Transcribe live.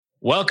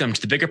Welcome to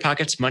the Bigger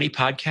Pockets Money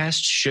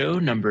Podcast, show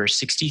number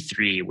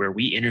 63, where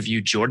we interview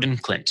Jordan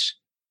Klint.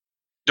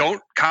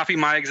 Don't copy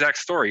my exact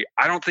story.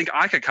 I don't think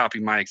I could copy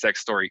my exact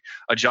story.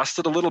 Adjust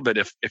it a little bit.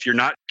 If you're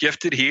not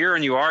gifted here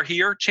and you are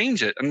here,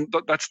 change it. And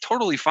that's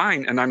totally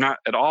fine. And I'm not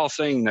at all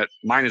saying that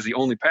mine is the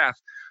only path.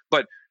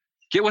 But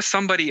get with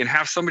somebody and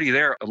have somebody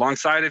there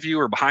alongside of you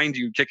or behind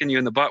you, kicking you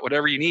in the butt,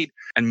 whatever you need,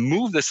 and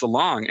move this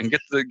along and get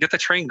the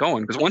train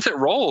going. Because once it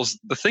rolls,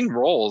 the thing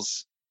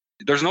rolls.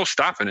 There's no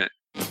stopping it.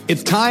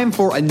 It's time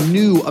for a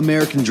new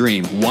American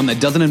dream, one that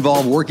doesn't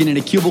involve working in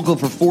a cubicle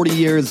for 40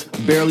 years,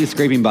 barely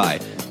scraping by.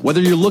 Whether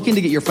you're looking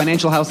to get your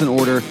financial house in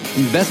order,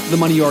 invest the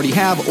money you already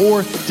have,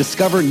 or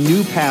discover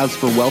new paths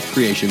for wealth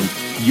creation,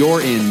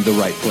 you're in the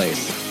right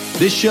place.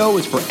 This show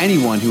is for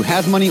anyone who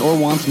has money or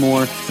wants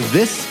more.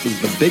 This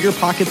is the Bigger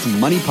Pockets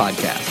Money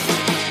Podcast.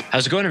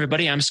 How's it going,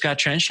 everybody? I'm Scott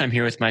Trench. I'm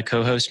here with my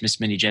co-host, Miss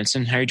Mindy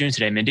Jensen. How are you doing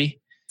today, Mindy?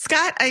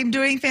 Scott, I'm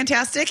doing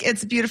fantastic.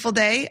 It's a beautiful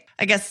day.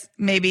 I guess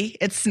maybe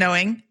it's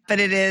snowing, but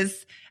it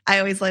is. I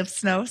always love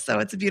snow, so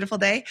it's a beautiful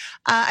day.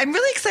 I'm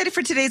really excited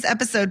for today's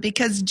episode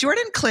because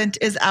Jordan Klint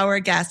is our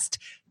guest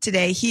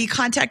today. He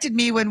contacted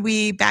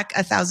me back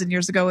 1,000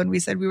 years ago, when we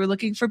said we were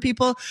looking for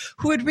people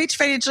who would reach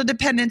financial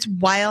independence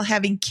while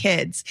having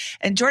kids.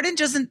 And Jordan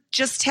doesn't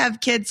just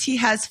have kids, he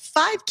has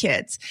 5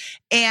 kids.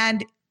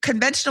 And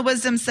conventional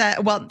wisdom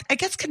I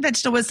guess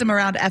conventional wisdom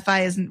around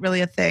FI isn't really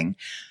a thing,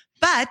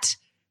 but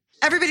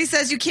everybody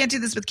says you can't do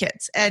this with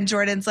kids. And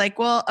Jordan's like,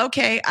 well,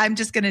 okay, I'm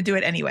just going to do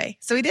it anyway.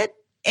 So he did.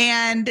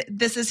 And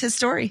this is his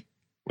story.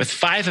 With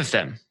 5 of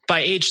them by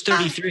age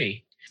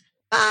 33.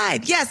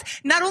 5. Yes.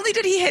 Not only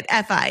did he hit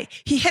FI,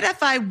 he hit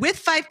FI with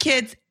 5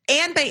 kids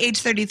and by age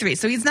 33.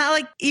 So he's not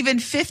like even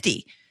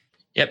 50.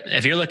 Yep.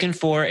 If you're looking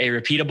for a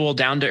repeatable,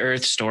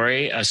 down-to-earth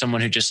story of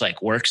someone who just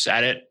like works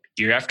at it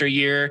year after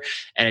year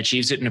and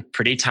achieves it in a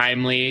pretty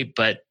timely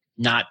but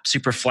not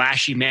super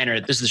flashy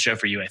manner, this is the show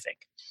for you, I think.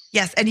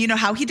 Yes. And you know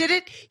how he did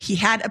it? He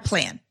had a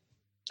plan.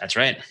 That's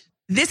right.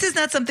 This is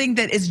not something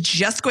that is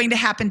just going to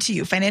happen to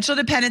you. Financial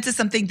independence is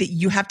something that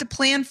you have to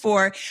plan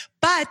for.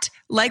 But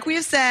like we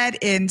have said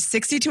in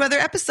 62 other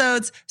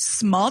episodes,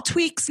 small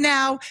tweaks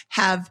now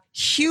have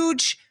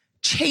huge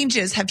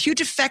changes, have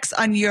huge effects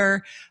on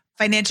your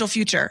financial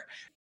future.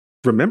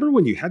 Remember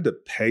when you had to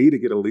pay to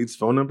get a lead's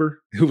phone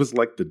number? It was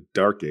like the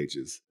dark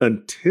ages,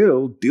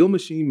 until Deal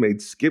Machine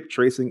made skip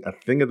tracing a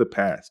thing of the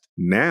past.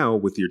 Now,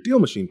 with your Deal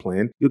Machine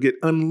plan, you'll get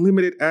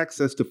unlimited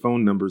access to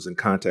phone numbers and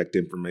contact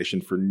information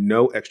for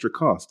no extra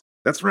cost.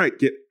 That's right,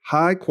 get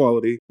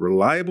high-quality,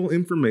 reliable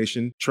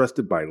information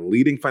trusted by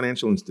leading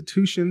financial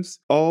institutions,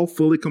 all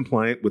fully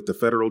compliant with the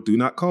federal Do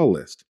Not Call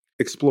list.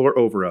 Explore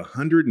over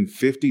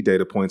 150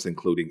 data points,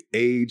 including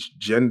age,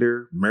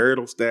 gender,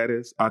 marital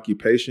status,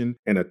 occupation,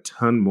 and a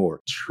ton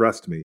more.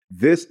 Trust me,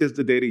 this is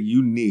the data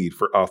you need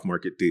for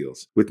off-market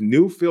deals. With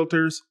new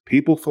filters,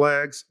 people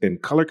flags, and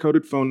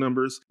color-coded phone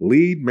numbers,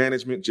 lead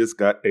management just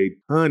got a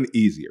ton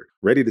easier.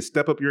 Ready to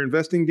step up your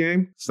investing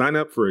game? Sign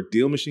up for a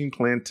Deal Machine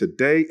plan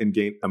today and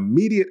gain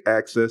immediate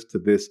access to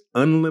this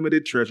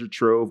unlimited treasure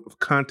trove of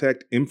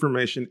contact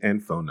information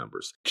and phone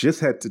numbers.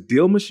 Just head to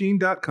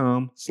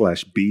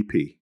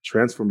DealMachine.com/BP.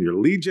 Transform your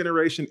lead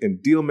generation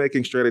and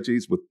deal-making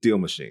strategies with Deal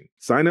Machine.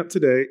 Sign up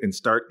today and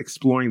start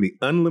exploring the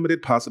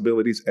unlimited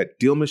possibilities at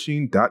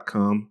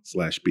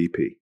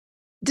DealMachine.com/BP.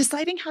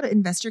 Deciding how to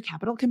invest your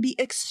capital can be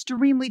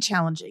extremely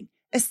challenging,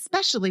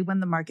 especially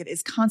when the market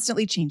is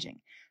constantly changing.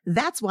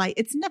 That's why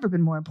it's never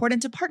been more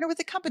important to partner with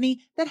a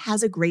company that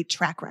has a great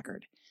track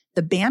record.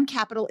 The BAM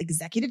Capital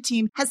executive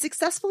team has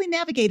successfully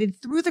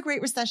navigated through the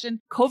Great Recession,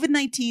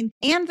 COVID-19,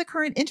 and the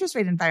current interest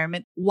rate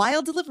environment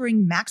while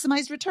delivering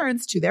maximized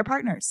returns to their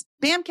partners.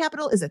 BAM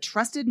Capital is a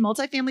trusted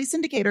multifamily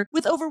syndicator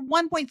with over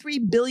 $1.3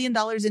 billion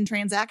in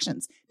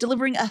transactions,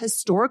 delivering a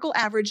historical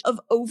average of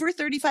over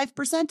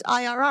 35%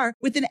 IRR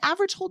with an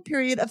average hold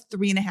period of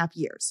 3.5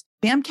 years.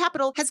 BAM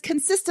Capital has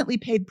consistently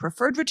paid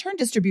preferred return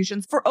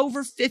distributions for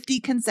over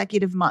 50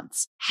 consecutive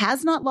months,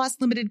 has not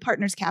lost limited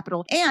partners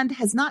capital, and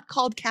has not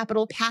called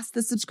capital past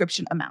the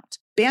subscription amount.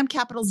 BAM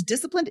Capital's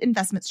disciplined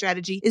investment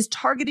strategy is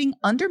targeting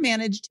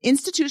undermanaged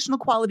institutional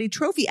quality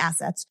trophy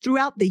assets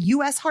throughout the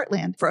U.S.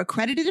 heartland for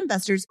accredited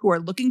investors who are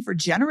looking for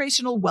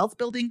generational wealth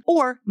building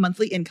or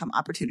monthly income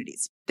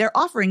opportunities. Their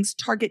offerings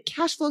target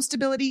cash flow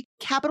stability,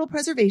 capital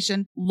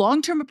preservation,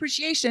 long-term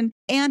appreciation,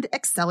 and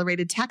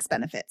accelerated tax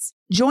benefits.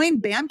 Join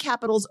BAM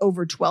Capital's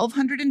over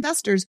 1,200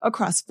 investors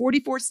across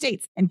 44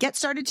 states and get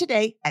started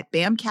today at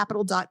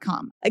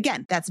bamcapital.com.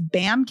 Again, that's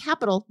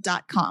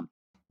bamcapital.com.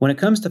 When it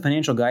comes to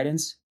financial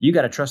guidance, you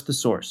got to trust the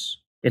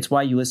source. It's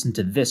why you listen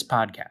to this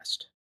podcast.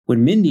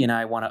 When Mindy and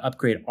I want to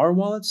upgrade our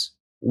wallets,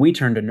 we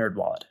turn to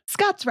NerdWallet.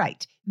 Scott's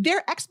right.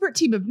 Their expert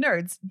team of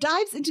nerds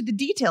dives into the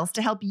details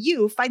to help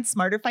you find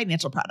smarter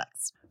financial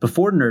products.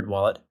 Before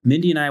NerdWallet,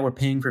 Mindy and I were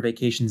paying for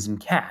vacations in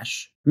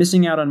cash,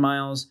 missing out on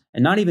miles,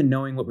 and not even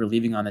knowing what we're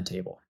leaving on the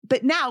table.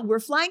 But now we're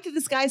flying through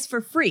the skies for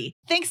free,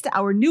 thanks to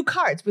our new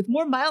cards with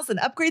more miles and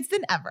upgrades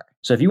than ever.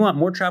 So if you want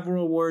more travel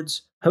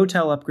rewards,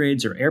 hotel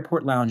upgrades, or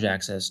airport lounge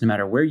access, no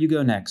matter where you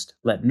go next,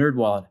 let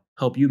NerdWallet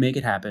help you make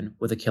it happen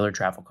with a killer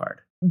travel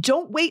card.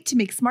 Don't wait to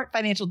make smart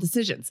financial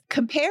decisions.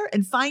 Compare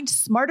and find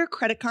smarter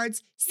credit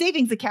cards,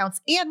 savings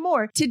accounts, and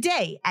more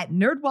today at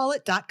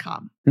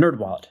nerdwallet.com.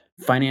 NerdWallet.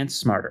 Finance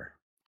smarter.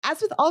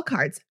 As with all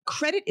cards,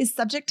 credit is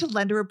subject to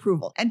lender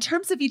approval, and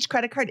terms of each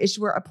credit card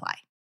issuer apply.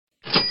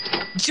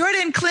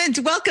 Jordan Clint,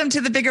 welcome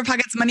to the Bigger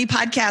Pockets Money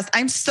Podcast.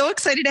 I'm so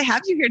excited to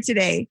have you here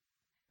today.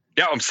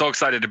 Yeah, I'm so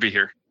excited to be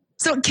here.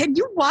 So can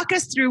you walk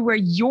us through where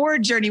your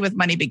journey with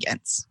money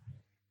begins?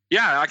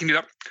 Yeah, I can do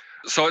that.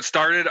 So it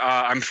started,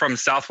 I'm from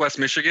Southwest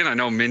Michigan. I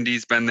know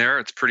Mindy's been there.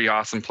 It's a pretty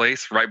awesome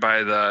place right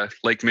by the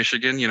Lake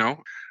Michigan, you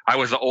know. I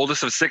was the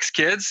oldest of 6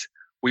 kids.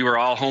 We were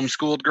all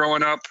homeschooled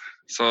growing up.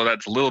 So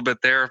that's a little bit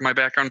there of my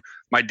background.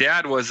 My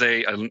dad was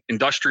an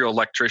industrial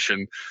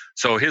electrician.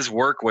 So his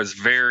work was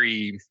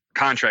very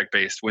contract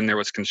based. When there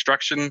was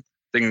construction,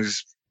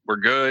 things were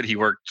good. He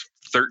worked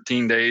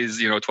 13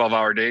 days,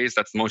 12-hour days.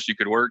 That's the most you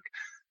could work.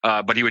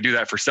 But he would do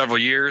that for several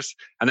years,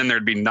 and then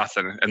there'd be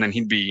nothing. And then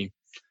he'd be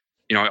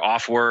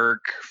off work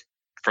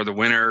for the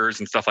winters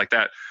and stuff like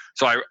that.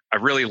 So I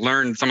really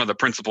learned some of the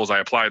principles I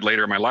applied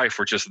later in my life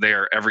were just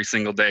there every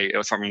single day. It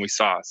was something we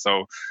saw.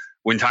 So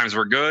when times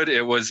were good,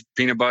 it was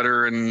peanut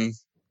butter and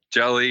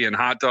jelly and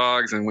hot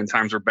dogs. And when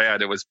times were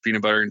bad, it was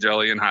peanut butter and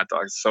jelly and hot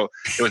dogs. So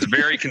it was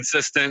very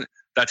consistent.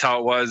 That's how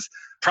it was.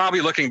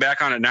 Probably looking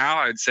back on it now,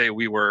 I'd say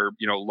we were,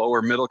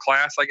 lower middle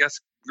class, I guess,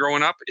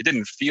 growing up. It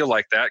didn't feel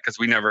like that because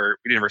we never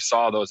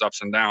saw those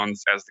ups and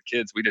downs as the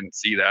kids. We didn't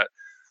see that.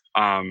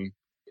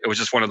 It was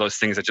just one of those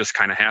things that just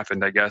kind of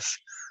happened, I guess.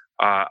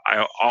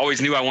 I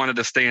always knew I wanted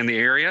to stay in the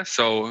area.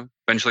 So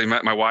eventually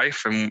met my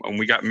wife and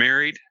we got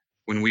married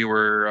when we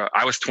were,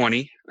 I was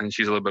 20 and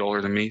she's a little bit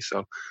older than me.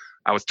 So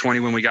I was 20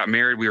 when we got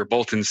married. We were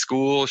both in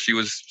school. She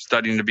was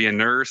studying to be a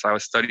nurse. I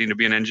was studying to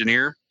be an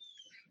engineer.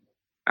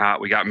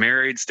 We got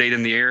married, stayed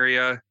in the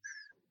area.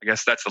 I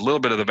guess that's a little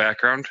bit of the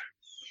background.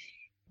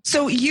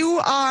 So you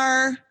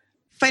are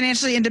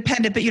financially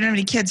independent, but you don't have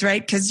any kids,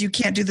 right? Because you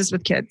can't do this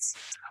with kids.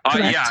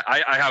 Yeah,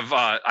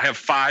 I have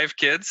 5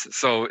 kids,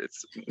 so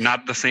it's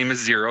not the same as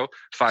 0.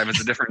 5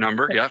 is a different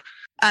number. Yeah.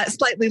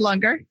 Slightly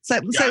longer,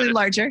 slightly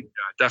larger. Yeah,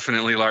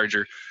 definitely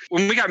larger.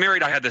 When we got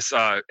married, I had this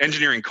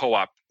engineering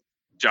co-op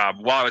job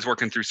while I was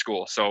working through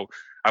school. So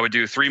I would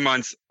do 3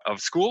 months of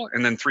school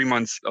and then 3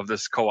 months of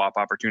this co-op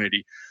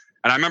opportunity.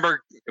 And I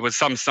remember it was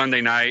some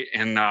Sunday night,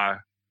 and I'm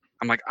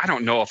like, I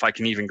don't know if I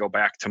can even go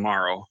back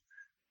tomorrow.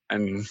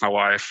 And my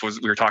wife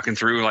we were talking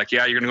through like,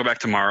 yeah, you're going to go back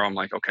tomorrow. I'm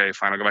like, okay,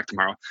 fine. I'll go back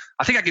tomorrow.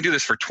 I think I can do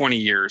this for 20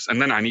 years.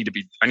 And then I need to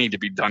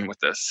be done with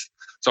this.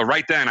 So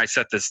right then I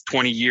set this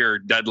 20-year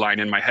deadline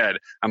in my head.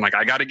 I'm like,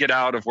 I got to get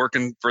out of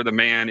working for the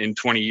man in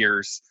 20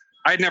 years.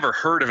 I had never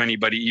heard of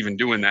anybody even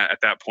doing that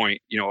at that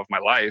point, of my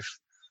life.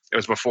 It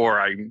was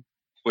before I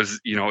was,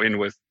 in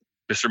with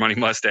Mr. Money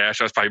Mustache.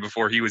 I was probably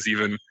before he was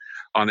even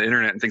on the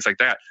internet and things like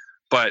that.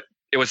 But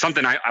it was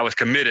something I was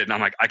committed, and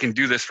I'm like, I can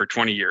do this for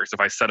 20 years if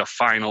I set a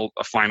final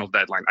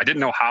deadline. I didn't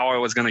know how I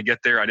was going to get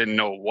there. I didn't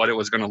know what it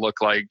was going to look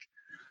like.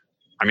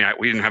 I mean,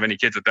 we didn't have any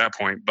kids at that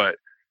point, but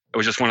it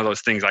was just one of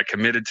those things I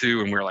committed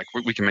to, and we were like,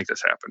 we can make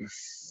this happen.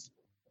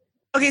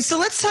 Okay, so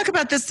let's talk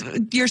about this.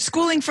 You're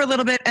schooling for a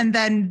little bit and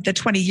then the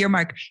 20-year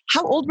mark.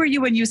 How old were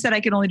you when you said I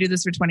can only do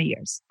this for 20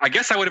 years? I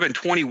guess I would have been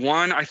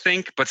 21, I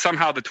think, but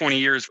somehow the 20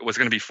 years was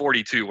going to be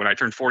 42. When I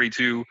turned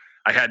 42,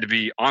 I had to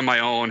be on my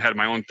own, had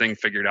my own thing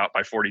figured out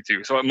by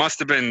 42. So it must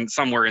have been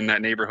somewhere in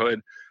that neighborhood.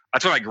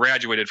 That's when I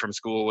graduated from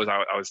school.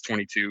 I was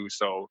 22.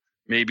 So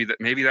maybe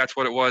that's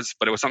what it was,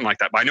 but it was something like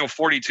that. But I know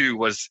 42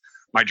 was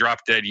my drop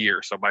dead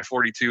year. So by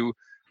 42,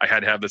 I had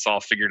to have this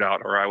all figured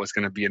out, or I was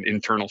going to be an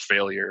internal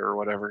failure or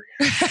whatever.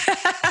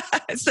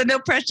 So no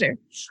pressure.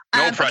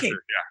 No pressure. Okay.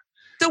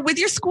 Yeah. So with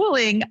your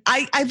schooling,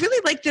 I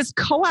really like this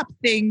co-op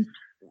thing.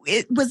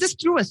 Was this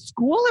through a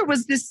school or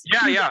was this?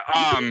 Yeah.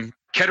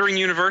 Kettering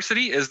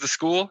University is the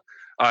school.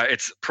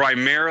 It's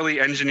primarily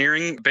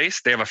engineering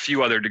based. They have a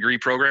few other degree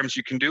programs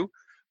you can do.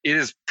 It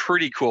is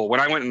pretty cool.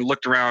 When I went and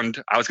looked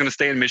around, I was going to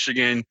stay in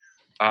Michigan,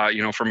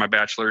 for my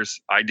bachelor's.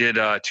 I did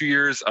 2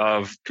 years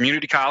of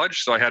community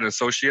college. So I had an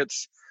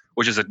associate's,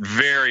 which is a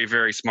very,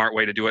 very smart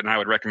way to do it. And I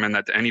would recommend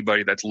that to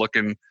anybody that's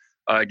looking.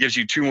 It gives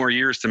you 2 more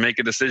years to make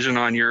a decision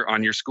on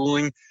your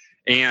schooling.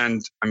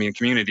 And I mean,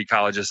 community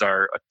colleges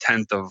are a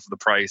tenth of the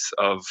price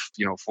of,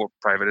 for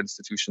private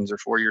institutions or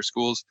 4-year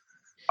schools.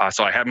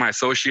 So I had my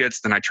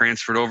associates, then I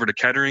transferred over to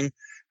Kettering,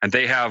 and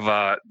they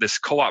have this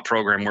co-op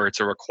program where it's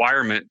a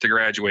requirement to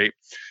graduate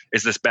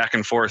is this back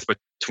and forth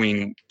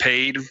between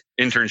paid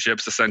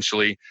internships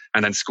essentially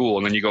and then school.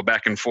 And then you go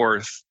back and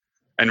forth,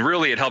 and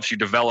really it helps you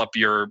develop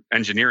your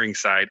engineering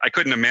side. I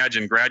couldn't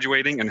imagine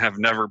graduating and have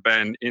never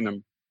been in a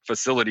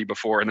facility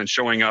before and then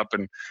showing up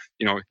and,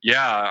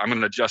 I'm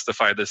going to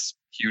justify this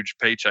huge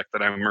paycheck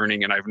that I'm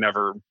earning, and I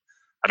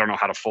don't know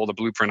how to fold a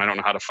blueprint. I don't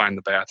know how to find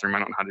the bathroom. I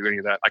don't know how to do any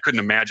of that. I couldn't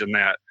imagine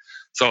that.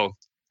 So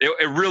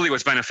it really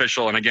was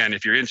beneficial. And again,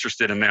 if you're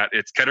interested in that,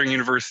 it's Kettering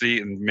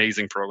University, an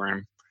amazing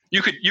program.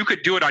 You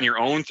could do it on your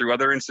own through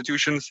other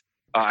institutions.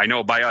 I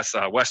know by us,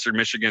 Western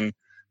Michigan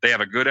They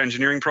have a good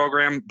engineering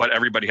program, but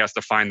everybody has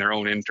to find their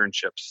own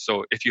internships.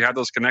 So if you have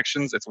those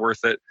connections, it's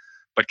worth it.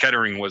 But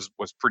Kettering was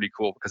pretty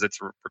cool because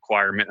it's a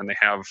requirement, and they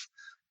have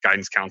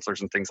guidance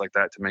counselors and things like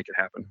that to make it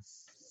happen.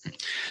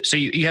 So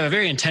you have a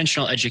very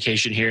intentional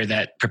education here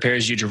that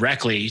prepares you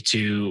directly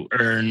to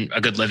earn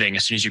a good living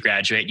as soon as you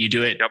graduate. You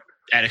do it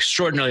at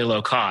extraordinarily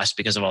low cost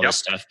because of all this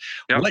stuff.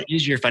 What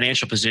is your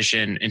financial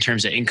position in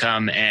terms of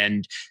income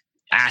and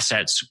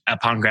assets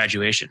upon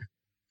graduation?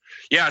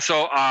 Yeah,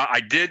 so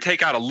I did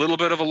take out a little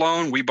bit of a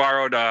loan. We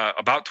borrowed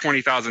about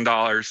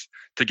 $20,000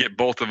 to get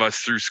both of us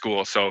through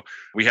school. So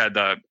we had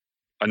a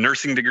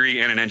nursing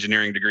degree and an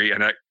engineering degree,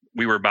 and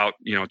we were about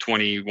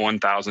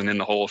 $21,000 in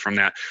the hole from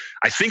that.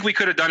 I think we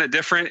could have done it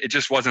different. It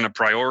just wasn't a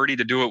priority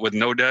to do it with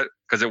no debt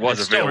because it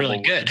was available. Still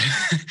really good.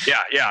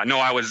 Yeah. No,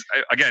 I was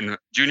again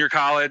junior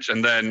college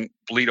and then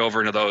bleed over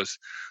into those.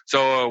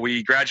 So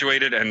we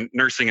graduated, and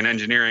nursing and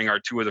engineering are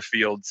two of the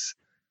fields.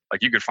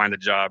 Like, you could find a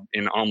job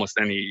in almost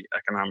any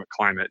economic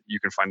climate. You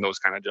can find those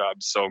kind of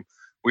jobs. So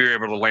we were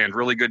able to land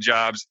really good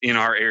jobs in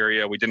our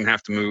area. We didn't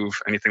have to move,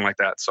 anything like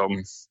that. So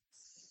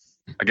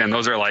again,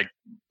 those are like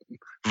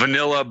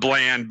vanilla,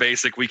 bland,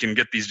 basic. We can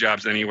get these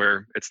jobs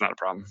anywhere. It's not a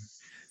problem.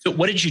 So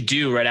what did you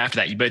do right after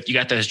that? You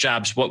got those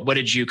jobs. What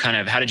did you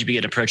how did you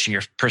begin approaching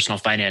your personal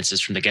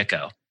finances from the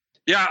get-go?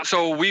 Yeah.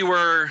 So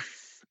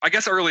I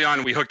guess early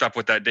on, we hooked up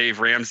with that Dave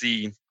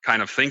Ramsey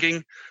kind of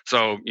thinking.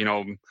 So,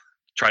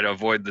 try to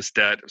avoid this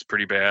debt. It was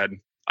pretty bad.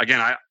 Again,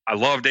 I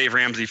love Dave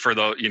Ramsey for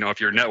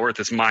if your net worth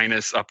is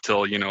minus up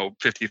till,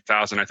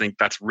 50,000, I think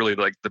that's really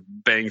like the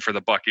bang for the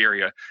buck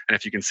area. And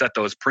if you can set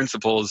those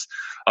principles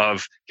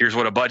of here's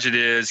what a budget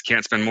is,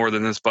 can't spend more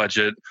than this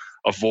budget,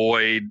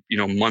 avoid,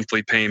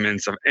 monthly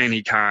payments of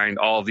any kind,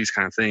 all of these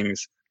kind of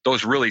things,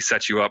 those really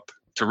set you up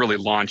to really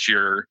launch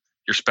your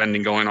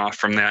spending going off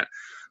from that.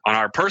 On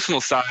our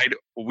personal side,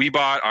 we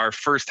bought our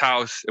first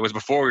house. It was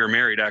before we were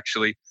married,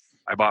 actually.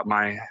 I bought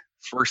my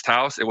first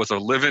house. It was a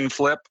live-in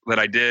flip that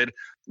I did.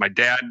 My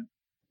dad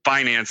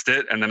financed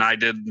it, and then I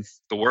did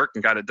the work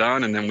and got it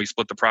done. And then we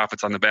split the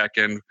profits on the back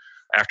end.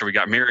 After we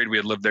got married, we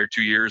had lived there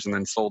 2 years and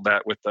then sold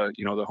that with the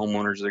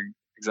homeowner's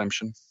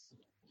exemption.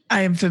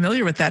 I am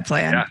familiar with that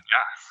plan. Yeah.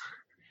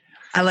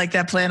 I like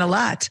that plan a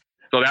lot.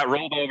 So that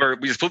rolled over.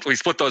 We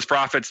split those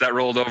profits. That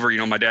rolled over.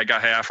 My dad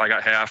got half, I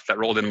got half. That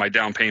rolled into my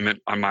down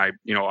payment on my,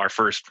 our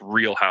first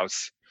real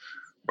house,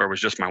 where it was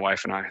just my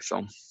wife and I.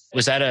 So.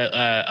 Was that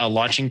a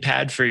launching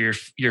pad for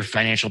your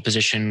financial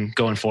position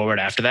going forward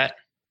after that?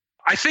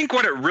 I think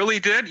what it really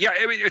did,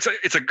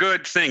 it's a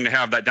good thing to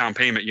have that down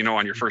payment,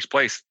 on your first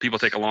place. People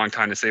take a long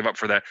time to save up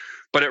for that.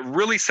 But it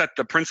really set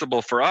the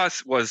principle for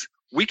us was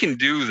we can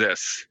do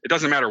this. It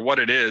doesn't matter what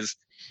it is.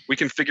 We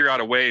can figure out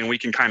a way and we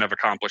can kind of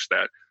accomplish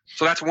that.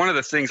 So that's one of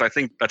the things I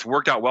think that's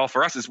worked out well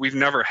for us is we've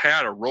never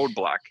had a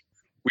roadblock.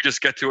 We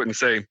just get to it and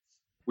say,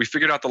 we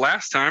figured out the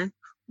last time.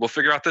 We'll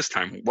figure out this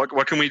time.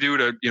 What can we do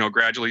to,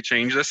 gradually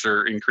change this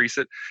or increase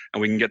it,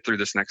 and we can get through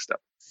this next step.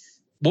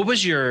 What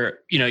was your,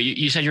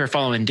 you said you were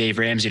following Dave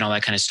Ramsey and all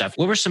that kind of stuff.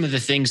 What were some of the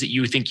things that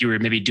you think you were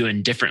maybe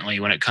doing differently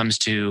when it comes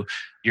to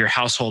your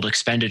household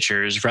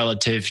expenditures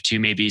relative to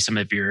maybe some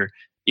of your,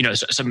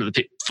 some of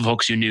the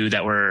folks you knew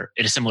that were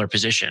in a similar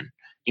position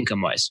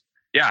income-wise?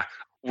 Yeah.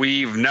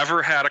 We've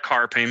never had a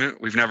car payment.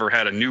 We've never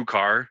had a new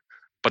car,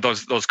 but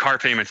those car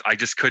payments, I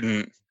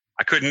couldn't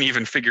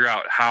even figure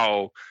out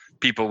how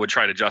people would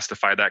try to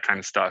justify that kind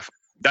of stuff.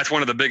 That's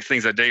one of the big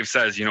things that Dave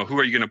says, who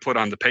are you going to put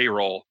on the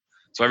payroll?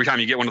 So every time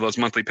you get one of those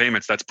monthly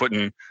payments, that's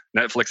putting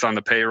Netflix on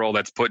the payroll,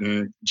 that's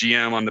putting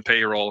GM on the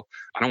payroll.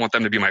 I don't want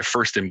them to be my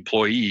first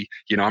employee.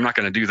 I'm not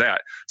going to do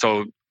that.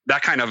 So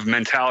that kind of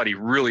mentality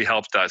really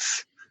helped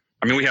us.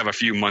 I mean, we have a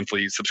few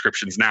monthly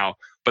subscriptions now,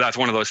 but that's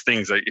one of those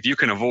things that if you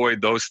can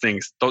avoid those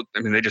things,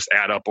 they just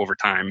add up over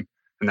time.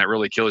 And that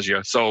really kills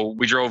you. So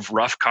we drove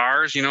rough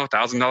cars,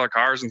 $1,000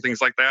 cars and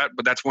things like that.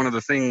 But that's one of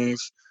the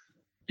things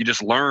you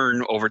just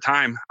learn over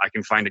time. I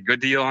can find a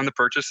good deal on the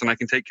purchase and I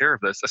can take care of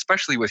this,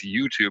 especially with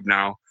YouTube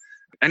now.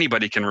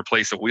 Anybody can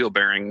replace a wheel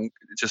bearing.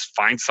 Just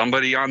find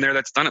somebody on there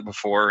that's done it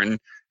before and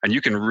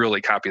you can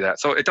really copy that.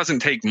 So it doesn't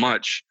take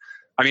much.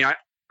 I mean,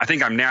 I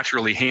think I'm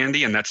naturally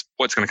handy and that's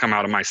what's going to come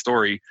out of my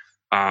story.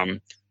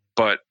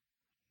 But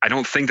I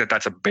don't think that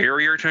that's a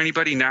barrier to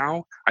anybody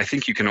now. I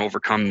think you can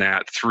overcome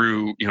that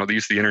through, the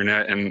use of the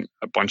internet and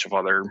a bunch of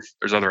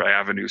there's other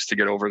avenues to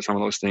get over some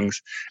of those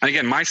things. And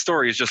again, my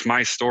story is just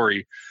my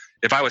story.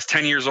 If I was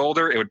 10 years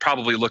older, it would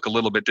probably look a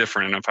little bit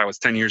different. And if I was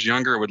 10 years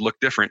younger, it would look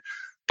different.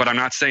 But I'm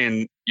not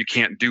saying you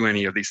can't do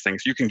any of these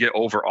things. You can get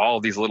over all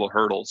of these little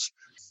hurdles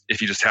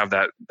if you just have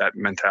that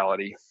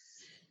mentality.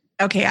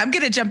 Okay, I'm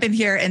going to jump in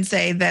here and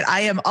say that I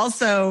am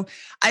also,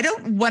 I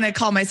don't want to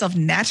call myself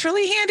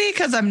naturally handy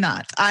because I'm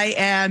not. I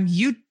am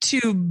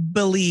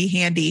YouTube-ly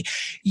handy.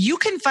 You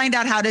can find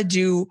out how to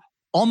do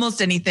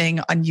almost anything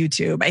on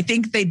YouTube. I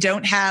think they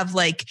don't have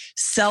like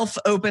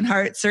self-open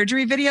heart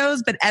surgery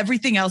videos, but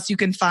everything else you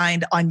can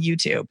find on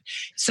YouTube.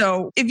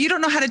 So if you don't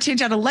know how to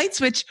change out a light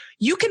switch,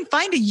 you can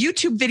find a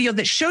YouTube video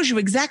that shows you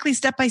exactly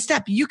step by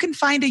step. You can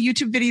find a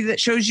YouTube video that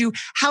shows you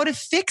how to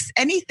fix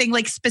anything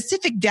like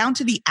specific down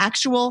to the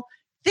actual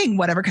thing,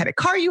 whatever kind of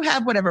car you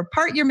have, whatever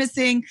part you're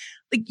missing.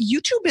 Like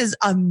YouTube is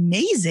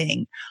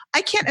amazing.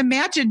 I can't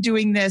imagine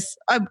doing this.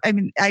 I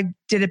mean, I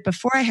did it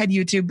before I had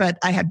YouTube, but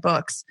I had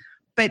books.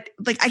 But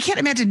like, I can't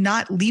imagine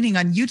not leaning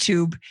on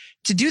YouTube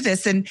to do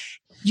this. And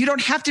you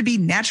don't have to be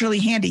naturally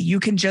handy. You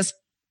can just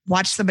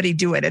watch somebody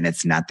do it, and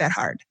it's not that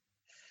hard.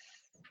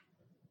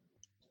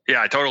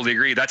 Yeah, I totally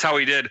agree. That's how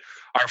we did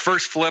our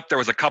first flip. There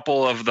was a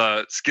couple of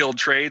the skilled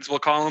trades, we'll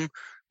call them,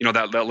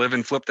 that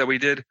live-in flip that we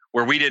did,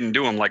 where we didn't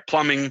do them. Like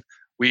plumbing,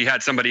 we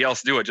had somebody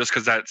else do it just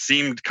because that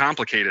seemed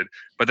complicated.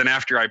 But then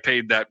after I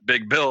paid that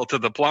big bill to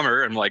the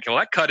plumber, I'm like, well,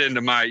 that cut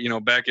into my,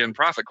 back end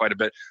profit quite a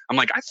bit. I'm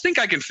like, I think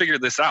I can figure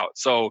this out.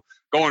 So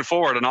going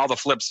forward on all the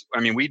flips,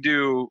 I mean, we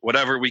do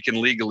whatever we can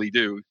legally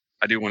do.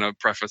 I do want to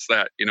preface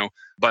that,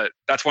 but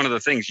that's one of the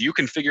things. You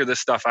can figure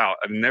this stuff out.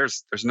 I mean,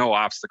 there's no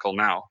obstacle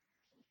now.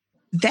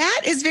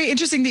 That is very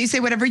interesting that you say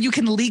whatever you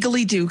can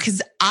legally do,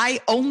 because I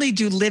only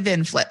do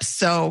live-in flips.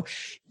 So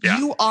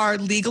you are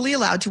legally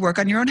allowed to work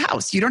on your own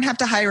house. You don't have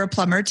to hire a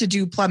plumber to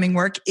do plumbing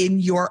work in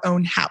your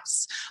own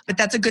house. But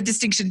that's a good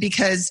distinction,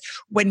 because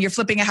when you're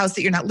flipping a house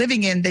that you're not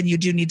living in, then you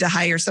do need to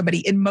hire somebody.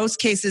 In most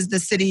cases, the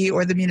city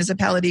or the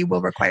municipality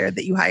will require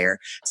that you hire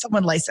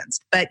someone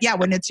licensed. But yeah,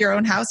 when it's your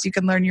own house, you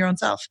can learn your own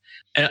self.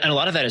 And a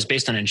lot of that is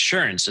based on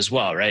insurance as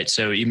well, right?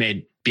 So you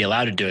may be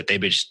allowed to do it. They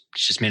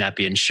just may not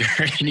be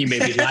insured, and you may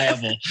be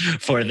liable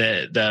for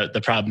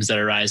the problems that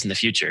arise in the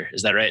future.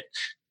 Is that right?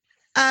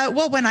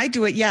 Well, when I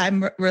do it, yeah,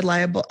 I'm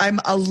reliable. I'm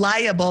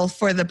liable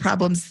for the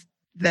problems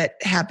that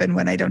happen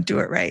when I don't do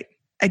it right.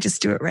 I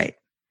just do it right.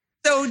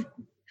 So,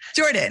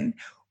 Jordan,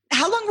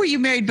 how long were you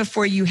married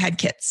before you had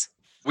kids?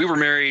 We were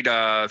married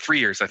 3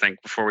 years, I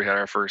think, before we had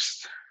our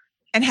first.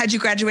 And had you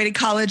graduated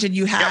college and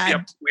you had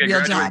Yep. We had real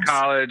graduated jobs?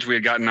 college. We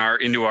had gotten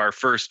into our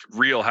first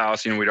real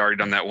house. We'd already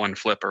done that one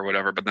flip or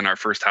whatever, but then our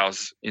first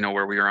house,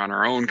 where we were on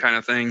our own kind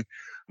of thing,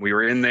 we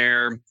were in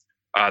there.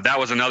 That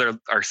was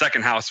our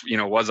second house,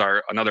 was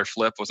another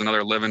flip, was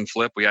another live-in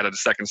flip. We added a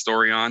second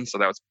story on. So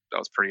that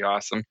was pretty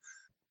awesome.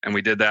 And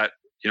we did that,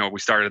 we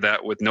started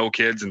that with no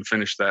kids and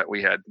finished that.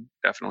 We had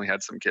definitely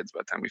had some kids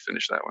by the time we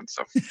finished that one.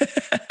 So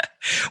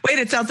wait,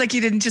 it sounds like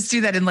you didn't just do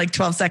that in like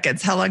 12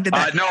 seconds. How long did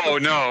that?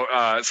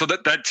 No. So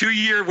that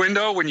 2-year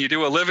window, when you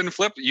do a live-in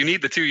flip, you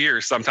need the 2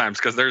 years sometimes,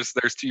 because there's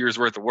 2 years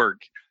worth of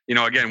work.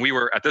 Again, we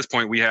were at this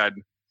point,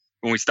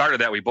 when we started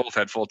that, we both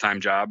had full-time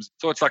jobs.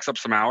 So it sucks up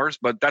some hours,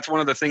 but that's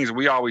one of the things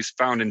we always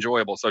found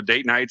enjoyable. So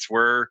date nights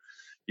were,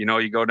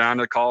 you go down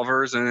to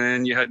Culver's and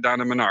then you head down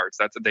to Menards.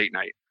 That's a date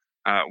night.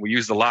 We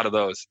used a lot of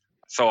those.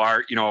 So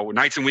our,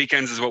 nights and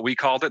weekends is what we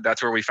called it.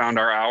 That's where we found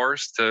our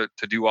hours to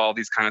do all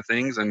these kind of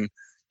things. And,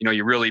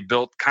 you really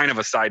built kind of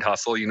a side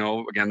hustle,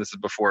 again, this is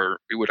before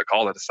we would have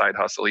called it a side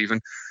hustle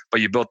even,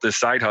 but you built this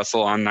side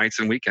hustle on nights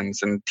and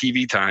weekends and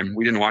TV time.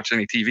 We didn't watch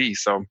any TV.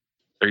 So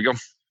there you go.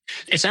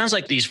 It sounds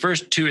like these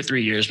first 2 or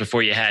 3 years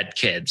before you had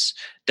kids,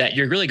 that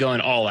you're really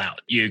going all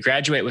out. You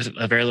graduate with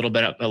a very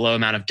a low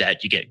amount of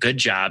debt. You get good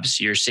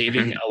jobs. You're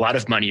saving a lot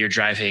of money. You're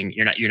driving.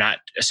 You're not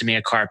assuming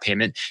a car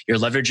payment. You're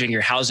leveraging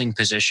your housing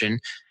position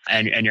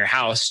and your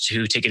house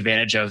to take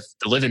advantage of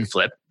the live-in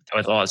flip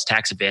with all its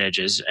tax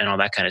advantages and all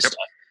that kind of stuff.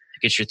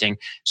 Get your thing.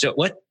 So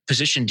what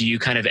position do you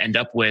kind of end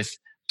up with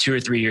 2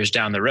 or 3 years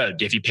down the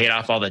road? If you paid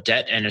off all the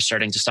debt and are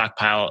starting to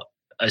stockpile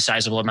a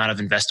sizable amount of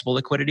investable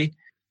liquidity?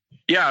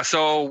 Yeah.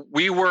 So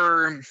we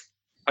were,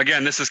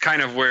 again, this is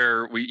kind of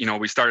where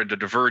we started to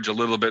diverge a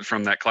little bit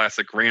from that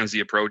classic Ramsey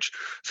approach.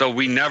 So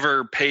we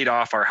never paid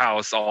off our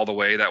house all the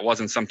way. That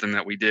wasn't something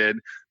that we did.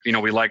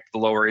 We liked the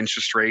lower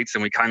interest rates,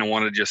 and we kind of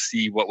wanted to just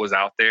see what was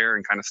out there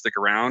and kind of stick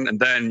around. And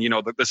then,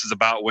 this is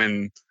about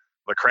when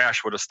the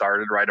crash would have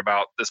started, right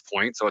about this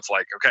point. So it's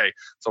like, okay,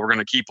 so we're going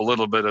to keep a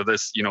little bit of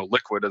this,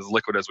 liquid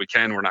as we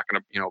can. We're not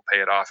going to, pay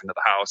it off into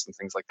the house and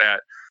things like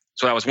that.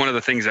 So that was one of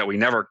the things that we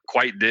never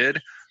quite did.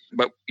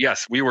 But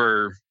yes, we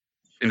were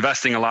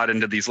investing a lot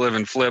into these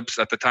live-in flips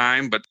at the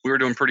time, but we were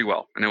doing pretty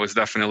well, and it was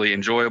definitely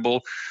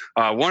enjoyable.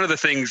 One of the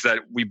things that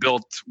we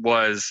built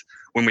was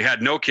when we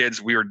had no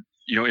kids, we were,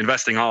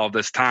 investing all of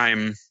this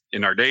time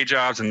in our day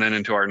jobs and then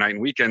into our night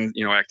and weekend,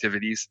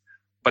 activities.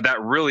 But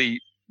that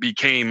really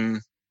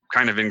became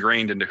kind of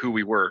ingrained into who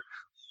we were.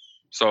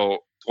 So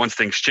once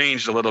things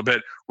changed a little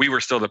bit, we were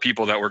still the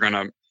people that were going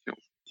to,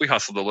 we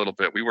hustled a little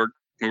bit. We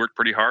worked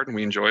pretty hard, and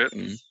we enjoy it.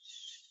 And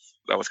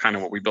that was kind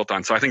of what we built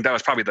on. So I think that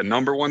was probably the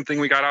number one thing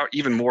we got out,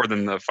 even more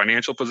than the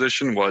financial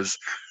position, was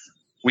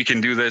we can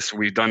do this.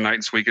 We've done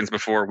nights, weekends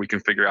before. We can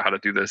figure out how to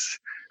do this.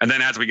 And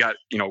then as we got,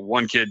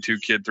 1 kid, 2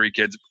 kid, 3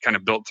 kids, kind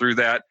of built through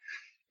that.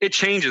 It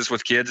changes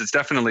with kids. It's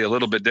definitely a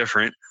little bit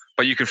different,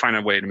 but you can find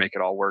a way to make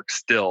it all work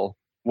still.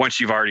 Once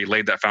you've already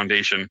laid that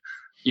foundation,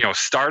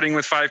 starting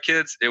with 5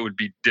 kids, it would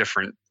be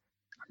different,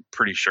 I'm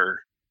pretty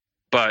sure.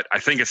 But I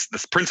think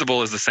this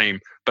principle is the same.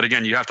 But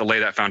again, you have to lay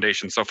that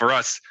foundation. So for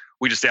us,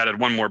 we just added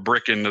one more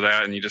brick into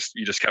that, and you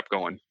just kept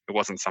going. It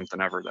wasn't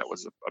something ever that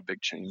was a big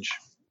change.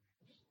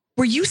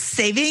 Were you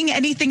saving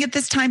anything at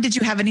this time? Did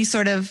you have any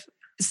sort of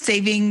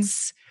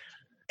savings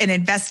and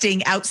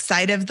investing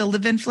outside of the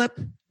live-in flip?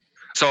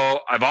 So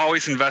I've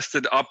always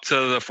invested up to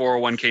the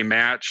 401k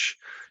match.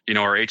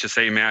 or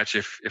HSA match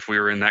if we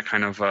were in that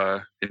kind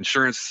of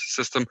insurance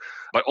system.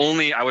 But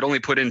I would only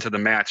put into the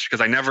match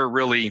because I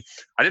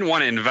didn't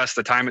want to invest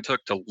the time it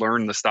took to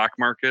learn the stock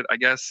market, I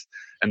guess.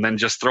 And then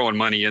just throwing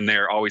money in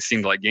there always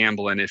seemed like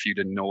gambling if you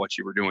didn't know what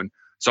you were doing.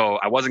 So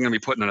I wasn't going to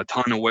be putting a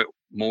ton of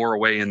more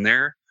away in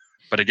there.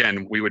 But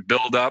again, we would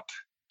build up.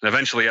 And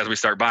eventually, as we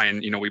start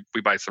buying,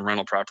 we buy some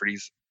rental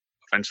properties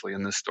eventually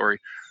in this story.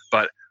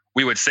 But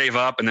we would save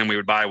up and then we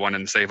would buy one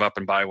and save up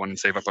and buy one and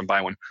save up and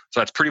buy one. So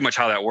that's pretty much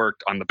how that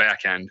worked on the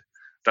back end.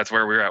 That's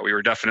where we were at. We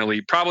were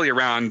definitely probably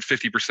around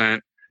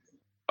 50%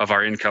 of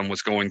our income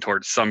was going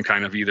towards some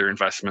kind of either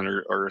investment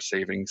or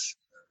savings,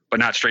 but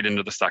not straight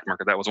into the stock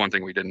market. That was one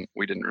thing we didn't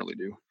really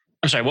do.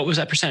 I'm sorry, what was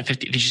that percent?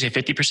 50? Did you say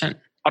 50%?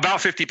 About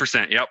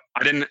 50%. Yep.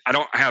 I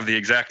don't have the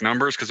exact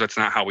numbers because that's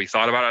not how we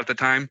thought about it at the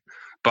time,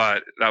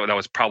 but that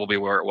was probably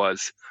where it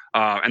was.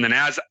 And then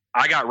as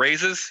I got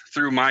raises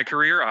through my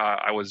career,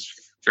 I was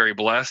very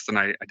blessed and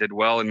I did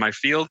well in my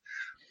field.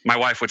 My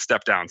wife would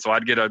step down. So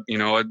I'd get a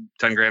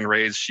 10 grand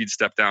raise. She'd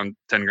step down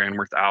 10 grand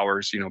worth of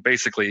hours.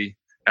 Basically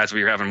as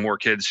we were having more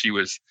kids,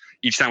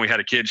 each time we had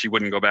a kid, she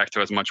wouldn't go back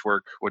to as much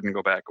work, wouldn't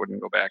go back.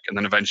 And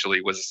then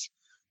eventually was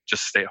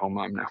just stay at home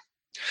mom now.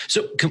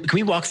 So can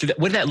we walk through that?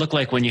 What did that look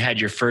like when you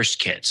had your first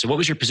kid? So what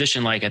was your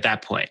position like at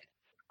that point?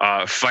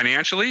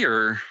 Financially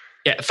or?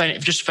 Yeah,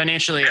 just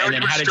financially. And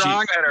then how did you?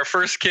 At our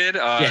first kid,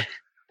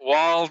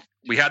 while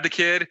we had the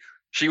kid,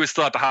 she was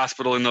still at the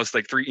hospital in those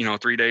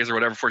 3 days or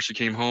whatever before she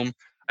came home.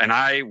 And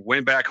I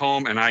went back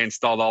home and I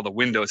installed all the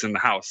windows in the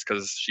house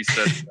because she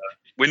said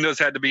windows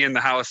had to be in the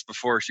house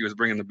before she was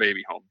bringing the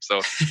baby home. So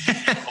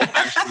the whole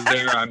time she was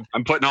there,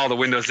 I'm putting all the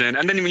windows in.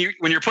 And then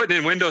when you're putting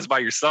in windows by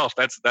yourself,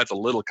 that's a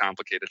little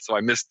complicated. So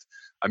I missed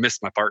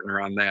my partner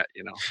on that.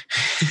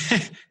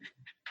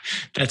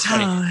 That's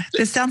funny. Oh,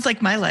 this sounds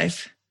like my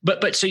life.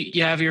 But so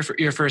you have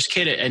your first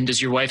kid, and does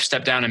your wife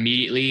step down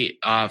immediately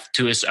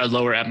to a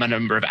lower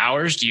number of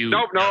hours?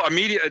 No,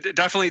 immediate. It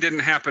definitely didn't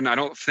happen. I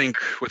don't think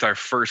with our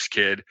first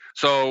kid.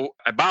 So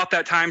about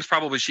that time,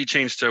 probably she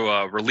changed to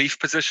a relief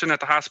position at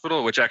the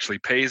hospital, which actually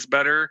pays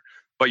better,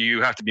 but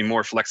you have to be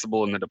more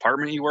flexible in the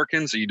department you work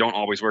in, so you don't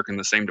always work in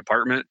the same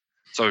department.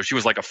 So she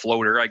was like a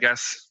floater, I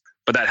guess,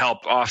 but that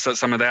helped offset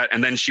some of that.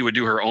 And then she would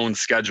do her own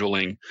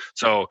scheduling.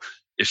 So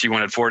if she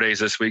wanted 4 days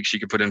this week, she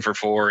could put in for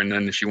 4. And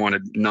then if she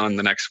wanted none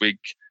the next week,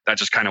 that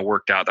just kind of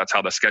worked out. That's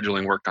how the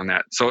scheduling worked on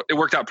that. So it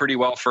worked out pretty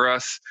well for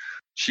us.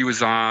 She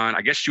was I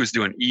guess she was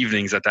doing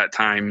evenings at that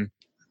time.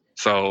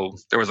 So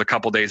there was a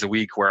couple days a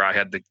week where I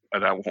had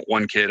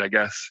one kid, I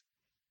guess,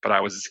 but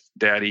I was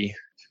daddy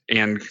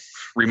and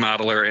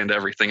remodeler and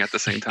everything at the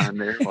same time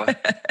there.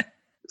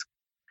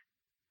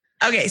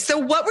 Okay. So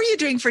what were you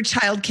doing for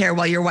childcare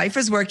while your wife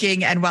was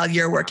working and while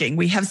you're working?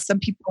 We have some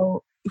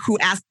people who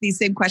ask these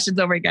same questions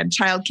over again,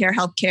 childcare,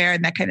 healthcare,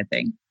 and that kind of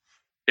thing.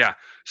 Yeah.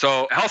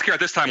 So healthcare at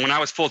this time, when I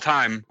was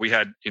full-time, we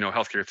had,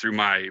 healthcare through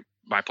my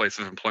place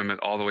of employment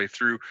all the way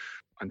through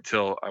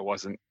until I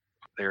wasn't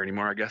there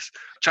anymore, I guess.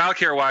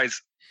 Childcare wise,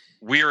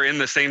 we are in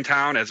the same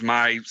town as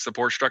my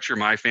support structure.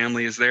 My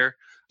family is there.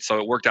 So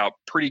it worked out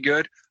pretty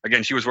good.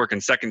 Again, she was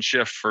working second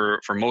shift for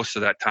most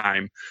of that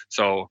time.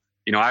 So,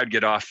 I'd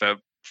get off at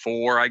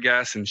 4, I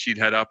guess, and she'd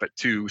head up at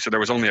 2. So there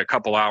was only a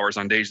couple hours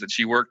on days that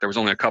she worked. There was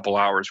only a couple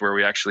hours where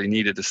we actually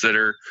needed to sit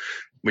her.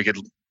 We could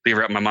leave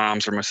her at my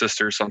mom's or my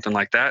sister's, something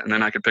like that. And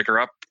then I could pick her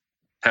up,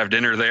 have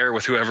dinner there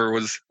with whoever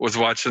was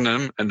watching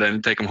them, and then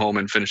take them home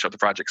and finish up the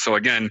project. So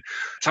again,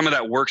 some of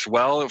that works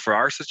well for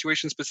our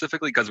situation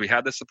specifically because we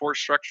had the support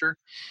structure.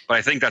 But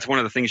I think that's one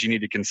of the things you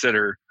need to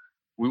consider.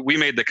 We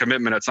made the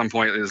commitment at some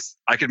point is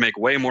I could make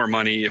way more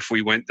money if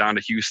we went down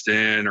to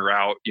Houston or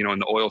out, in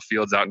the oil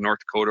fields out in North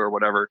Dakota or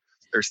whatever.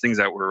 There's things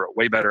that were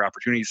way better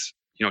opportunities,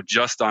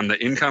 just on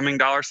the incoming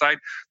dollar side,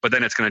 but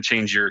then it's going to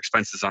change your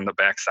expenses on the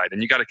backside.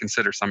 And you got to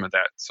consider some of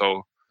that.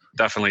 So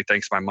definitely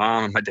thanks my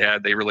mom and my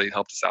dad. They really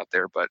helped us out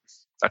there, but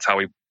that's how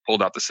we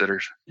pulled out the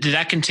sitters. Did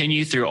that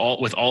continue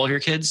with all of your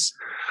kids?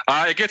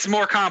 It gets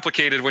more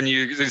complicated when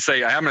you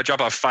say, I'm going to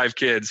drop off 5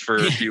 kids for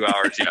a few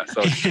hours. Yeah.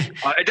 So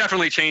it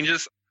definitely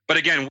changes. But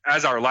again,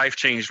 as our life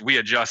changed, we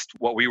adjust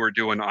what we were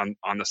doing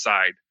on the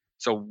side.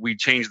 So we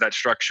changed that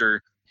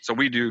structure. So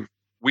we do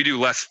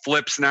less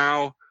flips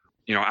now,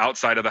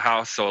 outside of the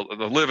house. So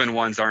the live-in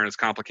ones aren't as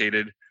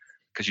complicated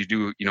because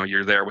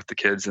you're there with the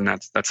kids, and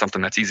that's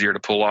something that's easier to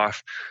pull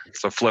off.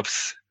 So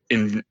flips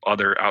in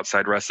other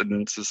outside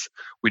residences,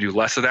 we do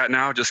less of that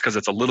now just because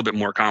it's a little bit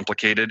more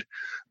complicated.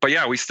 But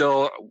yeah,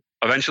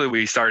 eventually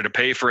we started to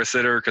pay for a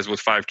sitter because with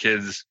 5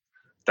 kids,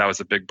 that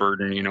was a big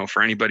burden,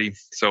 for anybody.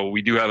 So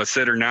we do have a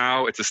sitter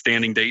now. It's a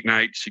standing date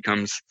night. She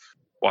comes,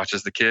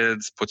 watches the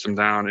kids, puts them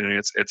down, and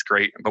it's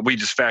great. But we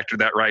just factored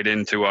that right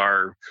into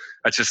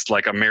that's just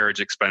like a marriage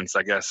expense,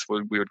 I guess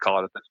we would call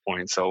it at this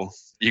point. So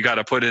you got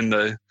to put in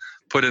the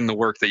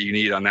work that you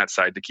need on that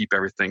side to keep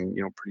everything,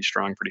 pretty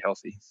strong, pretty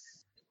healthy.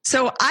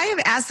 So I have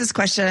asked this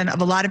question of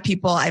a lot of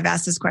people. I've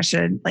asked this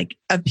question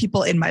of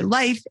people in my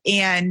life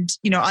and,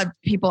 of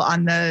people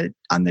on the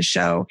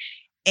show.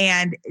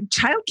 And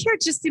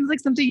childcare just seems like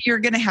something you're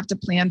going to have to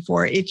plan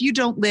for. If you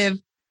don't live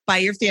by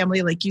your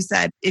family. Like you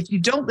said, if you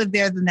don't live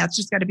there, then that's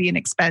just got to be an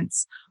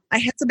expense. I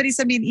had somebody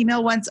send me an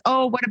email once.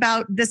 Oh, what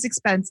about this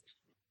expense?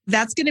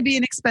 That's going to be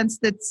an expense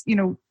that's,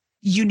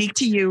 unique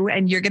to you,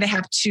 and you're going to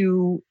have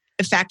to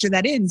factor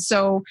that in.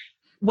 So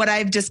what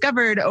I've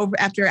discovered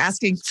after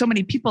asking so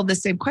many people the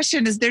same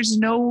question is there's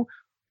no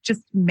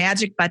just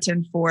magic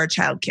button for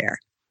childcare.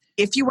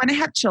 If you want to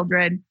have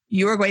children,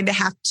 you are going to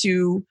have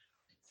to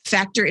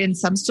factor in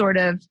some sort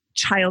of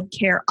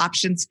childcare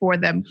options for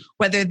them,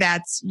 whether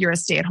that's you're a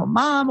stay-at-home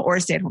mom or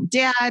a stay-at-home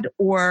dad,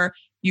 or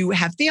you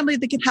have family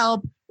that can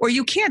help, or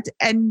you can't,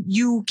 and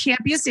you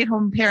can't be a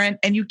stay-at-home parent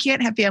and you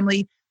can't have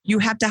family. You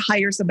have to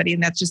hire somebody,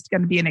 and that's just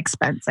going to be an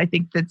expense. I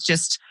think that's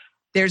just,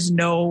 there's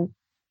no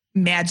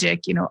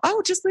magic,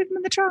 just leave them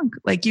in the trunk.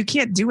 Like, you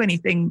can't do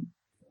anything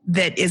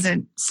that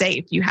isn't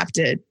safe. You have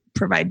to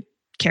provide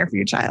care for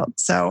your child.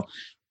 So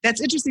that's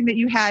interesting that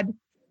you had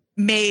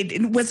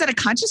made. Was that a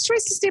conscious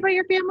choice to stay by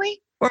your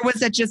family? Or was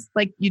that just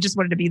like you just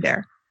wanted to be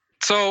there?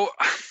 So,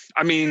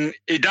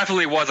 it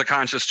definitely was a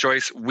conscious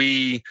choice.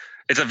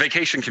 It's a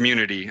vacation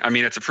community.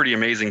 It's a pretty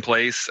amazing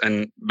place.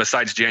 And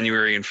besides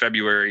January and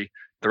February,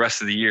 the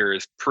rest of the year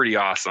is pretty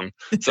awesome.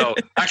 So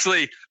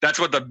actually, that's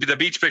what the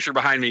beach picture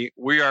behind me.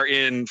 We are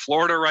in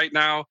Florida right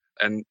now,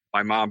 and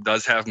my mom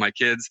does have my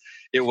kids.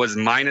 It was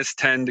minus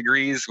 10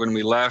 degrees when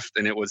we left,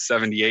 and it was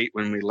 78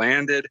 when we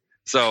landed.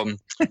 So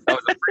that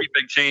was a pretty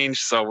big change.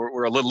 So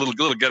we're a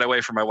little get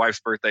away from my wife's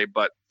birthday,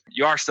 but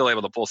you are still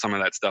able to pull some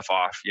of that stuff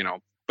off,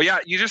 But yeah,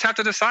 you just have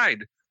to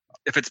decide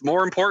if it's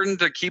more important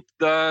to keep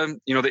the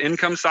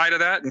income side of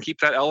that and keep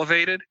that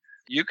elevated.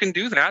 You can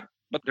do that,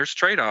 but there's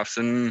trade-offs,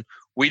 and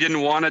we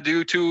didn't want to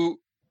do two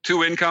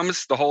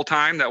incomes the whole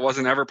time. That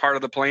wasn't ever part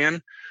of the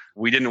plan.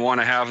 We didn't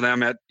want to have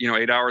them at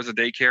 8 hours of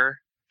daycare.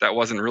 That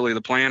wasn't really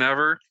the plan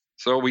ever.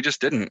 So we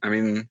just didn't.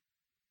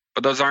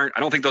 But I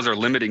don't think those are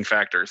limiting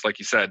factors. Like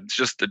you said, it's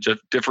just a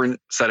different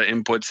set of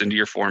inputs into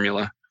your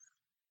formula.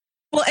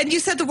 Well, and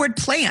you said the word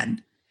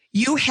plan.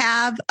 You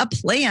have a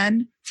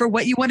plan for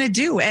what you want to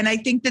do. And I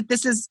think that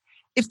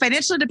if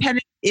financial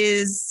independence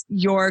is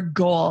your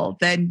goal,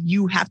 then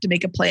you have to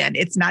make a plan.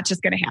 It's not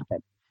just going to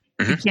happen.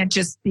 Mm-hmm. You can't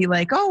just be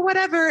like, oh,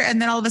 whatever.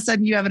 And then all of a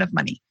sudden you have enough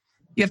money.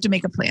 You have to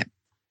make a plan.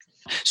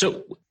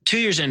 So 2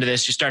 years into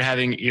this, you start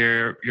having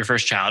your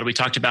first child. We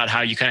talked about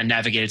how you kind of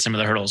navigated some of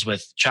the hurdles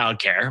with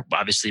childcare,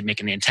 obviously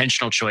making the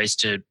intentional choice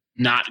to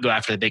not go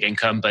after the big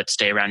income, but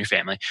stay around your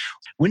family.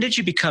 When did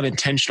you become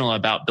intentional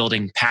about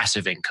building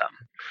passive income?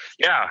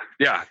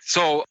 Yeah.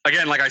 So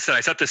again, like I said,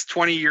 I set this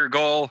 20-year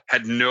goal,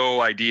 had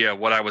no idea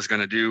what I was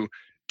going to do.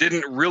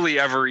 Didn't really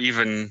ever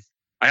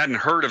I hadn't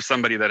heard of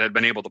somebody that had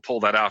been able to pull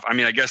that off.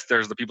 I guess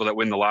there's the people that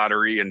win the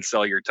lottery and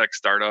sell your tech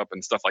startup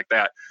and stuff like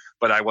that.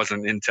 But I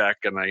wasn't in tech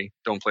and I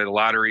don't play the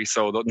lottery.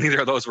 So neither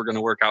of those were going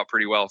to work out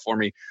pretty well for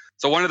me.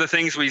 So one of the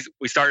things we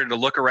started to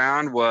look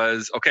around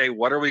was, okay,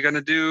 what are we going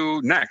to do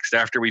next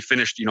after we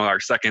finished, our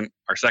second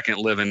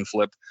live-in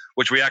flip,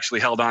 which we actually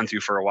held on to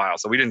for a while.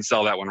 So we didn't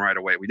sell that one right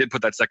away. We did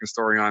put that second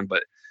story on,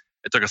 but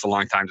it took us a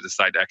long time to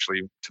decide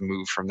to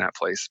move from that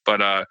place.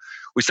 But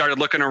we started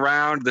looking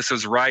around. This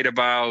was right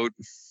about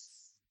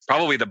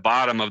probably the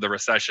bottom of the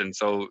recession.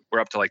 So we're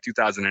up to like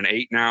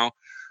 2008 now.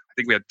 I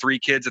think we had 3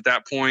 kids at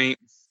that point,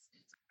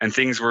 and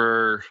things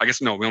were,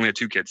 we only had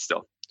 2 kids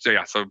still.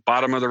 So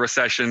bottom of the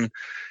recession.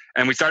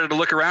 And we started to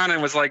look around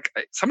and was like,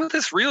 some of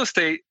this real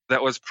estate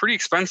that was pretty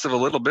expensive a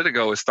little bit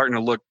ago is starting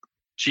to look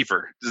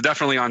cheaper. It's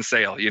definitely on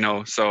sale,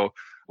 So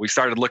we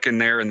started looking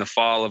there in the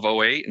fall of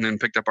 2008 and then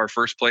picked up our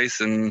first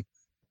place in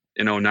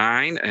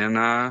 2009.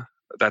 And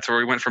that's where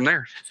we went from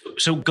there.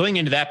 So going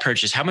into that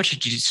purchase, how much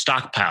did you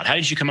stockpile? How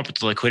did you come up with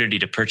the liquidity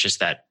to purchase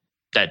that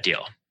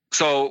deal?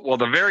 So,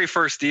 the very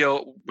first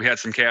deal, we had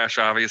some cash,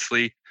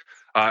 obviously.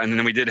 And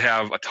then we did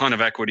have a ton of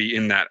equity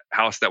in that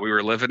house that we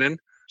were living in.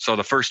 So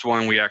the first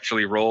one we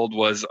actually rolled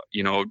was,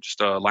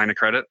 just a line of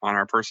credit on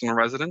our personal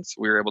residence.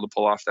 We were able to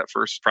pull off that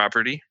first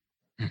property.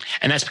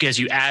 And that's because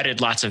you added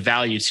lots of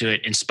value to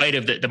it in spite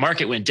of the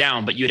market went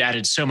down, but you'd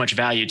added so much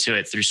value to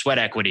it through sweat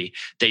equity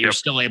that you're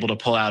still able to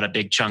pull out a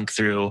big chunk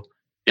through.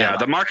 Yeah,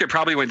 the market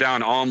probably went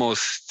down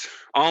almost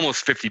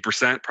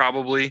 50%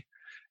 probably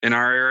in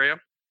our area.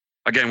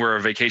 Again, we're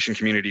a vacation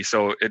community,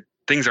 so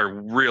things are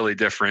really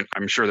different.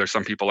 I'm sure there's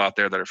some people out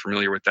there that are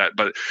familiar with that,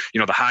 but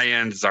the high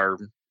ends are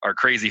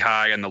crazy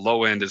high and the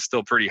low end is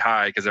still pretty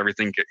high because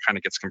everything kind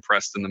of gets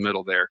compressed in the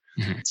middle there.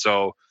 Mm-hmm.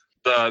 So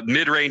the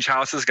mid-range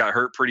houses got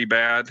hurt pretty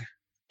bad.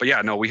 But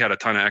yeah, no, we had a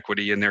ton of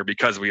equity in there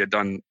because we had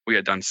done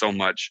so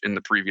much in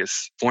the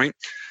previous point.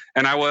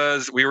 And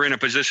we were in a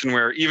position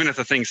where even if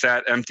the thing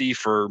sat empty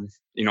for,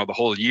 the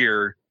whole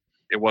year,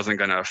 it wasn't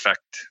going to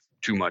affect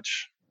too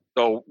much.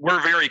 So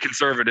we're very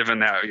conservative in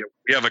that.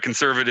 We have a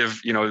conservative,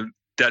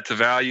 debt to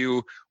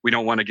value. We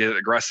don't want to get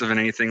aggressive in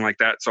anything like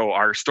that. So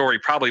our story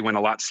probably went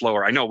a lot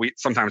slower. I know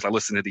sometimes I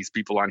listen to these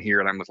people on here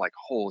and I'm like,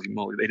 holy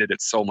moly, they did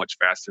it so much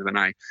faster than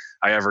I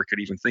ever could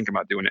even think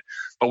about doing it.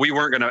 But we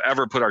weren't going to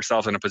ever put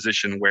ourselves in a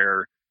position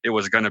where it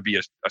was going to be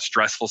a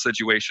stressful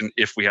situation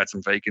if we had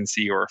some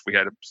vacancy or if we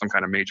had some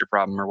kind of major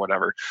problem or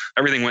whatever.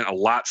 Everything went a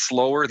lot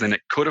slower than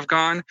it could have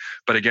gone.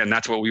 But again,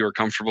 that's what we were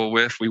comfortable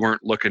with. We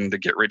weren't looking to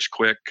get rich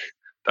quick.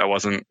 That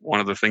wasn't one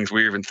of the things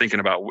we were even thinking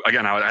about.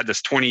 Again, I had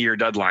this 20-year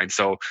deadline.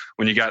 So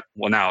when you got,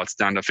 well, now it's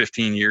down to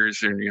 15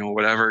 years and,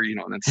 whatever,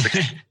 and then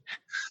 60.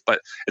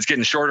 But it's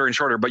getting shorter and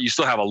shorter, but you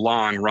still have a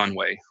long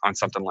runway on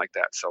something like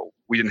that. So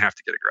we didn't have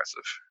to get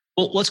aggressive.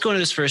 Well, let's go into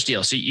this first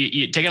deal. So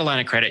you take a line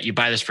of credit, you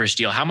buy this first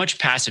deal. How much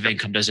passive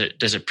income does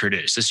it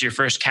produce? This is your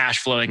first cash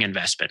flowing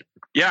investment.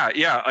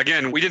 Yeah.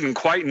 Again, we didn't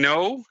quite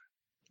know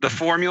the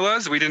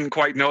formulas. We didn't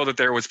quite know that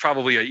there was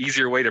probably an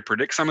easier way to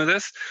predict some of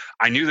this.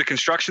 I knew the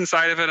construction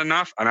side of it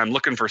enough, and I'm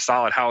looking for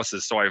solid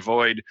houses. So I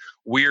avoid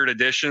weird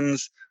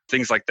additions,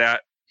 things like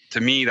that.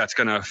 To me, that's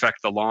going to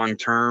affect the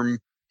long-term,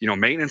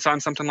 maintenance on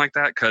something like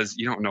that, because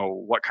you don't know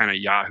what kind of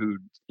Yahoo,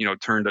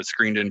 turned a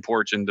screened-in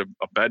porch into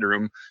a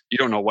bedroom. You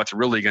don't know what's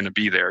really going to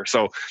be there.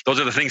 So those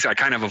are the things I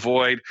kind of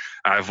avoid.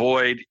 I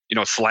avoid,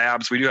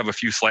 slabs. We do have a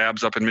few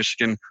slabs up in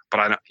Michigan, but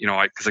I don't,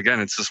 because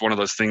again, it's just one of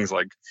those things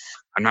like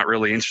I'm not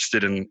really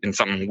interested in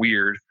something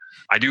weird.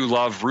 I do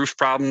love roof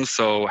problems.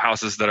 So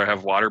houses that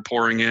have water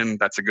pouring in,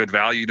 that's a good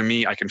value to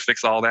me. I can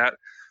fix all that,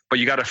 but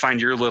you got to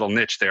find your little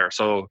niche there.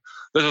 So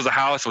this was a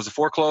house, it was a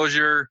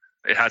foreclosure.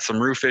 It had some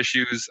roof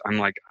issues. I'm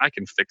like, I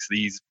can fix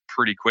these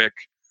pretty quick.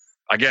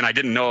 Again, I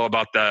didn't know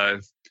about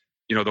the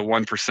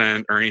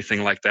 1% or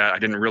anything like that. I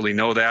didn't really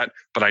know that,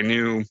 but I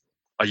knew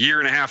a year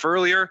and a half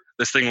earlier,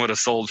 this thing would have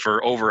sold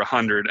for over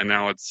 100. And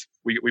now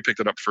we picked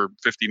it up for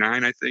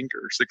 59, I think,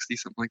 or 60,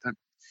 something like that.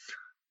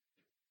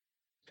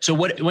 So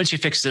once you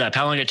fixed it up,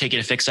 how long did it take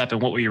you to fix up and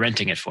what were you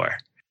renting it for?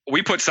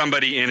 We put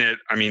somebody in it,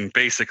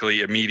 basically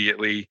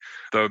immediately.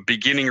 The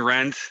beginning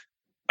rent,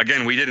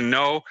 again, we didn't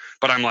know,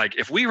 but I'm like,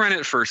 if we rent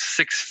it for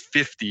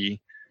 $650,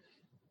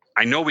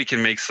 I know we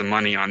can make some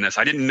money on this.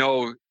 I didn't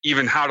know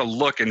even how to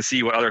look and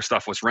see what other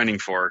stuff was renting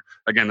for.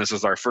 Again, this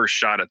was our first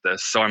shot at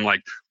this. So I'm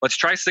like, let's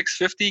try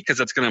 $650 because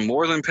it's going to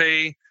more than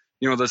pay,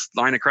 this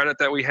line of credit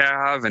that we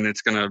have. And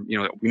it's going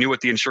to, we knew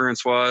what the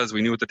insurance was.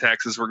 We knew what the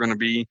taxes were going to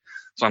be.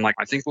 So I'm like,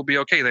 I think we'll be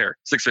okay there.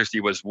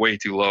 $650 was way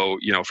too low,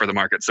 for the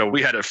market. So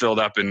we had it filled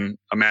up in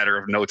a matter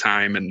of no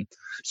time and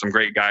some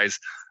great guys.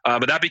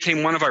 But that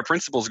became one of our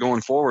principles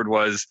going forward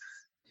was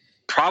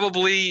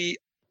probably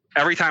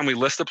every time we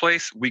list a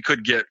place, we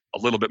could get a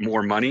little bit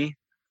more money,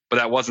 but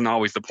that wasn't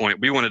always the point.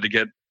 We wanted to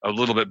get a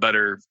little bit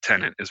better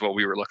tenant is what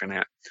we were looking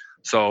at.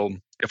 So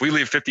if we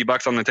leave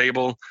 $50 on the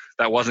table,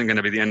 that wasn't going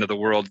to be the end of the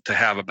world to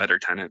have a better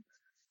tenant.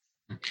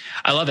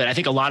 I love it. I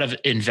think a lot of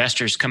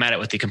investors come at it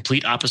with the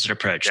complete opposite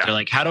approach. Yeah. They're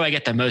like, how do I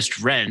get the most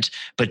rent,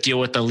 but deal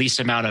with the least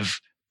amount of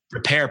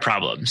repair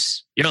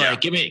problems? Like,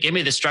 give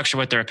me the structure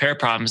with the repair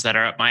problems that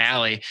are up my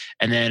alley.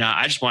 And then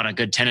I just want a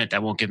good tenant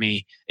that won't give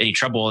me any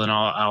trouble. And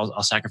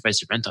I'll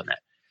sacrifice the rent on that.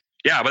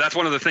 Yeah, but that's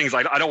one of the things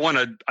I don't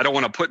want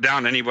to put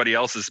down anybody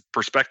else's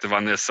perspective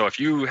on this. So if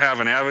you have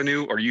an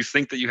avenue or you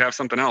think that you have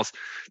something else,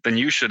 then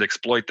you should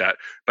exploit that.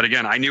 But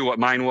again, I knew what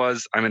mine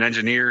was. I'm an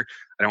engineer.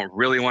 I don't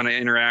really want to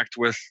interact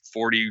with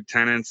 40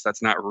 tenants.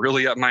 That's not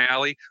really up my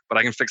alley, but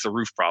I can fix a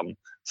roof problem.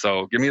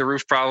 So give me a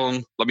roof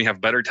problem. Let me have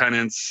better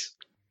tenants,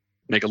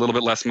 make a little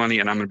bit less money,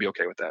 and I'm going to be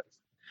okay with that.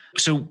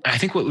 So I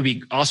think what would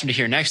be awesome to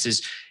hear next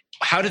is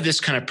how did this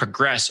kind of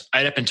progress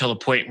right up until the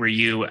point where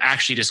you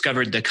actually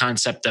discovered the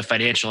concept of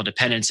financial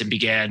independence and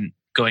began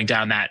going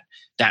down that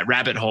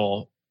rabbit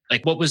hole?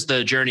 Like, what was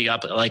the journey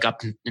up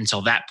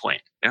until that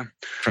point? Yeah,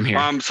 from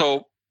here.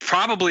 So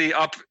probably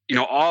up,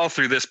 all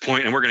through this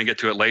point, and we're going to get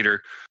to it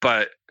later.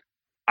 But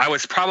I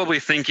was probably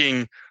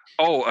thinking,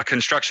 a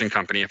construction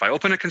company. If I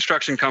open a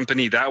construction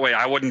company, that way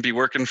I wouldn't be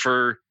working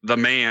for the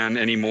man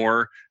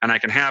anymore, and I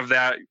can have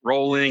that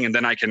rolling, and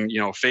then I can,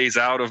 phase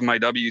out of my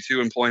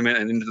W-2 employment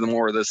and into the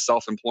more of this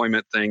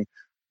self-employment thing.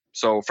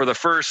 So for the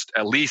first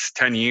at least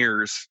 10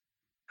 years,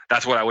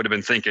 that's what I would have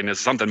been thinking, is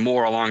something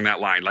more along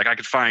that line. Like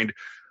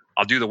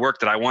I'll do the work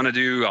that I want to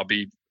do. I'll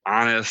be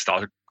honest.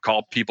 I'll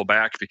call people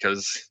back,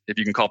 because if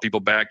you can call people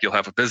back, you'll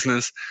have a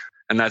business.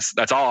 And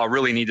that's all I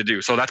really need to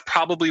do. So that's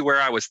probably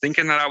where I was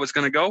thinking that I was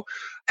going to go.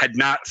 Had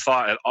not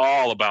thought at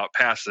all about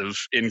passive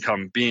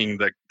income being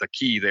the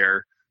key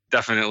there.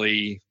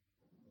 Definitely,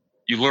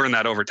 you learn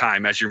that over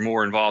time as you're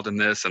more involved in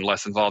this and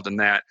less involved in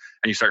that.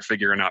 And you start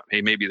figuring out, hey,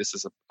 maybe this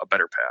is a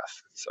better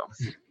path. So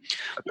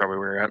that's probably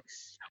where we're at.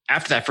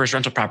 After that first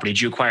rental property,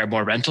 did you acquire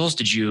more rentals?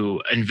 Did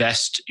you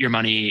invest your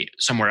money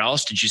somewhere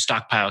else? Did you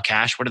stockpile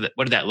cash? What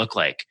did that look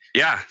like?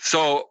 Yeah.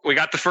 So we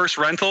got the first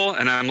rental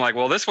and I'm like,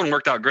 well, this one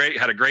worked out great.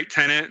 Had a great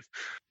tenant.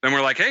 Then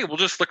we're like, hey, we'll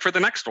just look for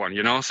the next one,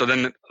 So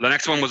then the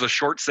next one was a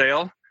short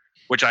sale,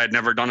 which I had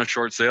never done a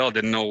short sale.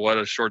 Didn't know what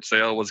a short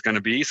sale was going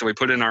to be. So we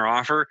put in our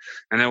offer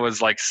and it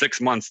was like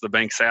 6 months the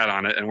bank sat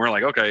on it. And we're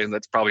like, okay,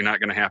 that's probably not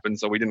going to happen.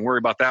 So we didn't worry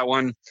about that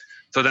one.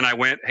 So then I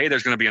went, hey,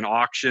 there's going to be an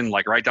auction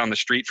like right down the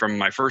street from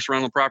my first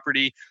rental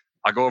property.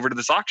 I'll go over to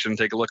this auction and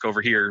take a look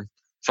over here.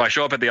 So I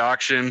show up at the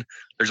auction.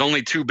 There's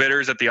only 2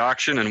 bidders at the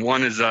auction, and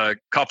one is a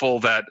couple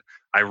that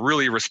I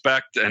really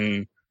respect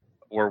and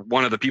were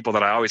one of the people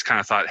that I always kind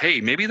of thought,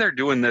 hey, maybe they're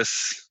doing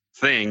this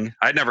thing.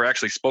 I'd never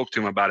actually spoke to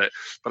him about it,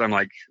 but I'm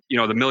like,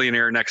 the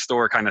millionaire next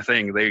door kind of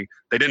thing. They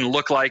didn't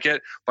look like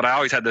it, but I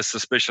always had this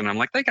suspicion. I'm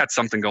like, they got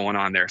something going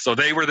on there. So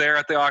they were there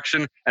at the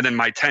auction, and then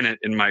my tenant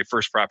in my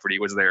first property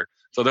was there.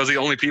 So those are the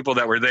only people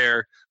that were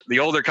there. The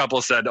older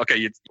couple said,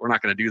 okay, we're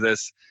not going to do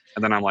this.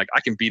 And then I'm like, I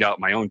can beat out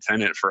my own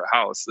tenant for a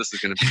house. This is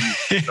going to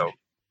be easy. So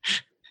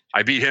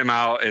I beat him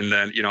out, and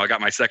then, I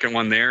got my second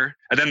one there.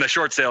 And then the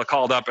short sale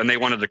called up and they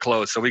wanted to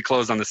close. So we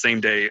closed on the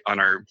same day on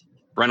our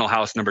rental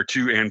house number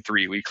 2 and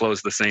 3. We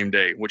closed the same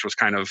day, which was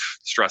kind of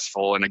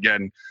stressful. And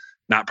again,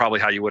 not probably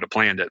how you would have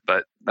planned it,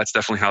 but that's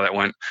definitely how that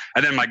went.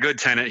 And then my good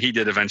tenant, he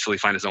did eventually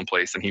find his own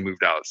place and he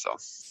moved out. So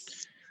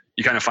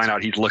you kind of find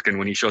out he's looking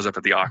when he shows up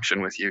at the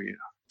auction with you.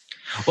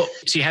 Well,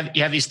 so you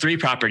have these 3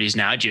 properties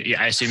now.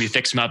 I assume you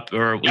fix them up,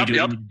 or you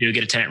do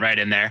get a tenant right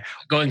in there.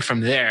 Going from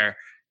there,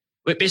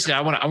 but basically,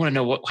 I want to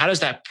know how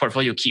does that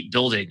portfolio keep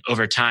building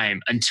over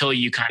time until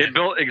you It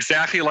built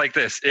exactly like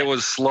this. It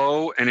was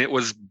slow and it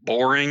was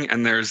boring,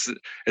 and there's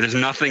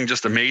nothing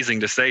just amazing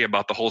to say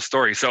about the whole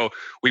story. So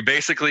we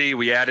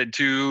added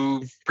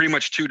pretty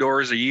much 2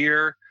 doors a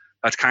year.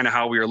 That's kind of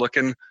how we were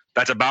looking.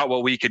 That's about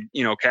what we could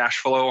cash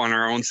flow on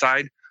our own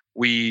side.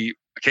 We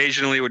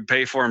occasionally would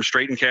pay for them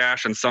straight in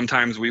cash, and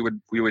sometimes we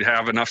would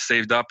have enough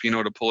saved up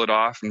to pull it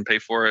off and pay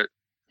for it.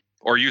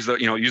 Or use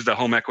the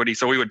home equity.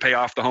 So we would pay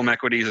off the home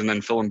equities and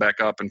then fill them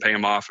back up and pay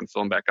them off and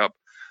fill them back up.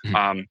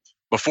 Mm-hmm.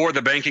 Before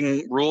the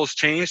banking rules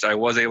changed, I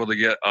was able to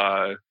get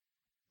a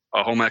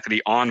home equity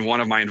on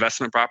one of my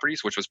investment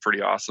properties, which was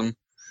pretty awesome.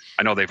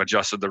 I know they've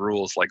adjusted the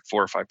rules like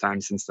 4 or 5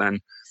 times since then,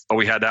 but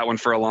we had that one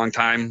for a long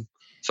time.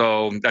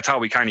 So that's how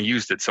we kind of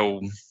used it.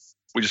 So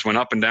we just went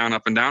up and down,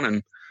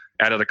 and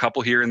added a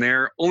couple here and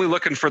there, only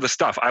looking for the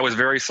stuff. I was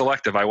very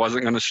selective. I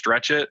wasn't going to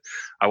stretch it.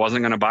 I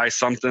wasn't going to buy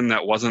something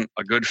that wasn't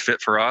a good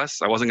fit for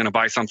us. I wasn't going to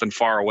buy something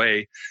far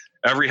away.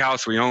 Every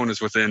house we own is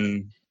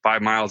within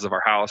 5 miles of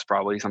our house,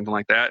 probably something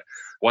like that.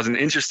 Wasn't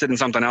interested in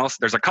something else.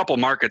 There's a couple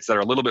markets that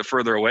are a little bit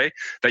further away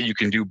that you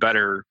can do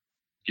better.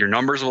 Your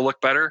numbers will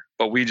look better,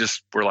 but we're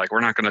like,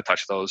 we're not going to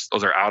touch those.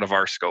 Those are out of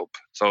our scope.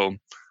 So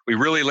we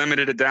really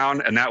limited it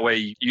down, and that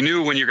way you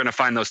knew when you're going to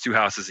find those 2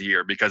 houses a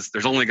year, because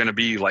there's only going to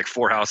be like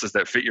 4 houses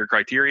that fit your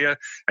criteria,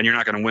 and you're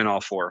not going to win all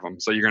 4 of them.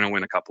 So you're going to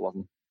win a couple of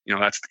them.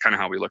 That's kind of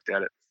how we looked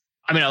at it.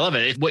 I mean, I love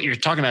it. What you're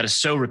talking about is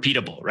so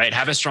repeatable, right?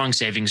 Have a strong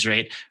savings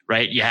rate,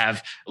 right? You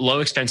have low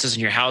expenses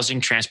in your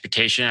housing,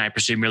 transportation. I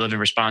presume you're living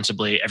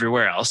responsibly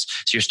everywhere else.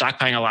 So you're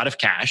stockpiling a lot of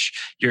cash.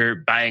 You're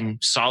buying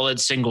solid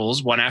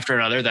singles, one after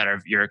another, that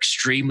you're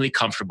extremely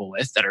comfortable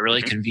with, that are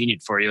really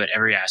convenient for you at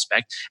every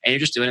aspect. And you're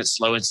just doing it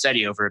slow and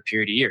steady over a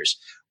period of years.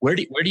 Where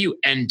do you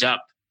end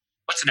up?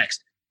 What's the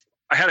next?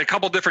 I had a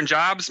couple different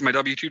jobs. My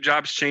W-2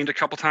 jobs changed a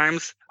couple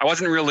times. I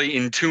wasn't really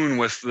in tune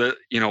with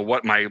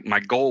what my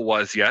goal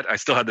was yet. I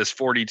still had this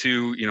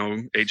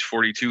 42, age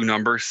 42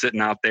 number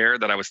sitting out there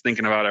that I was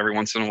thinking about every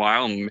once in a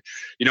while. And,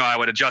 I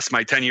would adjust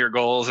my 10-year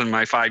goals and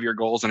my 5-year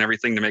goals and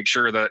everything to make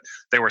sure that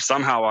they were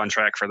somehow on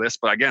track for this.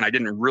 But again, I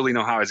didn't really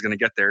know how I was going to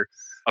get there.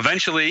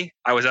 Eventually,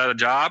 I was at a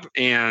job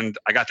and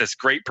I got this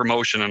great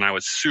promotion, and I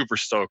was super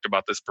stoked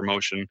about this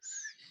promotion.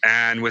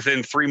 And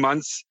within 3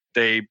 months,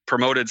 they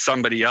promoted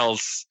somebody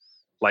else,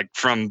 like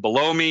from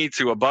below me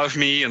to above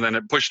me, and then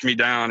it pushed me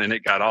down, and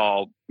it got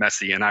all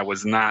messy, and I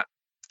was not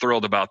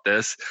thrilled about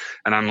this.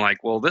 And I'm like,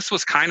 well, this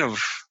was kind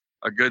of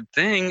a good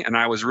thing, and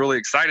I was really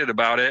excited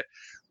about it.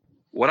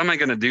 What am I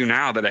going to do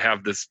now that I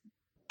have this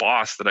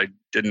boss that I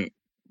didn't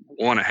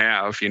want to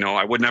have?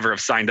 I would never have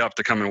signed up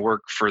to come and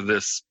work for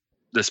this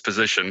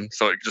position.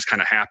 So it just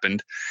kind of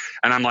happened.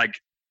 And I'm like,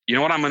 you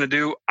know what I'm going to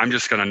do? I'm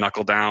just going to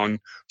knuckle down.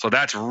 So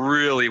that's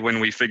really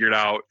when we figured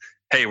out,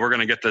 hey, we're going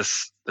to get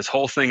this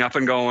whole thing up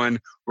and going.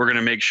 We're going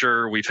to make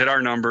sure we've hit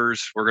our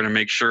numbers. We're going to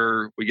make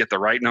sure we get the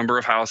right number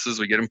of houses,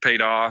 we get them paid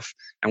off,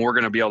 and we're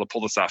going to be able to pull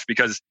this off.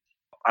 Because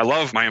I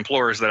love my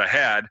employers that I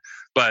had,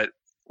 but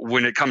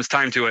when it comes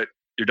time to it,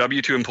 your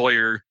W-2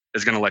 employer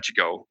is going to let you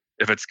go.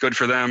 If it's good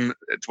for them,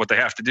 it's what they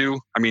have to do.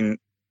 I mean,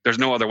 there's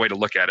no other way to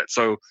look at it.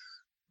 So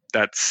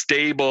that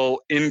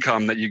stable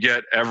income that you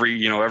get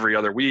every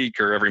other week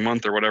or every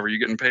month or whatever you're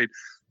getting paid,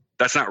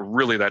 that's not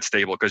really that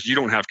stable because you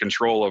don't have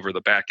control over the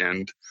back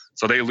end.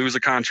 So they lose a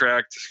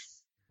contract,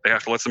 they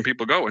have to let some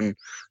people go. And,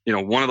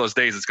 one of those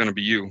days it's going to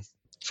be you.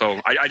 So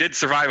I did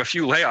survive a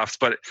few layoffs,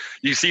 but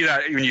you see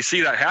that when you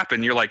see that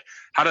happen, you're like,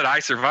 how did I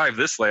survive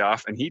this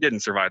layoff? And he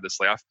didn't survive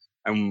this layoff.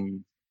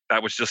 And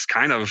that was just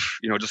kind of,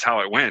 just how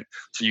it went.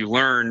 So you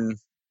learn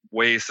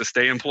ways to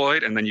stay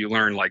employed. And then you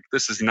learn like,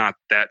 this is not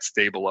that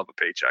stable of a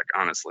paycheck,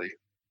 honestly.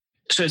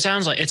 So it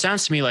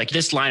sounds to me like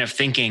this line of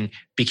thinking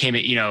became,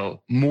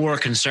 more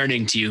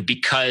concerning to you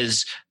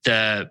because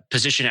the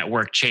position at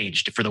work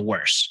changed for the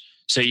worse.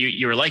 So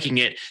you were liking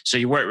it. So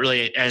you weren't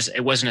really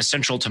it wasn't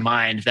essential to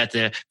mind that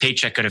the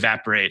paycheck could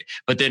evaporate.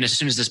 But then as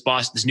soon as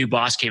this new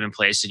boss came in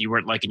place and you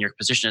weren't liking your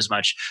position as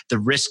much, the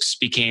risks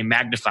became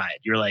magnified.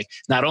 You're like,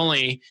 not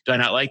only do I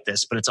not like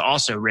this, but it's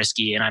also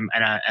risky. And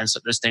so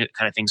this kind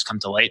of things come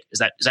to light. Is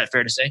that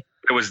fair to say?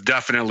 It was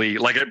definitely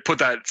like it put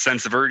that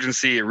sense of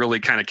urgency. It really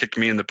kind of kicked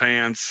me in the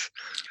pants.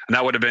 And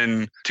that would have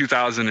been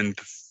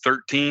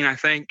 2013, I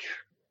think,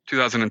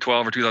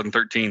 2012 or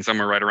 2013,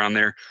 somewhere right around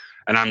there.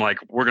 And I'm like,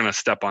 we're going to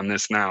step on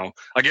this now.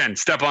 Again,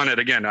 step on it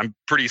again. I'm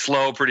pretty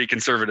slow, pretty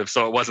conservative.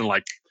 So it wasn't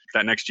like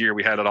that next year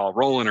we had it all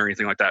rolling or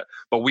anything like that.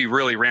 But we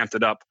really ramped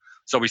it up.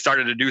 So we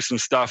started to do some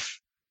stuff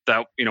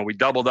that, we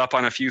doubled up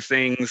on a few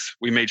things.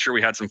 We made sure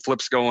we had some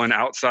flips going,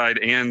 outside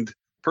and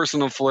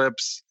personal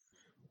flips.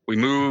 We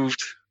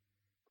moved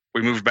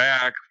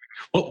back.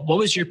 What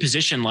was your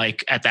position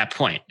like at that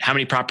point? How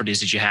many properties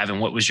did you have,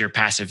 and what was your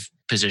passive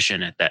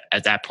position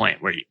at that point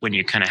when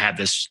you kind of had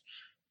this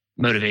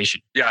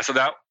motivation? Yeah, so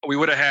that we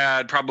would have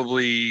had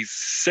probably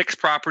 6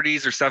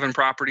 properties or 7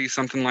 properties,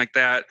 something like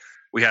that.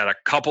 We had a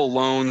couple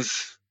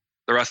loans.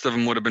 The rest of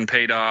them would have been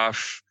paid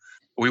off.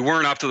 We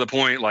weren't up to the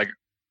point like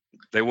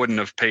they wouldn't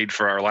have paid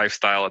for our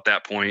lifestyle at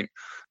that point,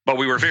 but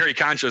we were very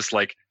conscious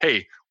like,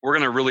 hey, we're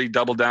going to really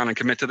double down and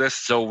commit to this.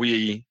 So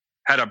we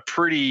had a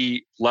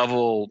pretty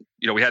level,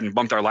 we hadn't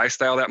bumped our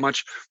lifestyle that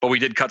much, but we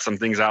did cut some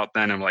things out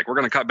then. And like, we're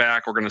going to cut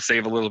back, we're going to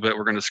save a little bit,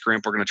 we're going to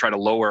scrimp, we're going to try to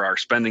lower our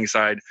spending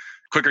side.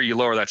 Quicker you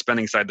lower that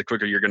spending side, the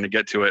quicker you're going to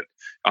get to it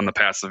on the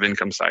passive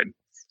income side.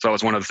 So it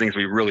was one of the things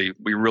we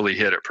really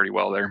hit it pretty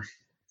well there.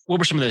 What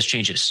were some of those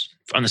changes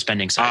on the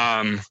spending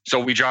side?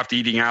 So we dropped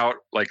eating out,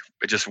 like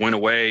it just went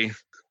away.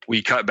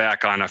 We cut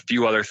back on a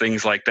few other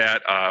things like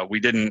that. We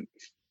didn't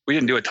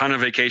do a ton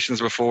of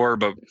vacations before,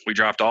 but we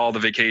dropped all the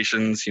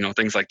vacations,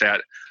 things like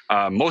that.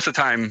 Most of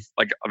the time,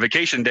 like a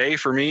vacation day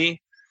for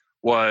me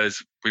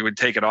was we would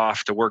take it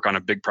off to work on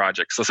a big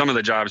project. So some of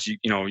the jobs,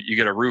 you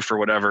get a roof or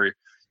whatever,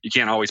 you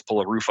can't always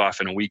pull a roof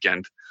off in a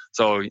weekend.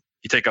 So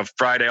you take a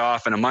Friday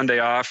off and a Monday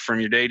off from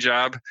your day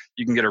job,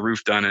 you can get a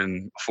roof done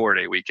in a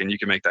 4-day weekend. You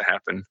can make that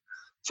happen.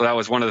 So that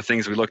was one of the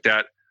things we looked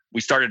at.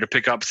 We started to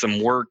pick up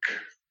some work,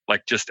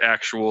 like just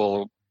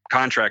actual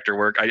contractor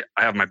work. I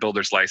have my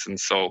builder's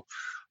license, so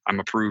I'm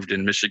approved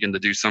in Michigan to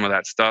do some of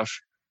that stuff.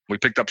 We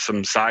picked up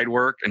some side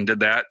work and did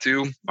that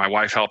too. My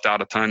wife helped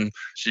out a ton.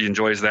 She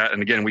enjoys that.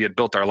 And again, we had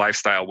built our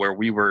lifestyle where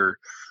we were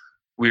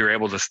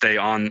able to stay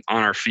on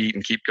our feet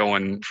and keep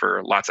going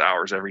for lots of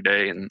hours every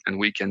day and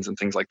weekends and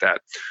things like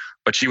that.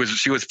 But she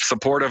was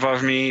supportive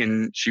of me,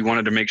 and she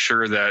wanted to make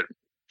sure that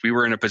we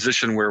were in a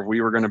position where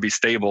we were going to be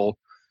stable.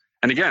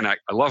 And again, I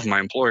love my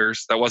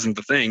employers. That wasn't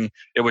the thing.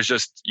 It was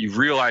just, you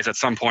realize at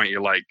some point,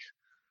 you're like,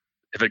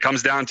 if it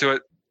comes down to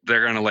it,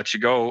 they're going to let you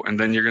go, and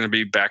then you're going to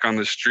be back on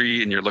the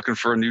street and you're looking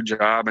for a new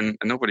job. And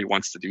nobody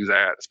wants to do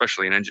that,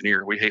 especially an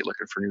engineer. We hate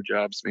looking for new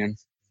jobs, man.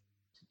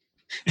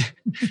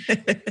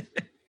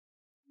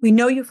 We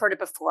know you've heard it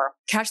before.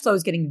 Cash flow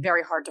is getting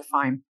very hard to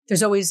find.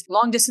 There's always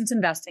long distance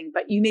investing,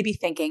 but you may be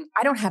thinking,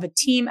 I don't have a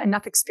team,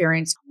 enough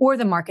experience, or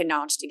the market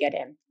knowledge to get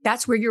in.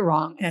 That's where you're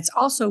wrong. And it's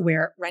also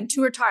where Rent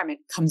to Retirement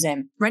comes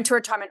in. Rent to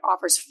Retirement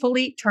offers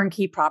fully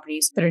turnkey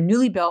properties that are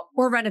newly built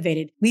or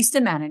renovated, leased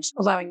and managed,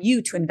 allowing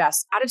you to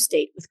invest out of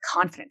state with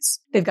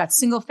confidence. They've got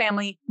single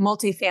family,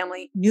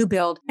 multifamily, new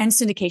build, and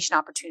syndication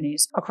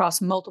opportunities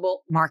across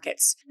multiple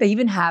markets. They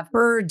even have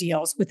BRRRR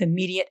deals with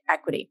immediate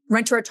equity.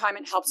 Rent to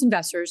Retirement helps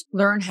investors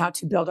learn how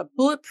to build a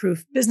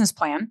bulletproof business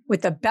plan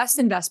with the best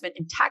investment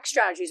and tax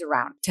strategies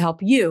around to help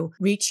you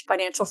reach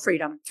financial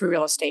freedom through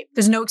real estate.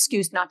 There's no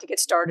excuse not to get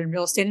started in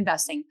real estate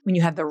investing when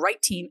you have the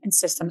right team and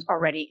systems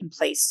already in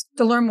place.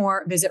 To learn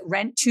more, visit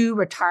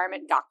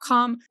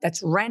rent2retirement.com.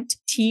 That's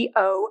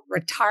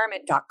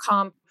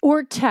rent2retirement.com.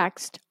 Or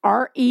text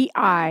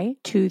REI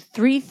to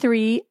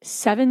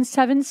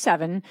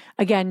 33777.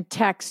 Again,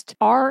 text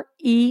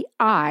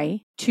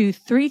REI to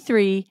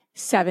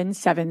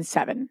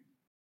 33777.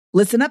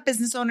 Listen up,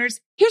 business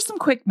owners. Here's some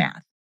quick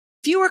math.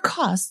 Fewer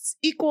costs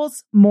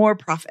equals more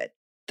profit.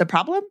 The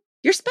problem?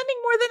 You're spending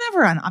more than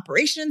ever on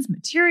operations,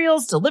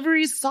 materials,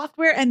 deliveries,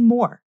 software, and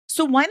more.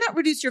 So why not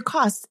reduce your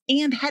costs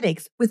and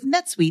headaches with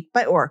NetSuite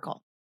by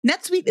Oracle?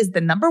 NetSuite is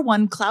the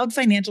 #1 cloud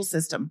financial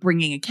system,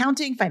 bringing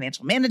accounting,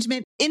 financial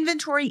management,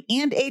 inventory,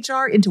 and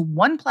HR into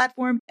one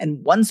platform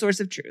and one source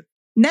of truth.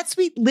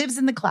 NetSuite lives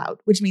in the cloud,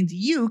 which means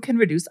you can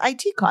reduce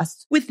IT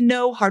costs with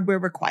no hardware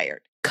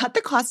required. Cut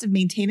the cost of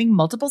maintaining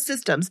multiple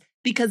systems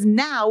because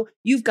now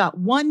you've got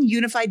one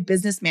unified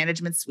business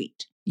management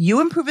suite.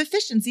 You improve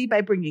efficiency by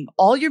bringing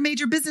all your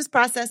major business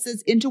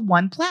processes into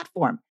one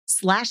platform,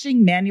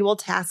 slashing manual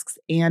tasks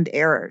and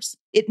errors.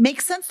 It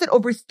makes sense that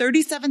over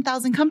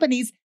 37,000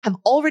 companies have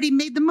already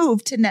made the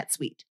move to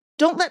NetSuite.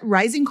 Don't let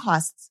rising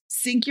costs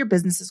sink your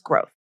business's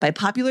growth. By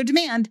popular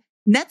demand,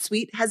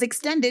 NetSuite has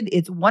extended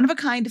its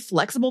one-of-a-kind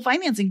flexible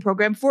financing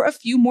program for a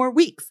few more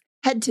weeks.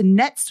 Head to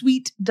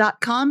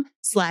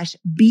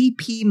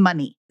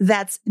netsuite.com/BPmoney.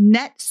 That's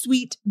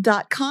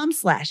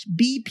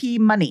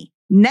netsuite.com/BPmoney.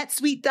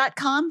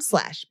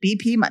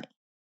 netsuite.com/BPmoney.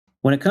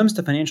 When it comes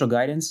to financial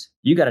guidance,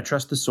 you got to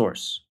trust the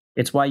source.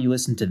 It's why you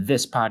listen to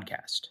this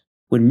podcast.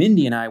 When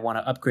Mindy and I want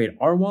to upgrade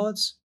our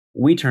wallets,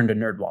 we turn to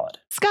NerdWallet.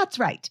 Scott's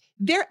right.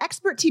 Their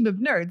expert team of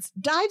nerds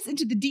dives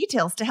into the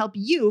details to help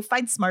you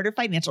find smarter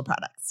financial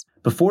products.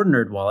 Before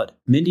NerdWallet,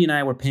 Mindy and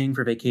I were paying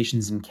for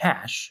vacations in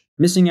cash,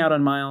 missing out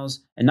on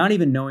miles, and not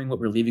even knowing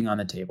what we're leaving on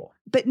the table.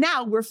 But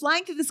now we're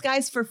flying through the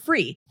skies for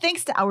free,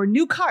 thanks to our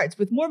new cards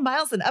with more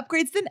miles and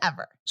upgrades than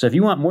ever. So if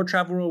you want more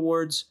travel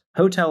rewards,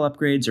 hotel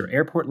upgrades, or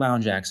airport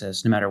lounge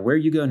access, no matter where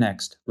you go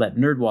next, let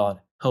NerdWallet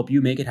help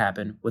you make it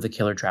happen with a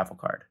killer travel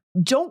card.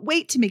 Don't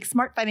wait to make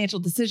smart financial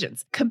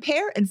decisions.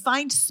 Compare and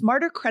find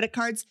smarter credit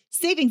cards,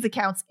 savings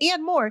accounts,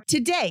 and more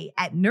today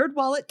at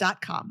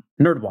nerdwallet.com.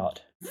 NerdWallet.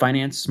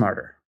 Finance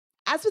smarter.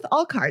 As with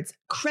all cards,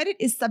 credit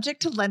is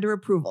subject to lender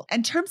approval,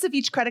 and terms of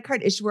each credit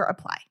card issuer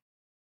apply.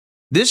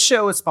 This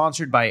show is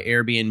sponsored by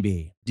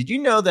Airbnb. Did you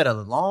know that a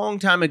long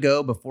time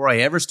ago, before I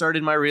ever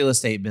started my real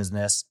estate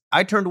business,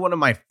 I turned one of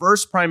my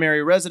first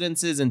primary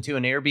residences into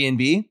an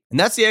Airbnb? And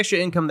that's the extra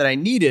income that I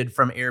needed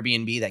from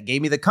Airbnb that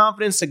gave me the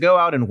confidence to go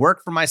out and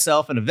work for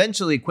myself and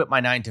eventually quit my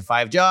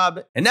 9-to-5 job.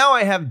 And now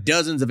I have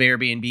dozens of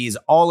Airbnbs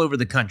all over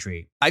the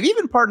country. I've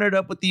even partnered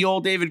up with the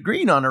old David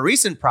Green on a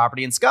recent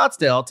property in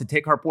Scottsdale to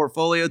take our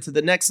portfolio to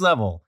the next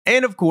level.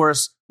 And of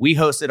course, we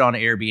host it on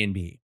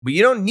Airbnb. But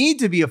you don't need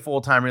to be a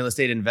full-time real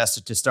estate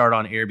investor to start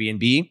on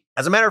Airbnb.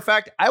 As a matter of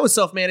fact, I was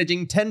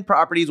self-managing 10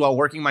 properties while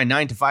working my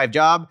 9-to-5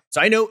 job, so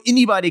I know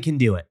anybody can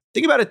do it.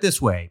 Think about it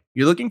this way.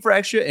 You're looking for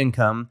extra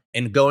income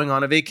and going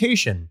on a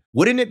vacation.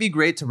 Wouldn't it be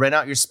great to rent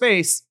out your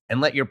space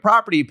and let your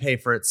property pay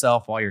for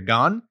itself while you're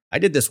gone? I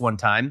did this one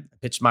time. I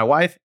pitched my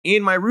wife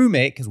and my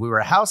roommate, because we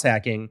were house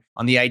hacking,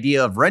 on the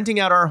idea of renting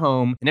out our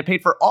home, and it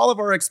paid for all of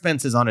our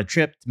expenses on a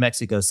trip to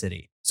Mexico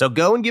City. So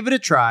go and give it a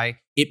try.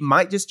 It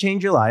might just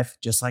change your life,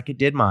 just like it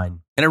did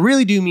mine. And I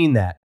really do mean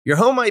that. Your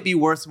home might be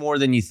worth more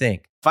than you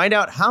think. Find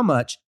out how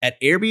much at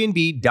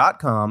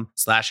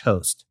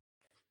airbnb.com/host.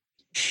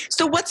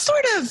 So what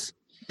sort of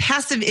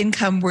passive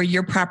income were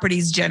your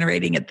properties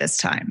generating at this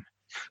time?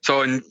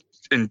 So in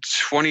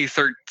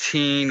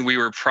 2013, we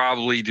were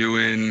probably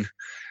doing,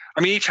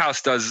 each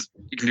house does,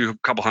 you can do a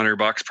couple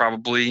 $100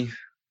 probably,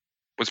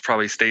 was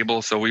probably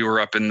stable. So we were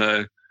up in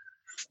the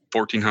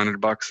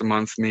 $1,400 a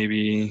month,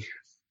 maybe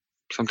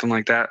something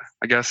like that,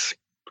 I guess.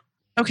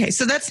 Okay.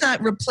 So that's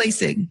not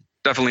replacing.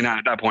 Definitely not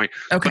at that point.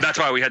 Okay. But that's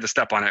why we had to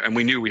step on it, and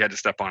we knew we had to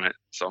step on it.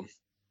 So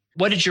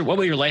What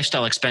were your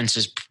lifestyle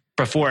expenses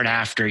before and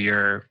after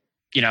your,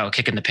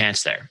 kicking the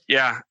pants there?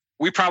 Yeah,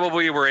 we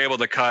probably were able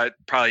to cut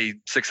probably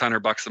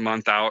 $600 a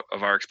month out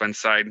of our expense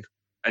side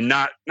and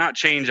not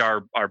change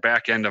our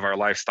back end of our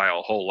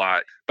lifestyle a whole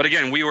lot. But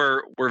again,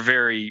 we're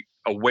very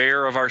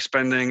aware of our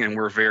spending, and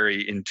we're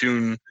very in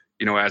tune.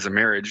 As a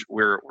marriage,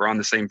 we're on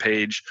the same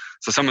page.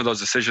 So some of those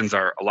decisions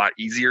are a lot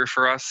easier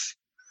for us.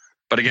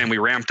 But again, we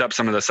ramped up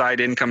some of the side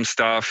income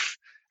stuff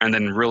and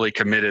then really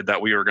committed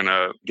that we were going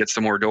to get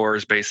some more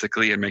doors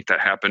basically and make that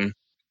happen.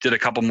 Did a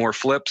couple more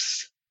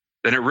flips.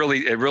 Then it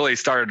really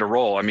started to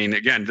roll.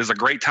 Again, there's a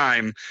great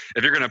time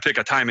if you're going to pick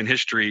a time in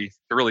history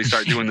to really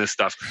start doing this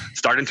stuff.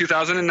 Start in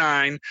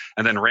 2009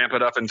 and then ramp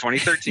it up in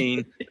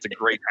 2013. It's a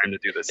great time to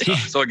do this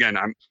stuff. So again,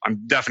 I'm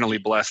definitely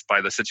blessed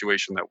by the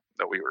situation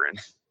that we were in.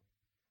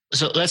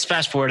 So let's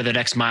fast forward to the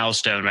next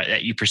milestone, right,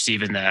 that you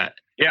perceive in the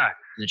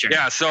journey.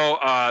 Yeah. So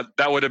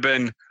that would have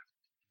been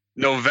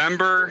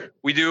November.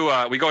 We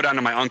go down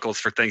to my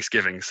uncle's for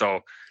Thanksgiving. So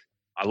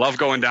I love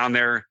going down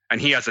there, and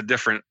he has a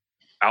different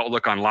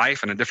outlook on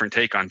life and a different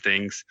take on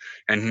things.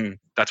 And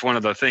that's one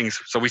of the things.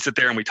 So we sit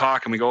there and we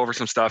talk and we go over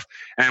some stuff,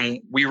 and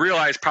we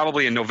realized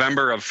probably in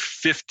November of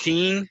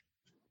 15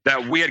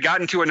 that we had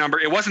gotten to a number.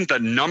 It wasn't the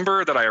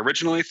number that I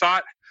originally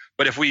thought,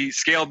 but if we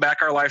scaled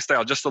back our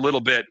lifestyle just a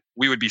little bit,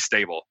 we would be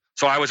stable.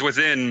 So I was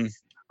within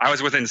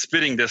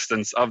spitting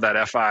distance of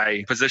that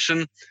FI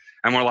position.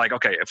 And we're like,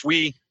 okay, if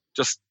we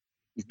just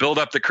build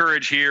up the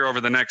courage here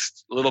over the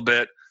next little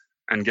bit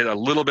and get a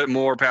little bit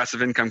more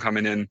passive income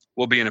coming in,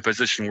 we'll be in a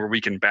position where we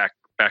can back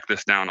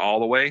this down all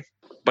the way.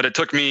 But it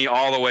took me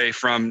all the way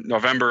from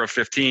November of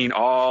 15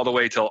 all the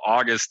way till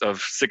August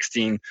of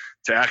 16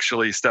 to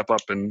actually step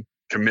up and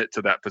commit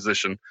to that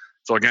position.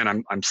 So again,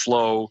 I'm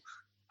slow,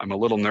 I'm a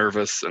little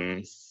nervous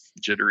and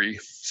jittery.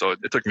 So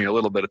it took me a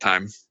little bit of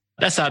time.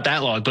 That's not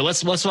that long, but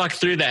let's walk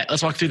through that.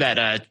 Let's walk through that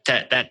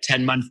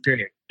 10-month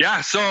period. Yeah.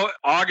 So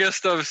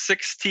August of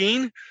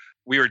 16,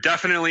 we were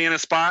definitely in a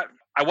spot.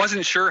 I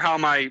wasn't sure how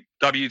my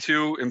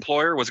W-2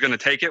 employer was going to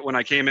take it when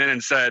I came in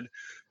and said,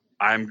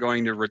 I'm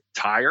going to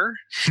retire.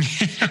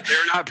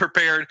 They're not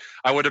prepared.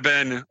 I would have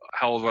been,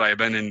 how old would I have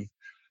been in?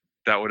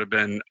 That would have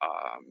been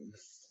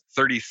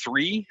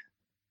 33,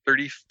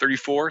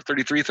 34,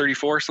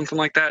 something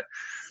like that.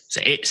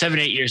 So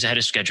 7-8 years ahead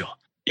of schedule.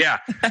 Yeah.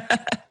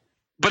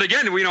 But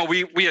again,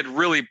 we had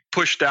really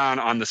pushed down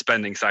on the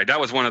spending side. That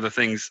was one of the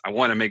things I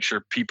want to make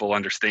sure people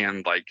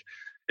understand. Like,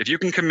 if you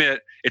can commit,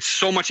 it's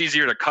so much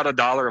easier to cut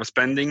 $1 of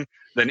spending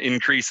than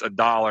increase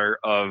 $1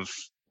 of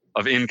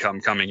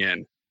income coming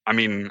in. I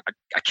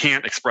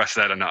can't express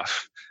that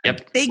enough.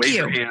 Yep. Thank you.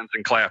 Wave your hands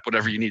and clap,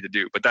 whatever you need to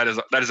do. But that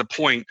is a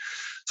point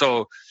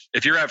So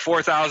if you're at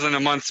 4,000 a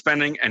month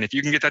spending, and if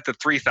you can get that to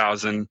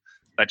 3,000,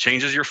 that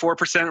changes your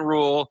 4%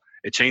 rule.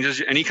 It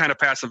changes any kind of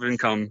passive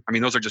income. I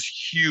mean, those are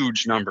just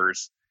huge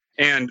numbers.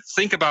 And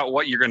think about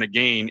what you're going to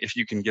gain if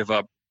you can give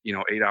up,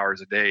 8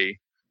 hours a day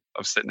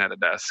of sitting at a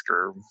desk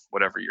or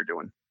whatever you're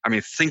doing. I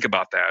mean, think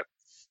about that.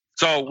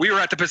 So we were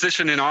at the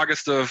position in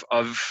August of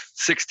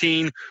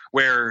 16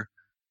 where,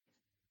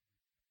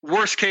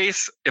 worst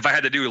case, if I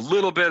had to do a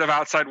little bit of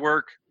outside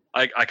work,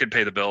 I could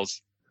pay the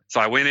bills. So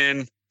I went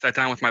in, sat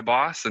down with my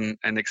boss and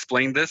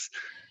explained this,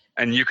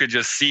 and you could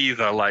just see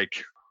the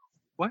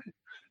what?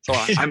 So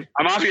I'm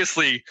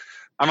obviously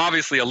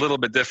a little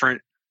bit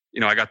different.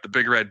 I got the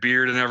big red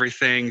beard and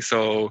everything.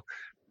 So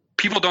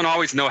people don't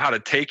always know how to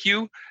take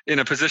you in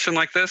a position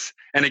like this.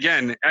 And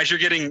again, as you're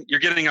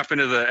getting up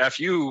into the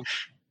FU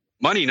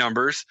money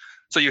numbers,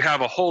 so you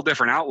have a whole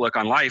different outlook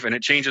on life, and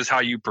it changes how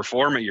you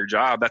perform at your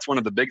job. That's one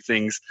of the big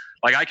things.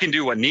 Like, I can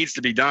do what needs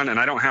to be done, and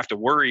I don't have to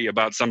worry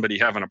about somebody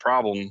having a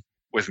problem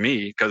with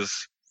me,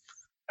 because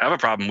I have a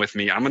problem with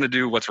me. I'm going to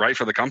do what's right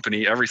for the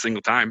company every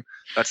single time.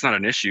 That's not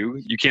an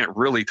issue. You can't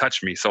really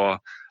touch me. So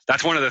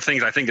that's one of the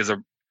things I think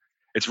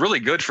it's really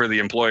good for the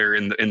employer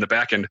in the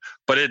back end,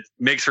 but it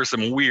makes for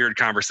some weird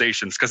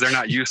conversations because they're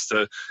not used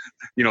to,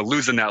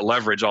 losing that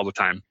leverage all the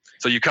time.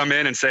 So you come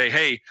in and say,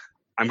 hey,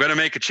 I'm going to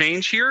make a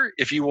change here.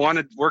 If you want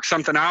to work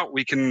something out,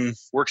 we can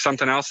work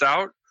something else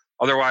out.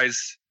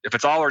 Otherwise, if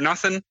it's all or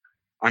nothing,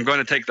 I'm going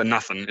to take the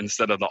nothing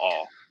instead of the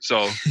all.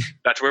 So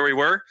that's where we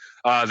were.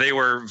 They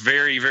were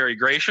very, very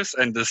gracious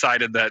and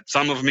decided that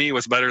some of me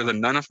was better than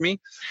none of me.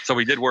 So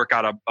we did work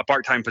out a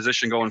part-time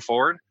position going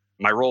forward.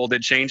 My role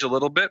did change a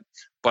little bit,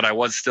 but I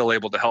was still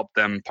able to help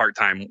them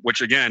part-time,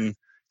 which again,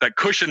 that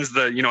cushions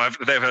the,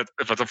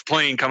 if it's a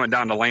plane coming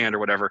down to land or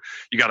whatever,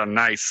 you got a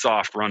nice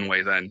soft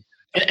runway then.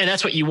 And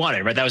that's what you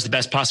wanted, right? That was the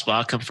best possible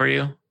outcome for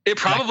you? It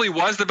probably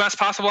was the best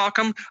possible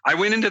outcome. I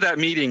went into that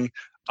meeting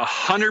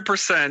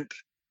 100%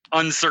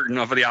 uncertain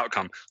of the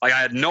outcome. Like, I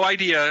had no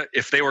idea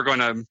if they were going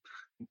to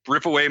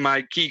rip away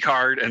my key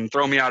card and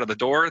throw me out of the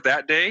door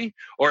that day,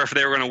 or if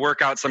they were going to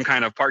work out some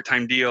kind of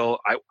part-time deal.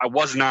 I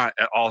was not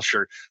at all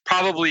sure.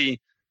 Probably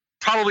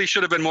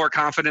should have been more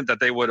confident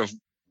that they would have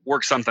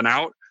worked something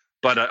out.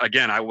 But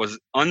again, I was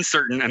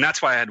uncertain. And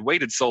that's why I had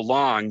waited so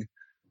long,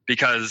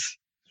 because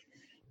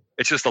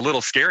it's just a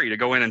little scary to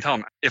go in and tell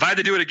them. If I had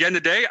to do it again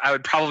today, I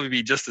would probably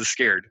be just as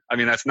scared. I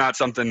mean, that's not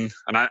something,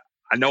 and I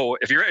know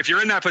if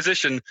you're in that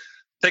position,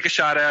 take a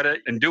shot at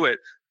it and do it.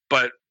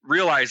 But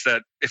realize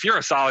that if you're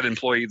a solid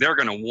employee, they're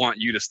going to want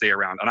you to stay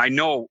around. And I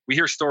know we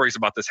hear stories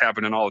about this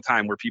happening all the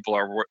time where people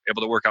are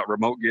able to work out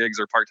remote gigs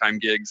or part-time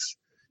gigs,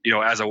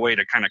 as a way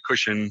to kind of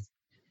cushion,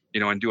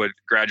 and do a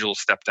gradual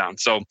step down.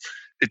 So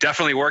it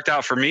definitely worked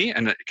out for me,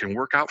 and it can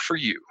work out for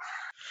you.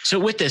 So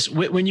with this,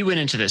 when you went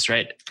into this,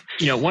 right,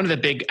 one of the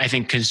big, I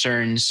think,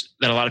 concerns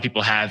that a lot of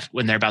people have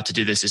when they're about to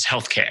do this is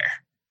healthcare,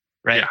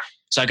 right? Yeah.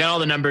 So I got all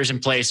the numbers in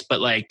place,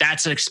 but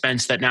that's an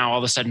expense that now all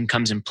of a sudden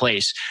comes in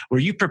place. Were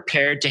you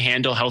prepared to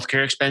handle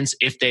healthcare expense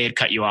if they had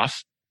cut you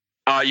off?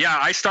 Yeah,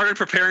 I started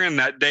preparing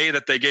that day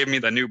that they gave me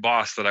the new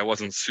boss that I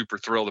wasn't super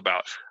thrilled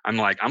about. I'm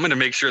like, I'm going to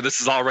make sure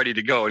this is all ready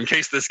to go in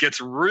case this gets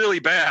really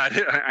bad.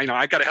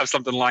 I got to have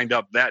something lined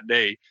up that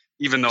day.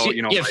 Even though, so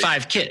you have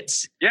 5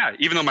 kids. Yeah.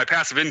 Even though my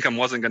passive income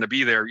wasn't going to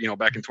be there,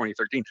 back in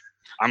 2013,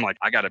 I'm like,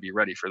 I got to be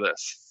ready for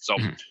this. So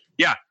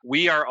yeah,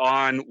 we are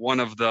on one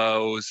of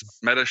those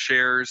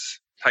MediShares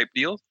type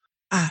deals.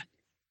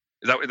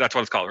 That's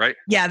what it's called, right?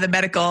 Yeah. The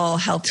medical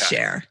health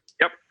share.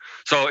 Yep.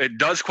 So it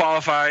does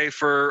qualify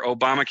for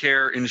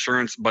Obamacare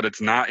insurance, but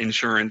it's not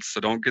insurance. So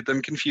don't get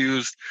them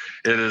confused.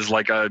 It is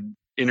like a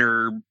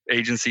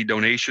interagency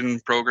donation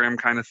program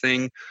kind of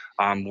thing,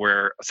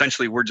 where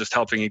essentially we're just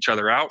helping each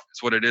other out.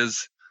 Is what it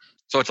is.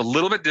 So it's a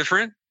little bit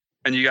different,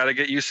 and you got to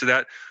get used to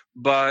that.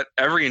 But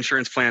every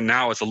insurance plan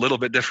now is a little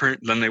bit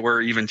different than they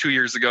were even 2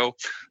 years ago.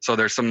 So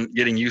there's some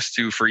getting used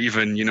to for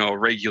even,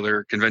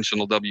 regular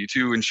conventional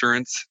W-2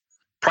 insurance.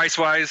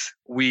 Price-wise,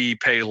 we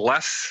pay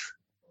less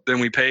than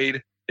we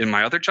paid in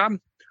my other job.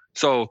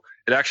 So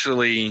it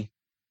actually,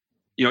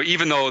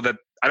 even though that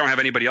I don't have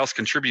anybody else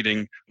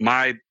contributing,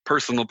 my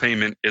personal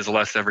payment is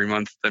less every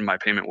month than my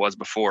payment was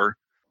before.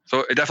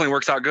 So it definitely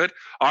works out good.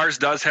 Ours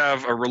does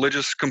have a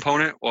religious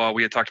component. Well,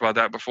 we had talked about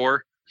that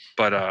before,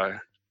 but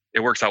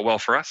it works out well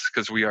for us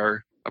because we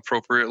are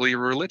appropriately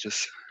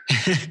religious.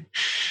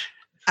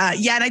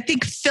 Yeah, and I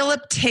think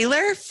Philip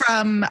Taylor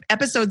from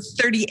episode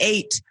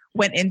 38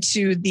 went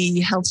into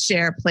the health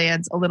share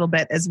plans a little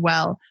bit as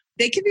well.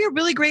 They can be a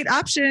really great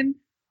option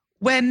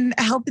when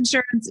health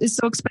insurance is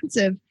so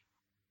expensive.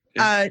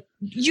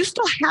 You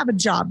still have a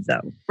job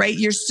though, right?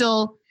 You're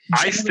still...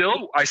 I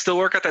still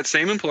work at that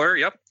same employer.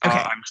 Yep. Okay.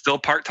 I'm still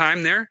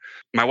part-time there.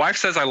 My wife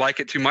says I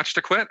like it too much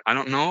to quit. I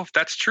don't know if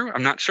that's true.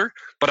 I'm not sure,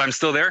 but I'm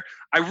still there.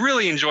 I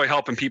really enjoy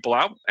helping people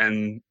out,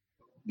 and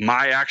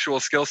my actual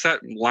skill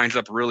set lines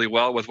up really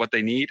well with what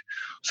they need.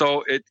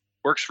 So it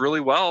works really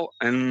well,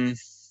 and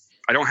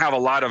I don't have a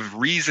lot of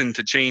reason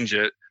to change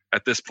it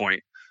at this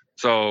point.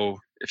 So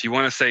if you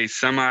want to say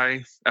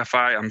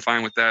semi-FI, I'm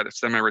fine with that. If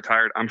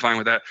semi-retired, I'm fine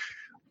with that.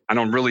 I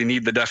don't really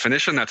need the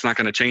definition. That's not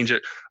going to change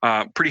it.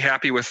 Pretty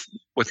happy with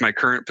my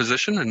current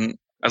position. And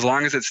as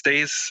long as it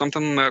stays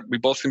something that we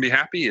both can be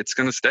happy, it's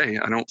going to stay.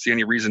 I don't see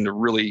any reason to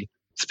really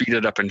speed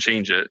it up and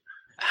change it.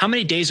 How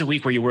many days a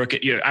week were you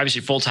working? You're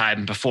obviously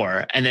full-time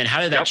before. And then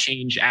how did that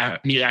change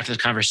immediately after the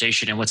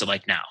conversation? And what's it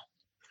like now?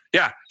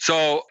 Yeah.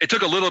 So it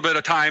took a little bit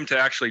of time to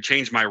actually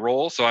change my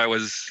role. So I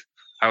was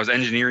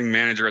engineering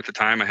manager at the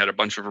time. I had a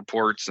bunch of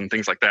reports and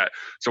things like that.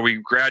 So we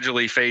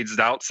gradually phased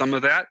out some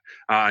of that.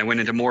 I went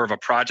into more of a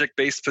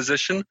project-based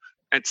position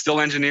and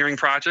still engineering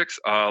projects,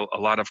 a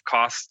lot of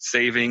cost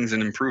savings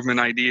and improvement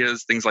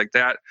ideas, things like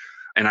that.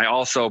 And I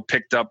also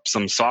picked up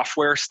some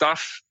software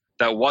stuff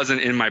that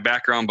wasn't in my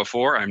background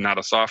before. I'm not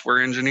a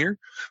software engineer.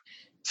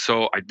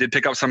 So I did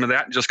pick up some of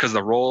that just because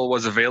the role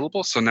was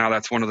available. So now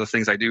that's one of the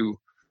things I do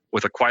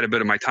with quite a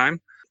bit of my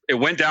time. It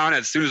went down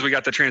as soon as we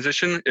got the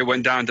transition. It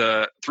went down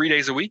to 3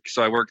 days a week.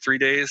 So I work 3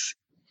 days,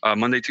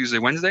 Monday, Tuesday,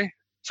 Wednesday.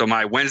 So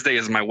my Wednesday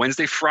is my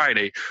Wednesday,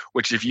 Friday,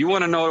 which if you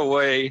want to know a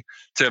way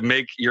to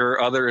make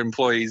your other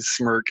employees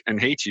smirk and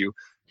hate you,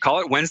 call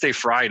it Wednesday,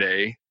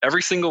 Friday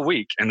every single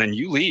week. And then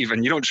you leave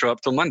and you don't show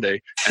up till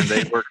Monday and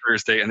they work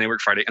Thursday and they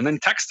work Friday. And then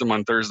text them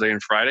on Thursday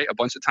and Friday a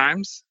bunch of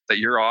times that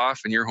you're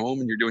off and you're home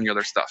and you're doing your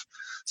other stuff.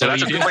 So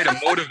that's a good way to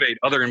motivate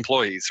other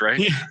employees,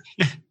 right?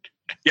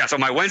 Yeah. So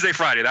my Wednesday,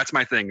 Friday, that's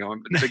my thing.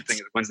 The big thing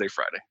is Wednesday,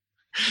 Friday.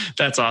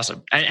 That's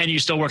awesome. And you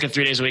still working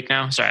 3 days a week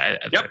now? Sorry.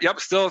 Yep.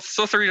 Still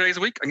 3 days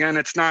a week. Again,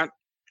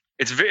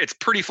 it's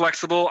pretty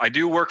flexible. I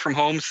do work from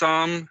home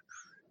some,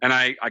 and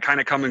I kind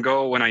of come and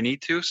go when I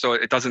need to. So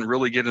it doesn't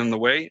really get in the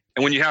way.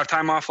 And when you have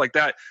time off like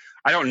that,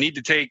 I don't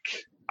need to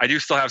I do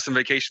still have some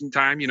vacation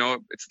time.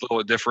 It's a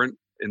little different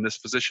in this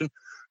position,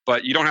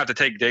 but you don't have to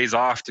take days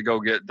off to go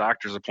get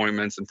doctor's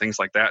appointments and things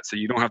like that. So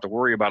you don't have to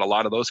worry about a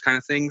lot of those kind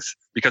of things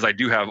because I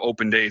do have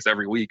open days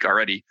every week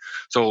already.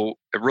 So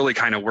it really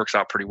kind of works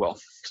out pretty well.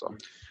 So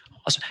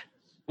awesome.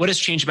 What has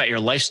changed about your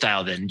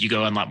lifestyle then? You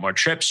go on a lot more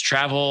trips,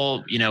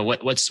 travel,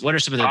 what are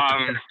some of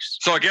the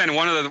so again,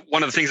 one of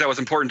the things that was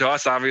important to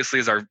us obviously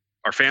is our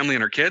family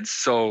and our kids.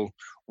 So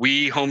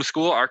we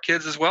homeschool our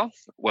kids as well.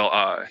 Well,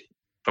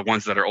 the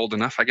ones that are old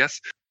enough, I guess.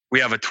 We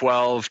have a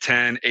 12,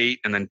 10, 8,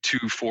 and then 2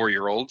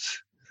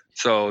 4-year-olds.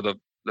 So the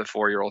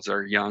 4-year-olds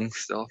are young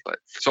still, but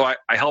so I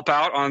help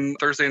out on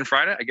Thursday and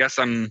Friday. I guess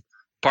I'm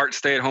part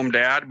stay-at-home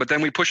dad, but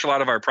then we push a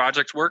lot of our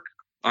project work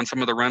on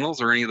some of the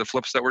rentals or any of the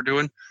flips that we're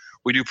doing.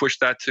 We do push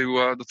that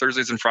to the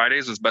Thursdays and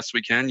Fridays as best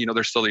we can.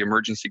 There's still the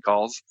emergency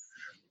calls,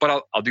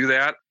 but I'll do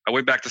that. I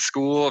went back to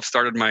school. I've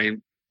started to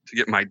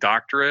get my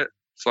doctorate,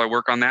 so I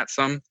work on that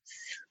some.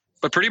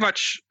 But pretty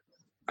much,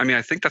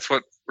 I think that's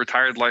what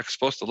retired life is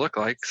supposed to look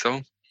like.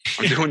 So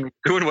I'm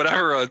doing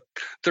whatever a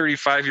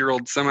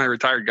 35-year-old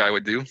semi-retired guy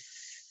would do.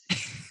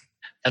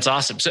 That's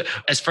awesome. So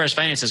as far as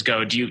finances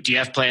go, do you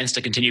have plans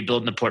to continue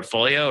building the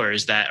portfolio, or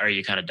are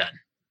you kind of done?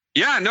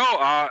 Yeah,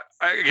 no.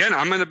 Again,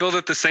 I'm going to build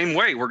it the same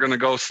way. We're going to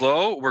go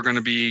slow. We're going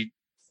to be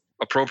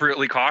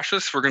appropriately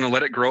cautious. We're going to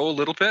let it grow a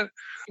little bit.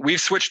 We've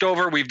switched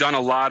over. We've done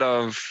a lot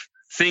of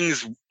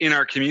things in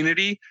our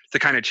community to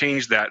kind of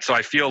change that. So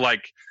I feel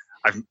like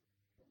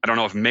I don't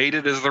know if made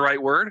it is the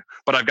right word,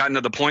 but I've gotten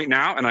to the point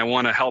now, and I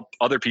want to help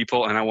other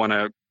people, and I want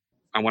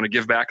to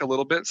give back a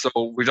little bit. So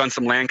we've done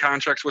some land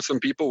contracts with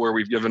some people where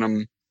we've given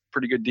them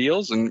pretty good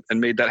deals and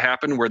made that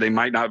happen where they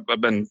might not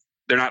have been.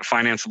 They're not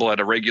financeable at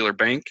a regular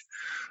bank.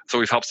 So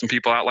we've helped some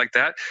people out like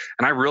that.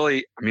 And I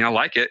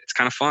like it. It's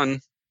kind of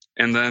fun.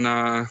 And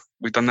then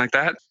we've done like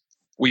that.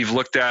 We've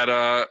looked at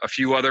a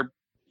few other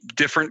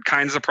different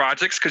kinds of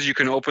projects because you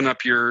can open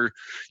up your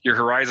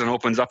horizon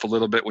opens up a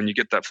little bit when you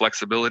get that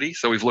flexibility.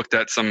 So we've looked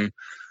at some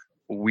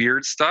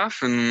weird stuff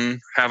and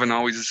haven't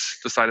always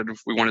decided if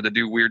we wanted to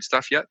do weird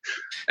stuff yet.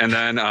 And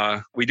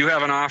then we do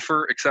have an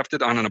offer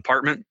accepted on an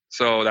apartment.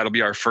 So that'll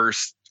be our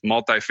first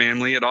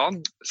multifamily at all.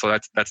 So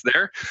that's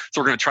there.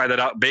 So we're going to try that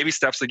out. Baby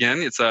steps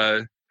again. It's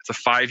a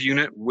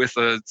 5-unit with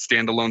a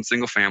standalone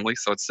single family.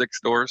 So it's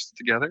 6 doors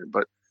together,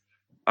 but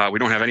we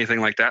don't have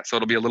anything like that. So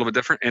it'll be a little bit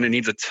different and it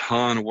needs a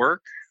ton of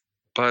work,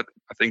 but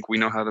I think we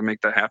know how to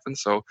make that happen.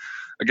 So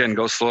again,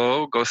 go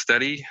slow, go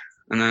steady,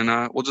 and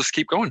then we'll just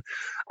keep going.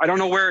 I don't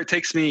know where it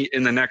takes me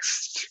in the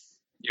next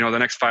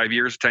 5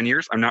 years, 10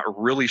 years. I'm not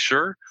really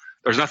sure.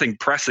 There's nothing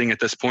pressing at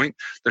this point.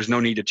 There's no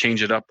need to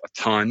change it up a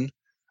ton.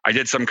 I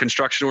did some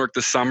construction work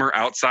this summer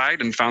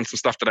outside and found some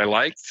stuff that I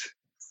liked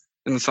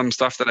and some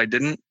stuff that I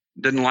didn't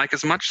like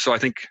as much. So I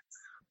think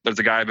there's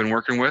a guy I've been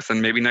working with,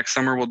 and maybe next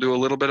summer we'll do a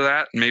little bit of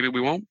that, and maybe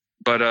we won't.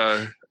 But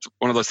it's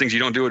one of those things, you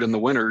don't do it in the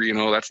winter,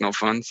 that's no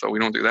fun. So we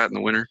don't do that in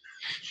the winter.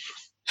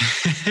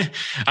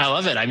 I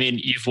love it. I mean,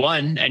 you've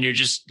won and you're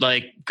just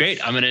like,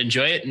 great, I'm going to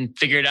enjoy it and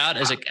figure it out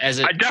as a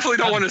I definitely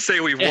don't want to say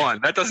we've won.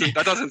 That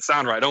doesn't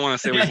sound right. I don't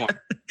want to say we've won.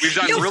 We've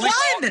done You've really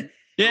won. well.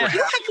 Yeah. You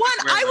have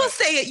won. I will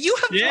say it. You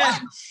have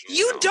won.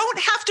 You don't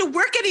have to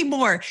work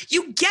anymore.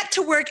 You get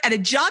to work at a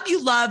job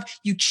you love.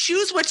 You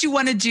choose what you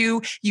want to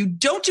do. You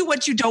don't do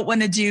what you don't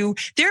want to do.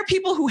 There are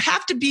people who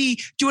have to be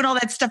doing all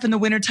that stuff in the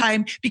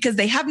wintertime because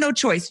they have no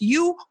choice.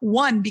 You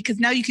won because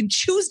now you can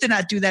choose to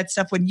not do that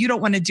stuff when you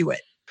don't want to do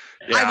it.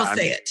 Yeah, I will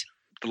say it.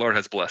 the Lord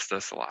has blessed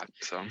us a lot.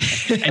 So,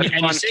 and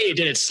you say you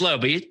did it slow,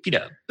 but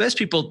most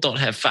people don't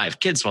have 5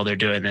 kids while they're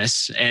doing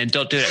this and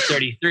don't do it at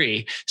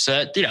 33.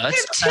 So,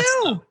 that's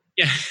 2.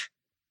 Yeah.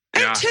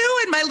 And 2,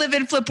 and my live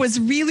and flip was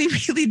really,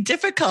 really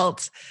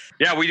difficult.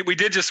 Yeah, we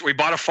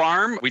bought a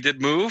farm. We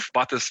did move,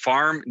 bought this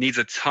farm, needs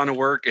a ton of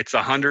work. It's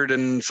 100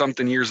 and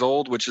something years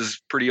old, which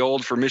is pretty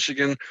old for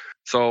Michigan.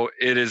 So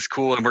it is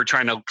cool. And we're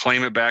trying to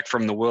claim it back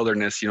from the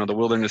wilderness. The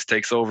wilderness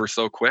takes over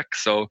so quick.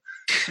 So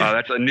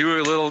that's a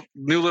new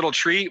little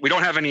treat. We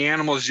don't have any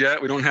animals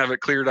yet. We don't have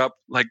it cleared up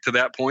like to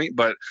that point,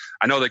 but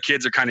I know the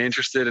kids are kind of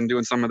interested in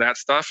doing some of that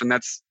stuff, and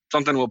that's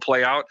something we'll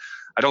play out.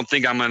 I don't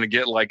think I'm going to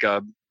get like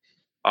a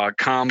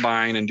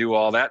combine and do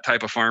all that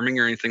type of farming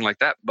or anything like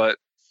that, but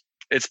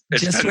it's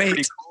been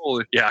pretty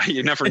cool. Yeah,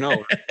 you never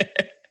know.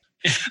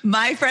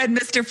 My friend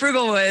Mr.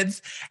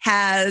 Frugalwoods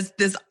has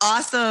this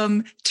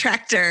awesome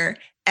tractor,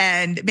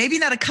 and maybe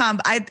not a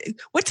combine.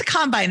 What's a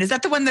combine? Is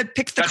that the one that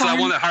picks the corn? That's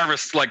the one that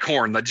harvests like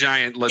corn, the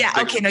giant. Yeah.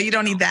 Okay. No, you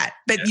don't need that,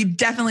 but you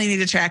definitely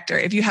need a tractor.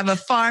 If you have a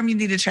farm, you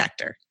need a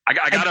tractor.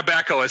 I got a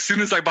backhoe. As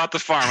soon as I bought the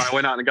farm, I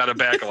went out and got a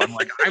backhoe. I'm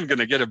like, I'm going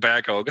to get a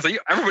backhoe because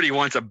everybody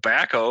wants a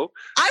backhoe.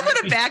 I want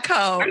a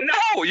backhoe.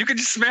 No, you can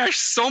just smash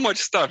so much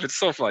stuff. It's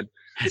so fun.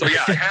 So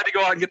yeah, I had to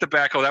go out and get the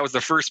backhoe. That was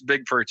the first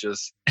big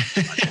purchase.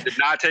 I did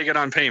not take it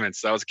on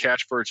payments. That was a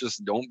cash purchase.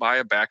 Don't buy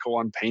a backhoe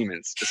on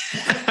payments. Just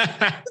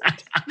can't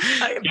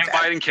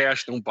buy it in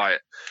cash. Don't buy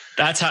it.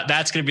 That's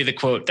going to be the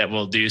quote that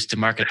we'll use to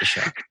market the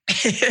show.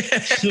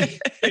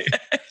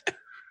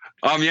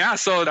 Yeah.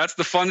 So that's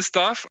the fun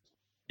stuff.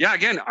 Yeah.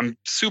 Again, I'm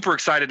super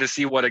excited to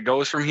see what it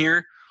goes from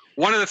here.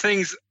 One of the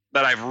things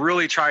that I've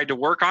really tried to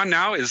work on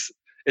now is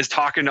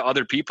talking to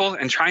other people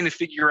and trying to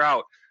figure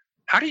out,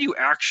 how do you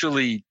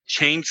actually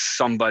change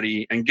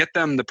somebody and get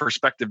them the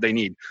perspective they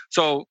need?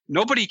 So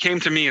nobody came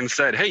to me and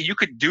said, hey, you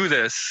could do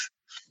this.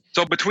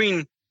 So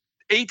between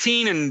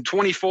 18 and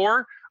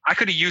 24, I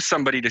could have used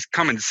somebody to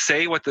come and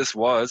say what this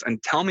was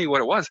and tell me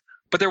what it was.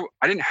 But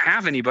I didn't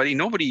have anybody,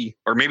 nobody,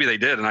 or maybe they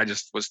did and I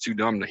just was too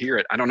dumb to hear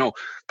it. I don't know.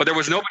 But there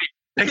was nobody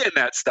saying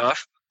that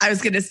stuff. I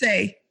was going to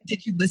say,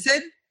 did you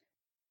listen?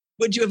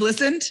 Would you have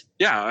listened?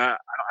 Yeah,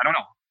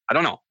 I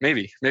don't know.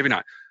 Maybe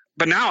not.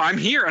 But now I'm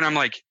here and I'm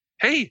like,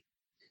 hey,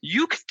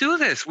 you can do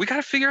this. We got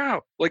to figure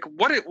out like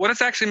what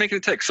it's actually making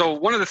it tick. So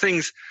one of the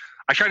things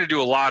I try to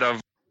do a lot of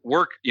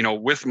work,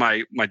 with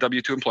my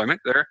W-2 employment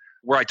there,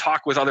 where I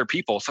talk with other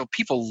people. So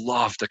people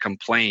love to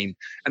complain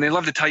and they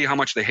love to tell you how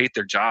much they hate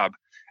their job.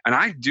 And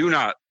I do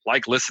not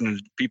like listening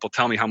to people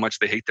tell me how much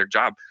they hate their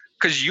job,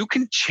 because you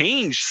can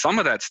change some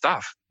of that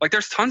stuff. Like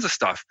there's tons of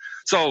stuff.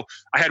 So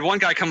I had one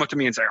guy come up to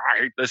me and say,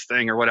 I hate this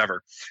thing or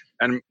whatever.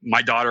 And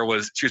my daughter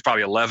she was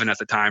probably 11 at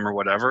the time or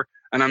whatever.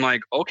 And I'm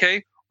like,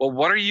 okay, well,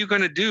 what are you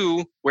going to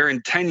do where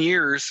in 10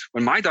 years,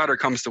 when my daughter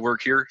comes to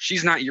work here,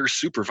 she's not your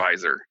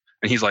supervisor?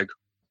 And he's like,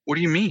 what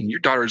do you mean? Your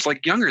daughter's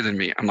like younger than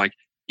me. I'm like,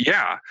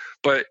 yeah,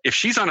 but if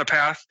she's on a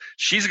path,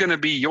 she's going to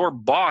be your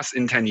boss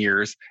in 10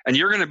 years and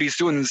you're going to be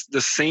doing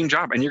the same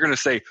job. And you're going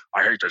to say,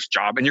 I hate this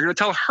job. And you're going to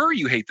tell her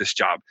you hate this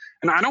job.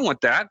 And I don't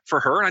want that for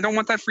her. And I don't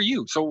want that for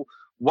you. So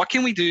what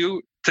can we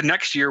do to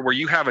next year where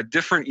you have a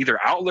different either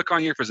outlook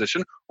on your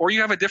position or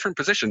you have a different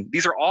position?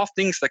 These are all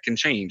things that can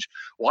change.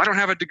 Well, I don't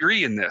have a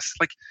degree in this.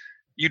 Like,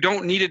 you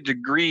don't need a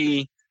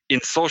degree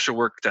in social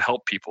work to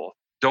help people.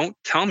 Don't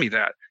tell me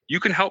that. You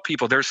can help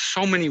people. There's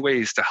so many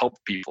ways to help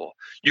people.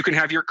 You can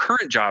have your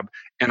current job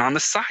and on the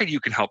side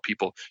you can help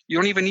people. You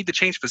don't even need to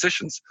change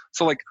positions.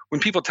 So like when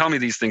people tell me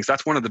these things,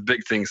 that's one of the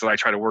big things that I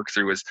try to work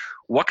through is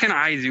what can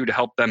I do to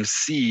help them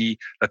see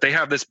that they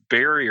have this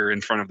barrier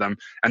in front of them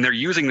and they're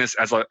using this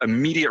as an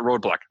immediate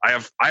roadblock. I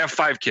have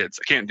 5 kids.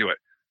 I can't do it.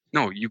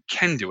 No, you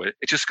can do it.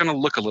 It's just going to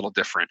look a little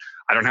different.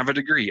 I don't have a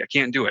degree. I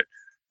can't do it.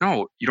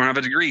 No, you don't have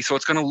a degree. So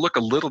it's going to look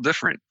a little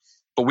different,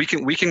 but we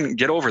can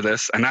get over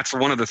this. And that's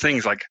one of the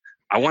things, like,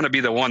 I want to be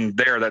the one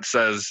there that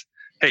says,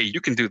 hey,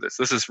 you can do this.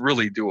 This is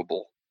really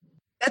doable.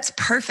 That's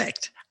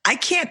perfect. I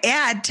can't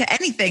add to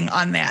anything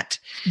on that.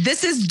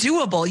 This is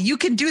doable. You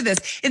can do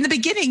this. In the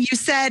beginning, you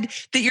said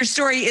that your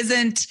story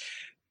isn't,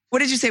 what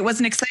did you say? It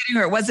wasn't exciting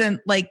or it wasn't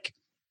like...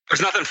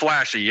 There's nothing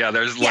flashy. Yeah,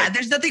 there's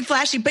nothing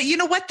flashy. But you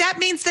know what? That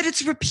means that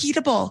it's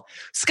repeatable.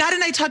 Scott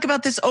and I talk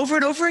about this over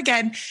and over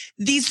again.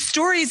 These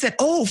stories that,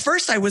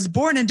 first I was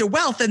born into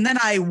wealth and then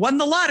I won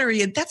the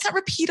lottery. And that's not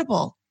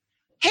repeatable.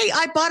 Hey,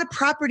 I bought a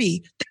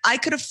property that I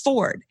could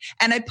afford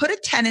and I put a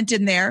tenant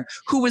in there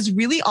who was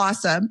really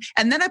awesome.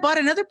 And then I bought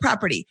another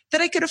property that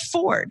I could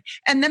afford.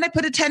 And then I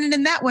put a tenant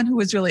in that one who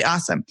was really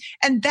awesome.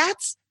 And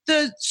that's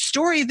the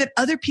story that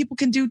other people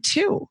can do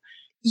too.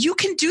 You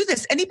can do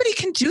this. Anybody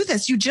can do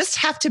this. You just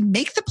have to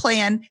make the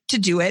plan to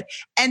do it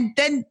and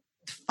then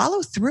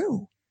follow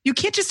through. You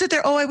can't just sit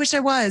there, I wish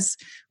I was.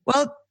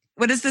 Well,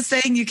 what is the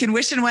saying? You can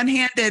wish in one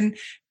hand and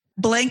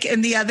blank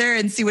in the other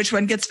and see which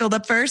one gets filled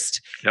up first.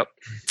 Yep.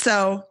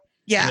 So,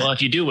 yeah. Well,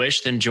 if you do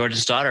wish, then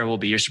Jordan's daughter will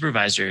be your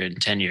supervisor in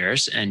 10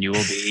 years and you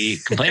will be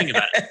complaining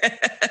about it.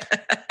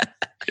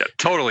 Yeah,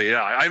 totally.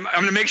 Yeah. I'm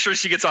going to make sure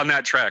she gets on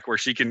that track where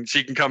she can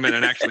come in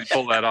and actually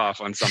pull that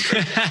off on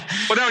something.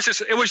 But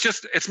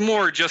it's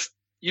more just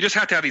you just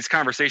have to have these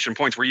conversation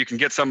points where you can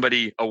get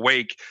somebody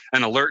awake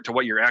and alert to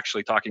what you're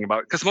actually talking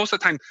about. Because most of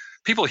the time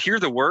people hear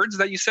the words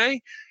that you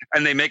say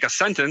and they make a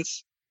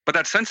sentence, but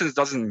that sentence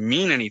doesn't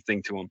mean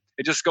anything to them.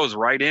 It just goes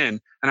right in.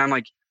 And I'm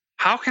like,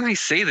 how can I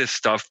say this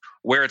stuff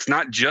where it's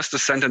not just a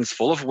sentence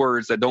full of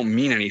words that don't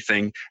mean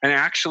anything, and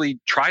actually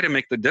try to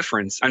make the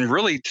difference and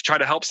really to try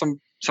to help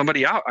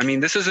somebody out? I mean,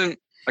 this isn't,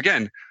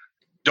 again,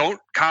 don't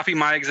copy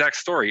my exact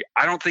story.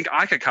 I don't think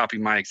I could copy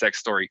my exact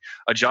story.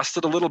 Adjust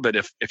it a little bit.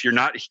 If you're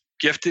not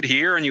gifted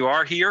here and you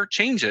are here,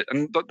 change it.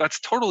 And that's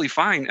totally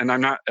fine. And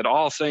I'm not at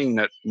all saying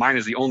that mine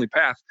is the only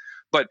path,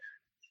 but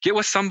get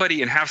with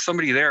somebody and have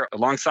somebody there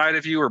alongside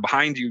of you or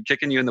behind you,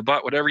 kicking you in the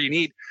butt, whatever you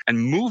need, and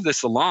move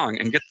this along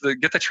and get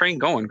the train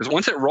going. Because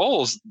once it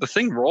rolls, the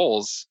thing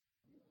rolls.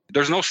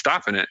 There's no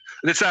stopping it.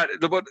 And it's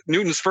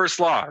Newton's first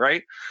law,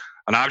 right?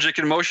 An object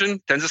in motion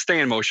tends to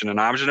stay in motion. An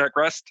object at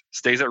rest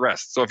stays at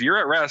rest. So if you're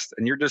at rest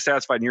and you're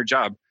dissatisfied in your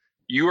job,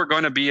 you are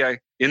going to be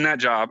in that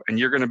job, and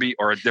you're going to be,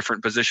 or a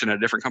different position at a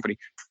different company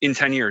in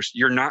 10 years.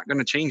 You're not going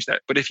to change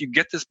that. But if you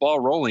get this ball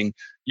rolling,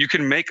 you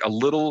can make a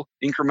little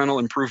incremental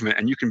improvement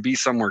and you can be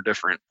somewhere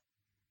different.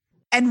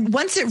 And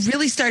once it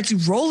really starts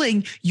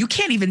rolling, you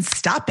can't even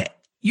stop it.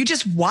 You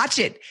just watch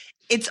it.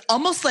 It's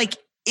almost like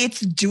it's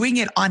doing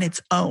it on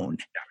its own.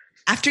 Yeah.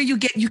 After you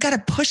got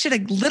to push it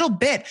a little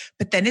bit,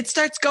 but then it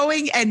starts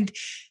going. And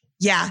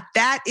yeah,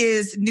 that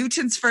is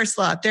Newton's first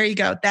law. There you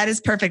go. That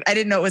is perfect. I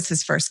didn't know it was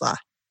his first law.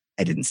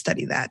 I didn't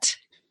study that.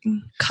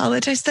 In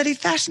college, I studied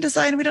fashion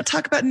design. We don't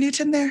talk about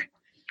Newton there.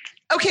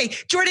 Okay,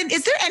 Jordan,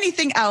 is there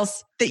anything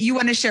else that you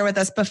want to share with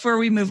us before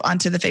we move on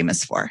to the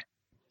famous four?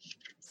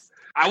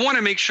 I want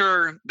to make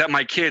sure that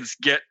my kids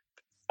get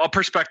a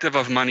perspective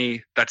of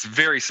money that's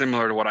very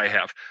similar to what I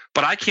have.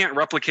 But I can't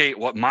replicate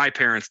what my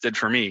parents did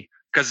for me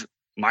because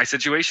my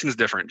situation is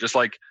different. Just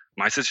like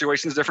my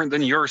situation is different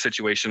than your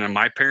situation, and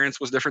my parents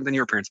was different than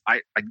your parents.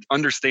 I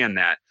understand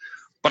that.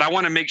 But I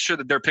want to make sure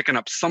that they're picking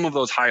up some of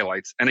those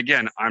highlights. And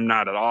again, I'm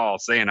not at all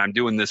saying I'm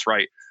doing this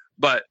right,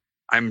 but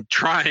I'm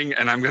trying,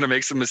 and I'm going to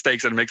make some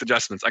mistakes and make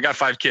adjustments. I got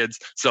 5 kids,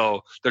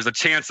 so there's a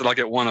chance that I'll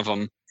get one of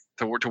them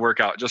to work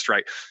out just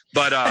right.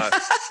 But I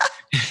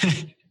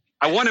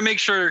want to make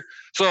sure.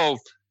 So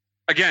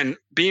again,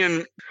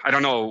 being, I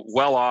don't know,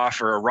 well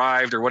off or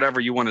arrived or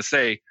whatever you want to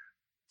say,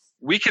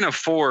 we can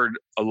afford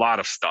a lot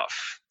of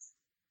stuff.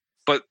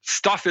 But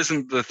stuff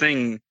isn't the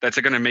thing that's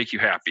going to make you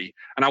happy.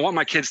 And I want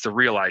my kids to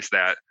realize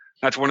that.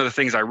 That's one of the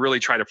things I really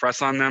try to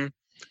press on them.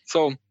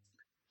 So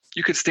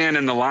you could stand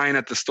in the line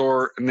at the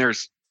store and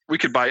we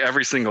could buy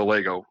every single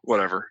Lego,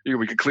 whatever.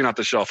 We could clean out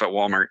the shelf at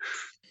Walmart.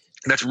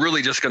 That's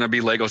really just going to be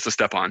Legos to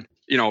step on.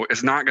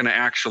 It's not going to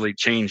actually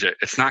change it.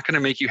 It's not going to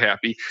make you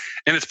happy.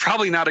 And it's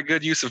probably not a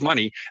good use of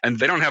money. And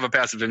they don't have a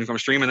passive income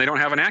stream, and they don't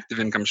have an active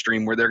income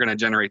stream where they're going to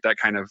generate that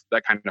kind of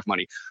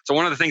money. So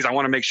one of the things I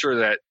want to make sure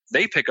that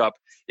they pick up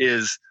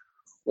is,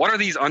 what are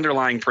these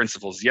underlying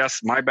principles?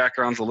 Yes, my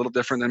background's a little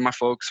different than my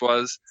folks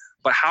was,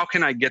 but how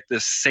can I get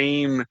this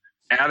same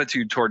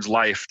attitude towards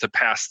life to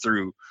pass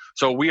through?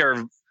 So we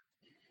are,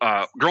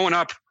 growing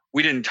up,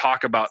 we didn't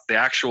talk about the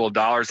actual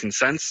dollars and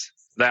cents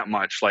that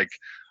much. Like,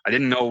 I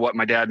didn't know what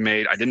my dad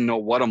made. I didn't know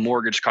what a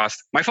mortgage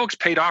cost. My folks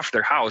paid off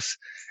their house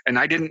and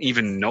I didn't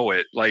even know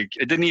it. Like,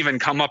 it didn't even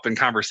come up in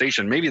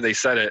conversation. Maybe they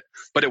said it,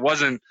 but it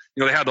wasn't,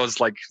 they had those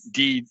like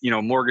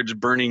mortgage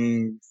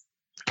burning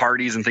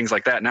parties and things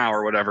like that now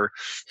or whatever.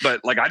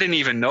 But like, I didn't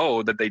even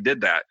know that they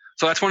did that.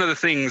 So that's one of the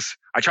things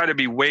I try to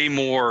be way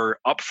more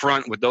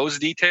upfront with those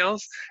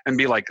details and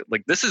be like,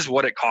 this is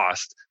what it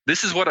costs.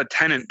 This is what a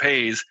tenant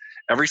pays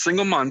every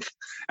single month.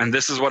 And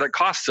this is what it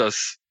costs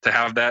us to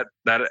have that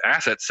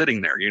asset sitting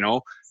there,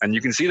 and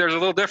you can see there's a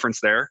little difference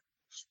there.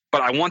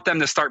 But I want them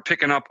to start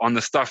picking up on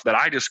the stuff that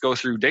I just go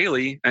through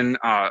daily. And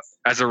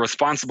as a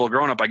responsible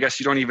grown-up, I guess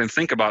you don't even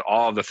think about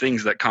all the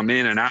things that come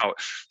in and out.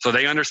 So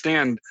they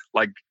understand,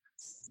 like,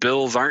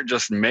 bills aren't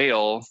just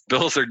mail.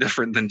 Bills are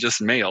different than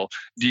just mail.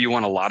 Do you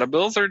want a lot of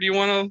bills or do you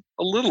want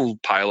a little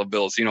pile of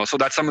bills? So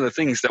that's some of the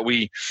things that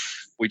we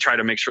try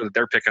to make sure that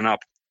they're picking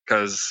up.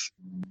 Because,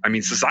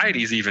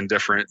 society is even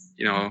different,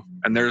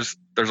 and there's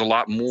a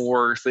lot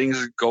more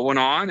things going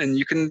on and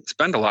you can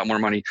spend a lot more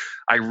money.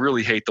 I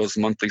really hate those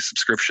monthly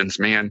subscriptions,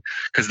 man,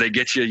 because they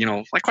get you,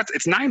 like, what?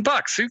 It's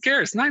 $9. Who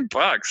cares? $9.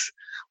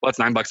 Well, it's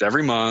 $9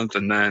 every month.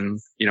 And then,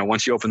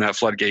 once you open that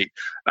floodgate,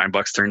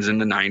 $9 turns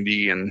into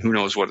 90 and who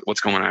knows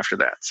what's going on after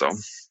that. So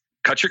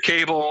cut your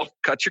cable,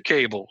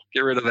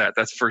 get rid of that.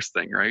 That's the first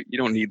thing, right? You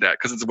don't need that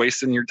because it's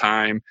wasting your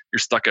time. You're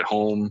stuck at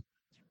home.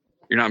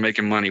 You're not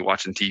making money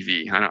watching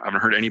TV. I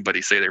haven't heard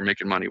anybody say they're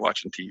making money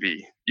watching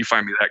TV. You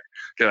find me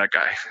that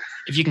guy.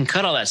 If you can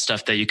cut all that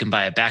stuff, though, you can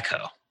buy a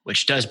backhoe,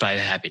 which does buy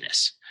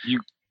happiness.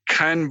 You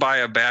can buy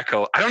a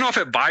backhoe. I don't know if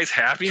it buys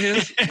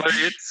happiness, but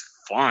it's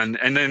fun.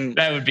 And then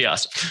that would be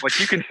awesome. Like,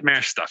 you can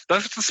smash stuff. The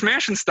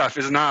smashing stuff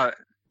is not.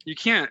 You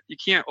can't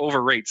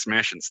overrate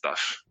smashing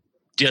stuff.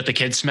 Do you let the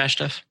kids smash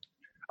stuff?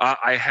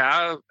 I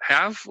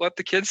have let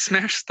the kids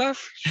smash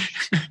stuff.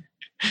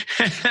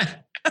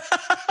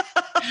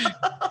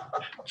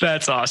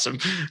 That's awesome.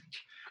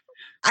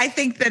 I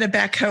think that a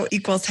backhoe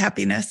equals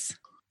happiness.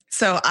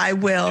 So I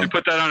will You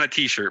put that on a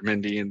t-shirt,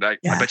 Mindy, and I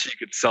bet you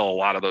could sell a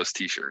lot of those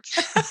t-shirts.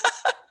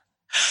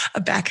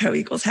 A backhoe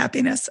equals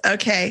happiness.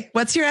 Okay.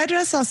 What's your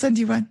address? I'll send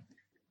you one.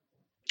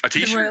 A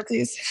t-shirt? The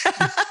royalties.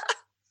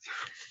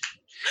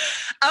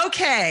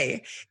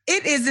 Okay.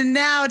 It is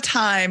now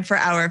time for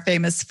our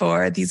famous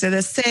four. These are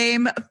the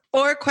same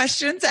 4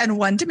 questions and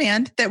 1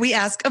 demand that we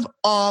ask of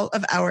all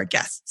of our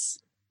guests.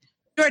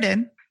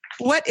 Jordan,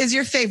 what is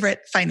your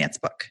favorite finance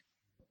book?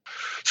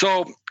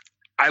 So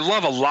I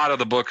love a lot of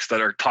the books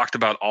that are talked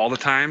about all the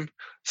time.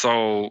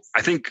 So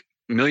I think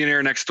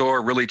Millionaire Next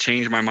Door really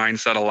changed my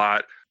mindset a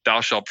lot.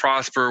 Thou Shalt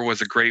Prosper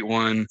was a great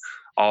one.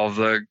 All of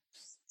the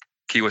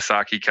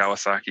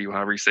Kawasaki,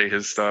 however you say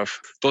his stuff.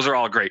 Those are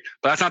all great.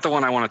 But that's not the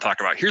one I want to talk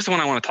about. Here's the one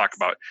I want to talk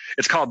about.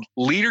 It's called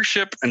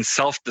Leadership and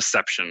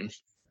Self-Deception.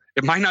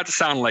 It might not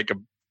sound like a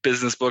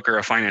business book or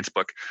a finance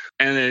book.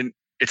 And then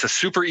it's a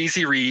super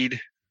easy read.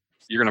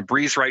 You're going to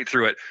breeze right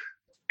through it.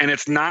 And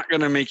it's not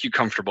going to make you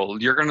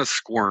comfortable. You're going to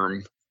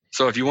squirm.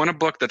 So if you want a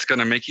book that's going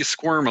to make you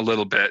squirm a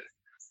little bit,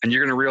 and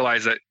you're going to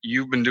realize that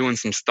you've been doing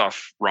some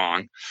stuff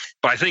wrong.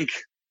 But I think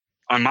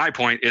on my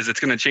point is it's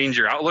going to change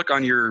your outlook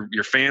on your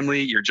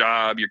family, your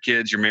job, your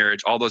kids, your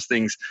marriage, all those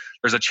things.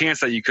 There's a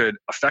chance that you could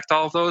affect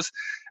all of those.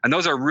 And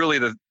those are really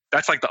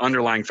that's like the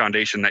underlying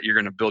foundation that you're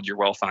going to build your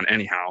wealth on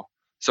anyhow.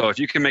 So if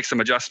you can make some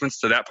adjustments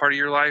to that part of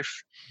your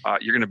life,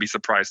 you're going to be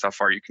surprised how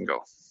far you can go.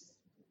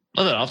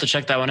 Love it. I'll have to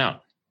check that one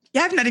out.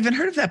 Yeah, I've not even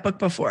heard of that book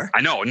before.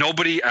 I know.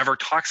 Nobody ever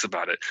talks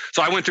about it.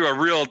 So I went through a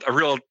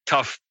real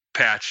tough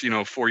patch,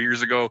 4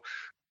 years ago.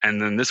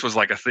 And then this was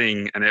like a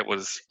thing, and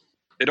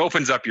it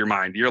opens up your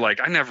mind. You're like,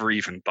 I never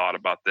even thought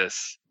about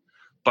this.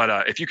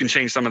 But if you can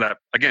change some of that,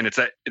 again, it's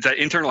that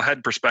internal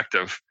head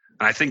perspective.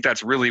 And I think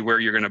that's really where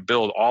you're going to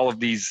build all of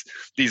these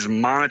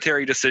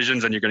monetary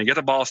decisions, and you're going to get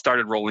the ball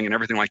started rolling, and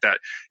everything like that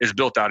is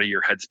built out of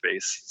your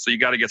headspace. So you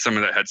got to get some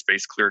of that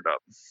headspace cleared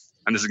up.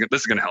 And this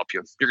is going to help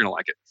you. You're going to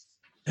like it.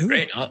 Ooh.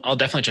 Great. I'll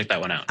definitely check that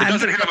one out. It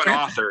doesn't have an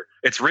author.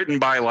 It's written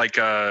by like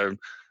a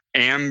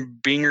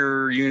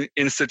Ambinger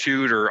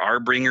Institute or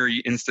Arbinger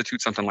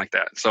Institute, something like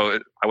that. So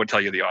I would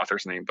tell you the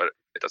author's name, but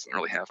it doesn't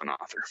really have an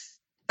author.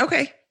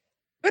 Okay,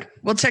 good.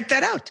 We'll check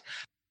that out.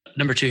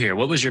 Number 2 here.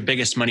 What was your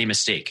biggest money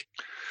mistake?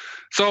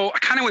 So I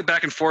kind of went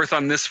back and forth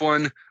on this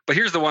one, but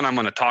here's the one I'm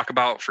going to talk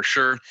about for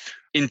sure.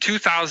 In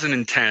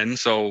 2010,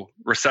 so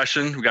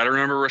recession, we got to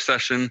remember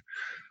recession,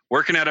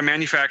 working at a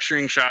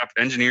manufacturing shop,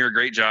 engineer,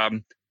 great job.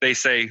 They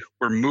say,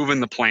 we're moving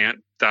the plant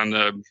down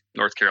to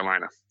North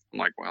Carolina. I'm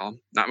like, well,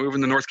 not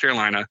moving to North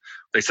Carolina.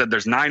 They said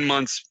there's 9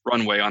 months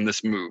runway on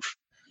this move.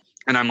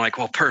 And I'm like,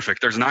 well, perfect.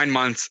 There's 9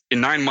 months.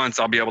 In 9 months,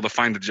 I'll be able to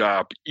find a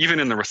job.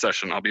 Even in the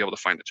recession, I'll be able to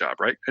find a job,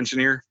 right?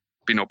 Engineer,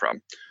 be no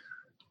problem.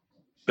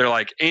 They're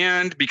like,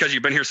 and because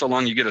you've been here so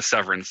long, you get a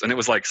severance. And it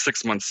was like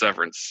 6 months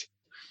severance.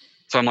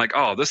 So I'm like,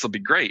 oh, this will be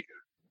great.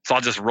 So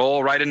I'll just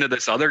roll right into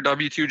this other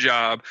W-2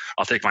 job.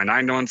 I'll take my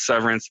 9 month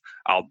severance.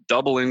 I'll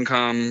double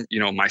income,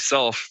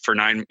 myself for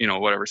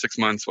 6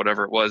 months,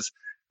 whatever it was.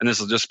 And this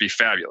will just be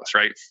fabulous,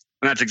 right?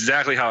 And that's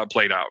exactly how it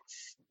played out,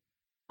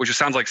 which just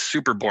sounds like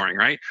super boring,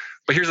 right?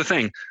 But here's the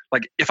thing.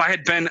 Like if I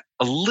had been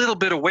a little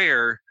bit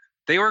aware,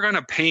 they were going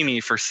to pay me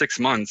for 6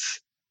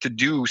 months to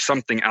do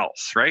something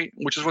else, right?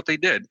 Which is what they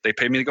did. They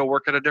paid me to go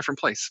work at a different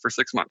place for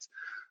 6 months.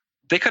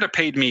 They could have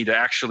paid me to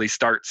actually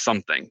start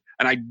something.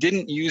 And I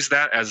didn't use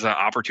that as an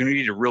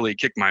opportunity to really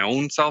kick my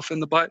own self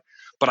in the butt.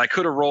 But I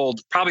could have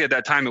rolled, probably at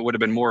that time, it would have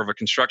been more of a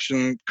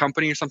construction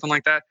company or something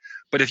like that.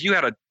 But if you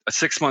had a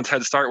 6 month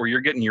head start where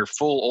you're getting your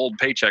full old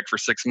paycheck for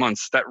 6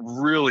 months, that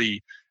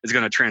really is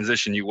going to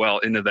transition you well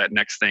into that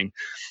next thing.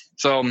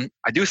 So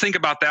I do think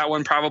about that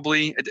one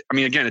probably.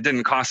 Again, it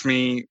didn't cost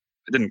me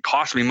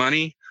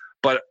money.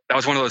 But that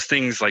was one of those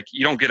things, like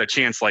you don't get a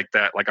chance like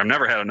that. Like I've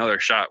never had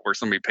another shot where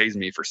somebody pays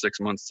me for 6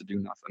 months to do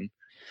nothing.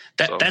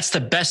 That's the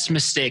best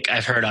mistake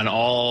I've heard on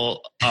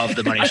all of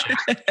the money shows.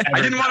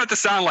 I didn't want it to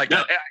sound like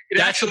that.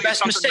 That's the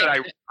best mistake.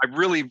 That I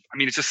really,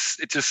 it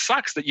just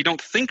sucks that you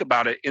don't think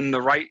about it in the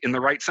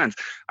right sense.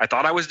 I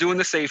thought I was doing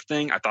the safe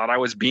thing. I thought I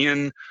was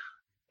being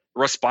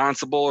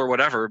responsible or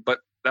whatever, but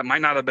that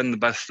might not have been the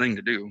best thing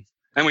to do.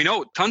 And we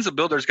know tons of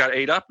builders got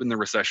ate up in the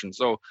recession.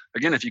 So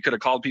again, if you could have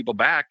called people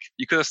back,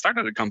 you could have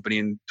started a company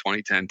in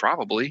 2010,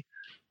 probably.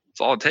 That's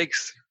all it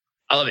takes.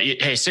 I love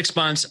it. Hey, 6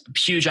 months,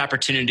 huge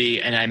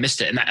opportunity, and I missed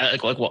it. And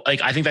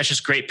I think that's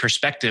just great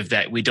perspective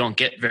that we don't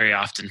get very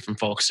often from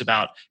folks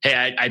about,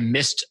 hey, I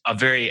missed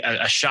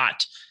a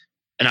shot,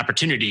 an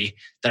opportunity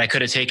that I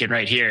could have taken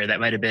right here that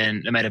might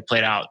have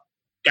played out,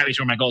 got me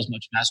toward my goals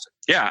much faster.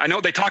 Yeah, I know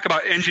they talk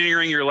about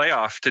engineering your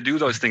layoff to do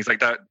those things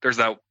like that. There's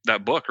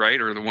that book, right?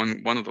 Or the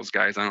one of those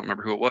guys, I don't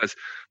remember who it was,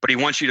 but he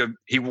wants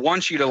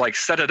you to like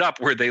set it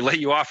up where they lay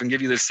you off and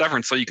give you this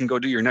severance so you can go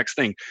do your next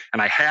thing.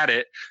 And I had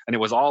it and it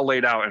was all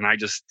laid out and I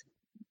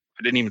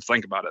didn't even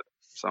think about it.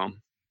 So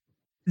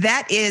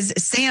that is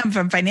Sam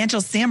from Financial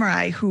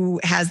Samurai who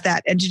has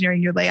that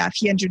engineering your layoff.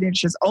 He engineered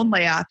his own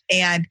layoff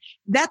and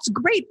that's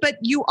great. But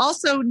you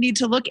also need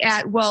to look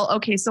at,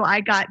 so I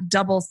got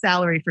double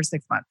salary for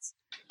 6 months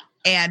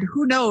and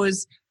who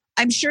knows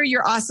I'm sure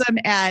you're awesome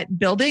at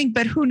building,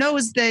 but who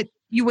knows that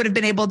you would have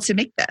been able to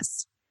make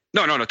this?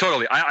 No,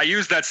 totally. I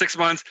used that 6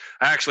 months.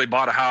 I actually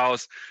bought a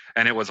house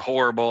and it was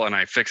horrible and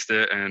I fixed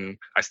it and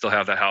I still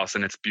have that house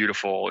and it's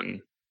beautiful.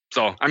 And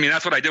so, I mean,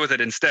 that's what I did with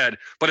it instead.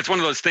 But it's one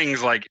of those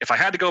things like if I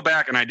had to go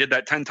back and I did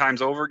that 10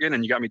 times over again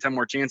and you got me 10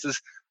 more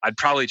chances, I'd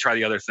probably try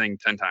the other thing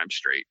 10 times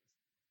straight.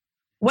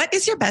 What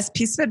is your best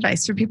piece of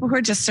advice for people who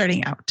are just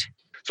starting out?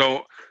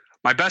 So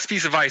my best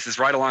piece of advice is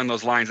right along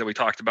those lines that we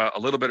talked about a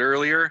little bit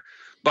earlier.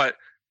 But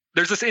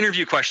there's this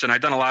interview question.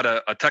 I've done a lot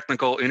of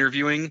technical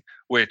interviewing,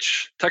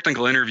 which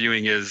technical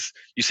interviewing is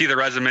you see the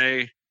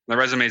resume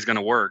is going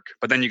to work,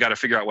 but then you got to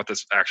figure out what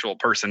this actual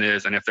person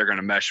is and if they're going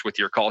to mesh with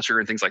your culture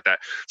and things like that.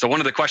 So one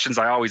of the questions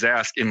I always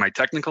ask in my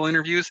technical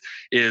interviews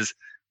is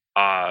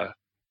I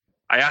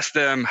ask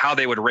them how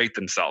they would rate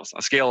themselves. On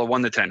a scale of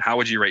 1 to 10, how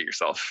would you rate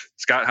yourself?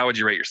 Scott, how would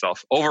you rate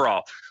yourself?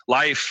 Overall,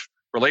 life,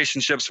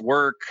 relationships,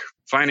 work,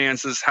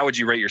 finances, how would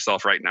you rate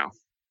yourself right now?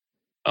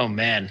 Oh,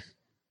 man.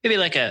 Maybe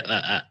like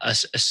a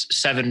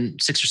 7,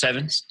 6 or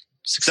 7.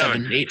 6,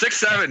 7, 8. 6,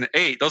 7,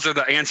 8. Those are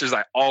the answers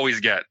I always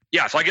get.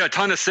 Yeah, so I get a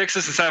ton of 6s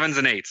and 7s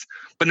and 8s.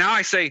 But now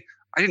I say,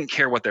 I didn't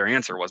care what their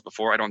answer was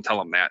before. I don't tell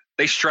them that.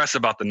 They stress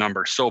about the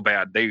number so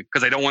bad.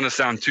 Because they don't want to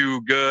sound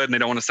too good and they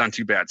don't want to sound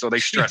too bad. So they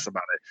stress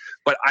about it.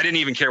 But I didn't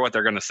even care what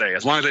they're going to say.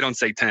 As long as they don't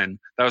say 10.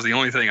 That was the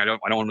only thing. I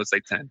don't want to say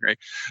 10, right?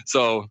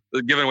 So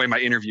they're giving away my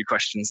interview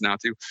questions now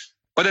too.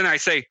 But then I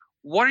say,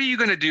 what are you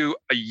going to do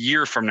a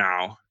year from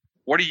now?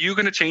 What are you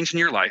going to change in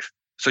your life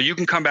so you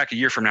can come back a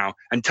year from now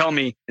and tell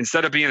me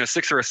instead of being a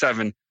 6 or a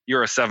 7,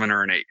 you're a 7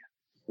 or an 8?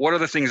 What are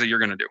the things that you're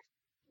going to do?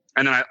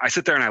 And then I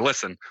sit there and I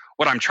listen.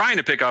 What I'm trying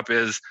to pick up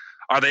is,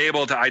 are they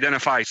able to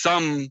identify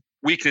some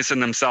weakness in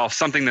themselves,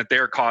 something that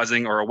they're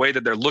causing or a way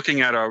that they're looking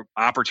at an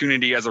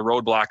opportunity as a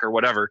roadblock or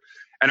whatever?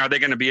 And are they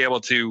going to be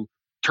able to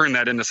turn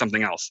that into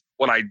something else?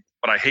 What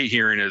I hate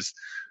hearing is,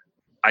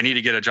 I need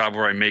to get a job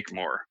where I make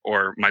more,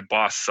 or my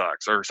boss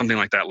sucks, or something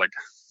like that. Like,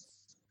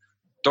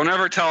 don't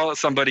ever tell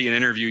somebody in an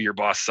interview your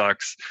boss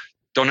sucks.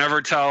 Don't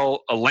ever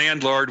tell a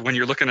landlord when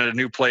you're looking at a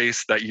new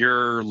place that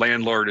your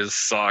landlord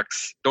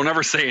sucks. Don't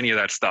ever say any of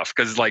that stuff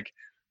because,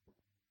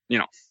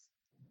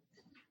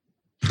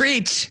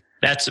 Preach.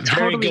 That's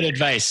very good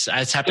advice.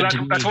 That's happened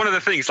to me. That's one of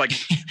the things. Like,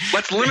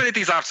 let's eliminate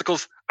these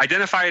obstacles,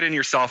 identify it in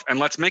yourself, and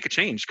let's make a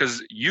change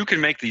because you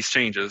can make these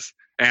changes.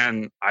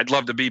 And I'd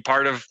love to be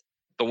part of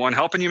the one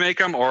helping you make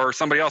them, or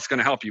somebody else going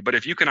to help you. But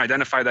if you can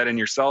identify that in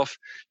yourself,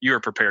 you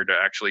are prepared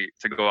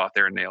to go out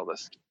there and nail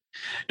this.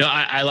 No,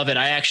 I love it.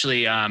 I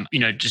actually,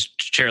 just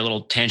to share a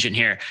little tangent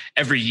here.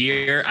 Every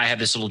year I have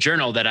this little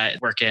journal that I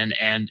work in,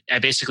 and I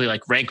basically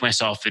rank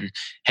myself in,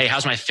 hey,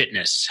 how's my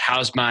fitness?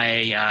 How's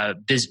my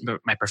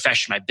my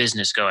profession, my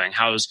business going?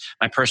 How's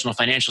my personal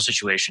financial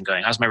situation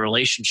going? How's my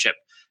relationship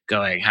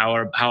going?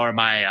 How's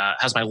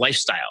my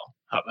lifestyle?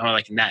 How am I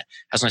liking that?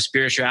 How's my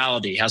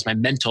spirituality? How's my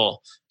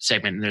mental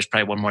segment? And there's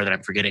probably one more that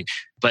I'm forgetting.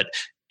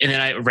 And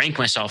then I rank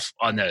myself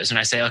on those and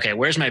I say, okay,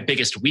 where's my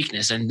biggest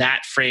weakness? And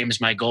that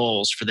frames my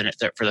goals for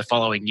the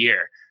following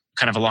year,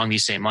 kind of along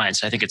these same lines.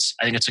 So I think it's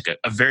like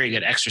a very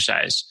good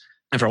exercise.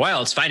 And for a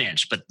while it's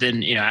finance, but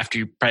then, after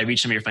you probably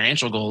reach some of your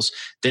financial goals,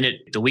 then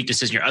the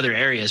weaknesses in your other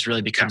areas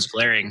really becomes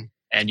glaring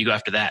and you go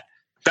after that.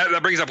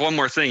 That brings up one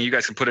more thing. You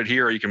guys can put it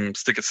here or you can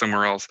stick it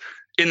somewhere else.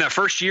 In the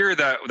first year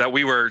that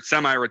we were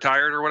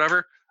semi-retired or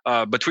whatever,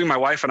 between my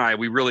wife and I,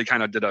 we really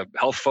kind of did a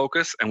health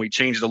focus and we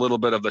changed a little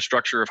bit of the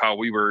structure of how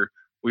we were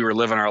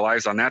living our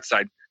lives on that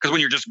side. Because when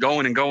you're just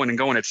going and going and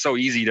going, it's so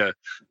easy to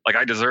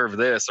I deserve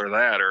this or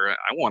that, or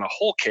I want a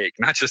whole cake,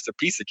 not just a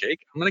piece of cake.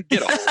 I'm going to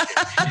get a whole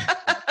cake.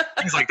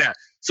 Things like that.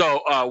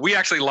 So we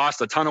actually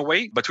lost a ton of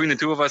weight between the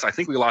two of us. I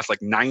think we lost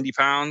 90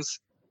 pounds.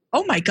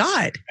 Oh my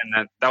God.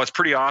 And that was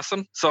pretty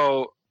awesome.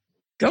 So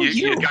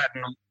we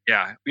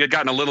had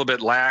gotten a little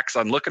bit lax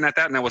on looking at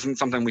that, and that wasn't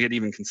something we had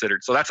even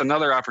considered. So that's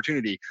another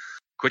opportunity.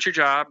 Quit your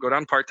job, go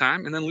down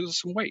part-time, and then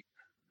lose some weight.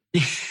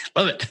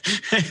 Love it.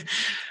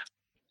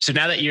 So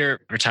now that you're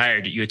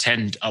retired, you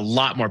attend a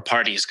lot more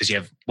parties because you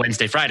have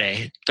Wednesday,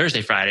 Friday,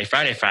 Thursday, Friday,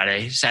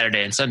 Friday,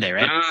 Saturday, and Sunday,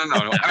 right? No.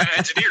 I'm an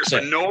engineer, so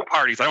no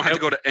parties. I don't have to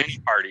go to any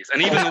parties.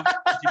 And even though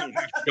you don't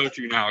have to go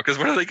to now, because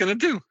what are they going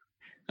to do?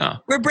 Oh.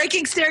 We're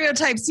breaking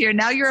stereotypes here.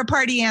 Now you're a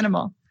party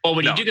animal. Well,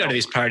 when you do go to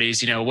these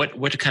parties,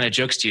 what kind of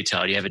jokes do you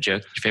tell? Do you have a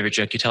joke? Your favorite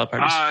joke you tell at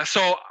parties?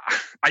 So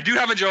I do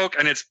have a joke,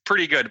 and it's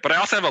pretty good. But I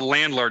also have a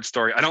landlord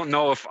story. I don't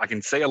know if I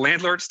can say a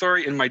landlord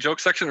story in my joke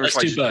section, or Let's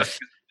do both.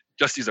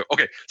 Just use it.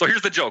 Okay, so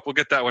here's the joke. We'll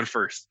get that one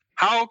first.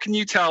 How can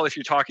you tell if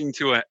you're talking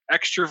to an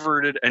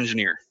extroverted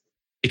engineer?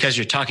 Because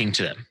you're talking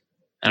to them.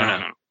 I don't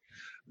know.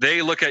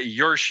 They look at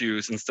your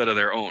shoes instead of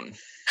their own.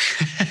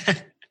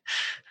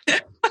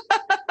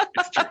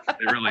 It's true.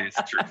 It really is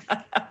true.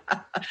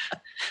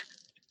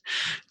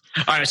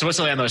 All right, so what's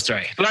the landlord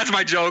story? So that's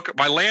my joke.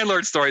 My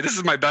landlord story. This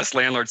is my best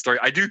landlord story.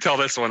 I do tell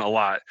this one a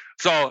lot.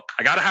 So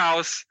I got a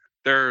house.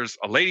 there's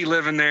a lady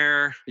living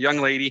there, a young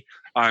lady.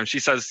 She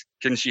says,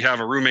 can she have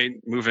a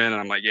roommate move in? And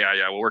I'm like, yeah,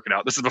 we'll work it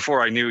out. This is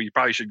before I knew you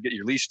probably should get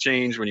your lease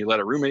changed when you let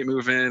a roommate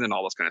move in and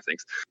all those kind of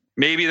things.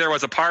 Maybe there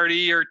was a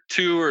party or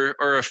two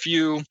or a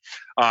few.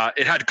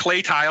 It had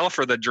clay tile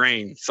for the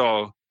drain.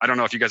 So I don't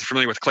know if you guys are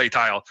familiar with clay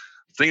tile.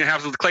 The thing that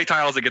happens with clay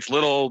tile is it gets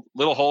little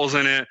holes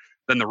in it.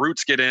 Then the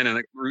roots get in and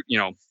it,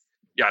 yada,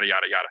 yada,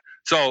 yada.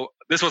 So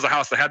this was a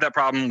house that had that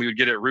problem. We would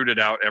get it rooted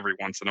out every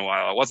once in a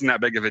while. It wasn't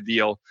that big of a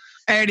deal.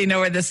 I already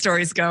know where this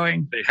story's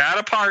going. They had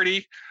a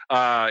party.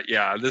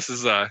 This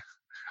is I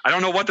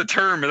don't know what the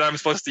term that I'm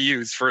supposed to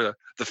use for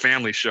the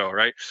family show,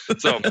 right?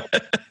 So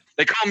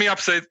they call me up,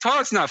 say,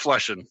 toilet's not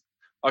flushing.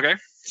 Okay.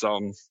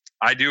 So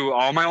I do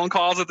all my own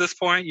calls at this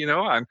point.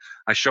 I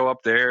show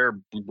up there,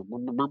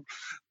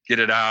 get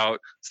it out,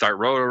 start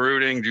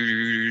roto-rooting,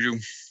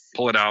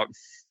 pull it out.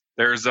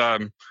 There's I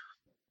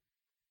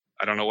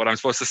don't know what I'm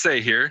supposed to say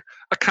here.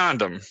 A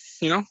condom,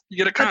 you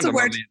get a condom. That's a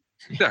word.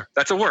 Yeah,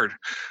 that's a word.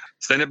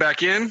 Send it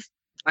back in.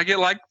 I get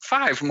like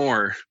 5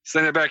 more.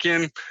 Send it back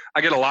in.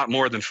 I get a lot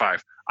more than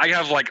 5. I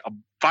have like a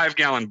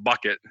 5-gallon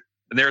bucket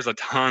and there's a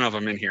ton of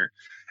them in here.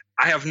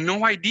 I have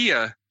no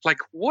idea. Like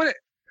what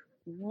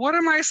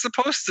am I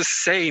supposed to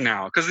say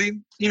now? Cause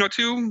 2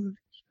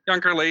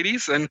 younger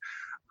ladies and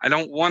I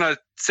don't want to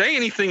say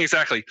anything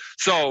exactly.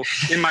 So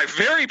in my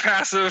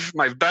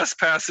my best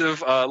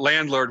passive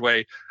landlord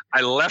way,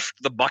 I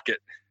left the bucket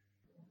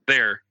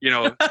there,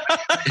 I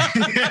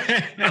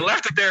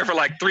left it there for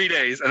like 3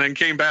 days and then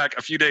came back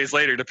a few days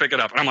later to pick it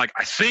up. And I'm like,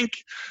 I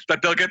think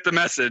that they'll get the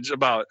message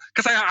about,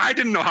 because I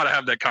didn't know how to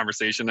have that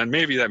conversation. And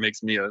maybe that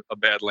makes me a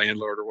bad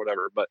landlord or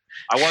whatever, but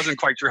I wasn't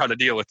quite sure how to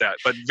deal with that.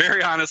 But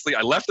very honestly,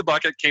 I left the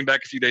bucket, came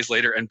back a few days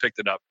later and picked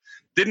it up.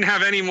 Didn't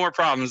have any more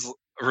problems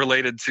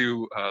related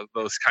to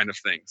those kind of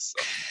things.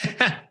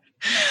 So.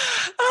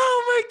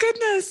 Oh my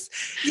goodness.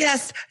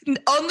 Yes.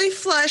 Only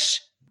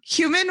flush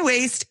human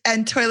waste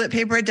and toilet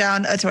paper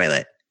down a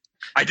toilet.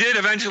 I did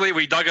eventually.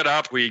 We dug it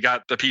up. We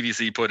got the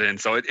PVC put in.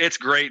 So it's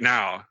great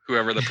now,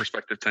 whoever the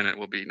prospective tenant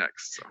will be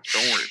next. So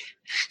don't worry.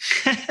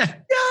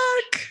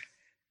 Yuck.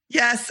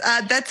 Yes,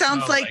 that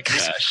sounds like,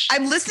 gosh,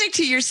 I'm listening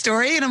to your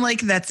story and I'm like,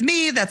 that's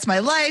me. That's my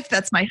life.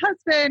 That's my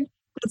husband.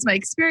 That's my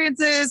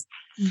experiences.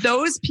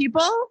 Those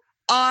people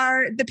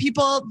are the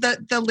people,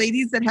 the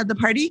ladies that had the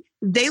party.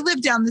 They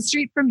live down the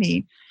street from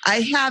me.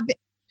 I have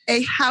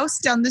a house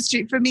down the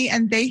street from me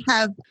and they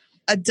have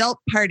adult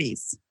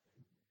parties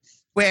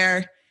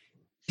where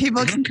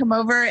people can come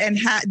over and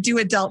do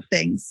adult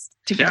things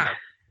together.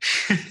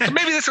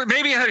 Yeah. So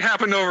maybe it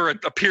happened over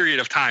a period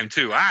of time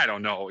too. I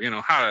don't know.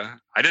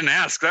 I didn't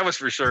ask. That was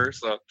for sure.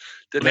 So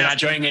they're not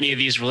joining any of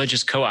these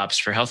religious co-ops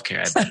for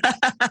healthcare.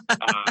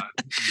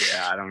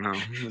 I don't know.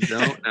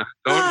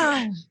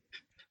 Don't.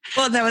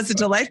 Well, that was a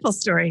delightful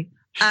story.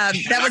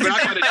 That was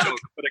not a joke,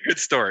 but a good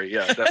story.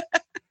 Yeah.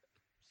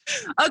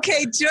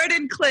 Okay,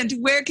 Jordan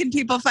Klint, where can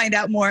people find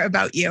out more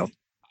about you?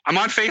 I'm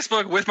on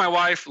Facebook with my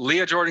wife,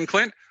 Leah Jordan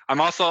Klint. I'm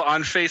also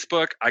on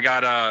Facebook. I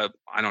got a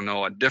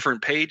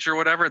different page or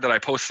whatever that I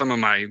post some of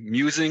my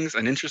musings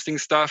and interesting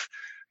stuff.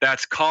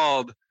 That's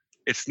called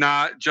It's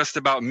Not Just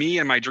About Me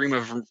and My Dream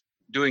of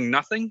Doing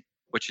Nothing,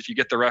 which if you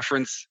get the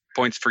reference,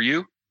 points for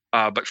you.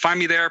 But find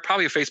me there.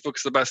 Probably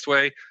Facebook's the best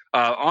way.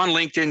 On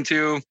LinkedIn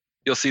too,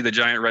 you'll see the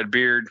giant red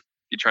beard.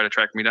 You try to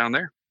track me down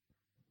there.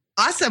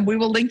 Awesome. We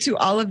will link to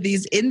all of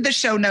these in the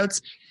show notes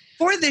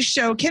for this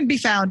show can be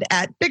found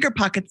at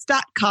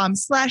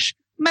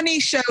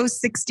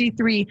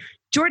biggerpockets.com/moneyshow63.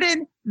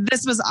 Jordan,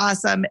 this was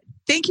awesome.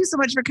 Thank you so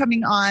much for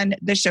coming on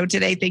the show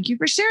today. Thank you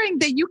for sharing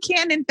that you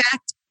can, in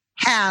fact,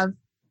 have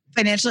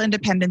financial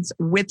independence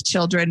with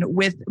children,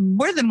 with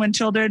more than 1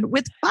 children,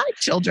 with 5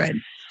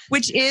 children,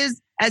 which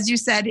is, as you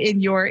said in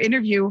your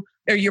interview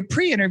or your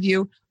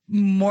pre-interview,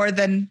 more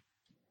than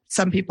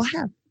some people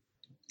have.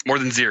 More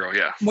than 0,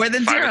 yeah. More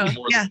than 0.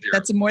 Yeah,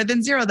 that's more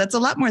than 0. That's a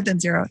lot more than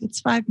 0. It's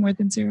 5 more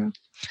than 0.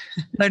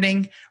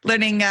 learning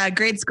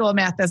grade school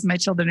math as my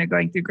children are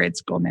going through grade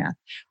school math.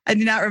 I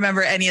do not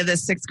remember any of the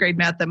 6th grade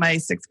math that my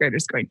 6th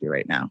graders going through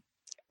right now.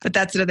 But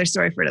that's another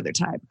story for another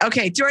time.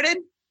 Okay, Jordan,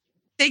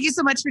 thank you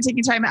so much for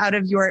taking time out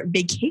of your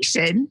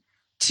vacation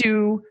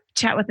to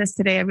chat with us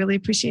today. I really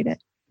appreciate it.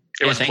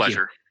 It was a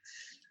pleasure.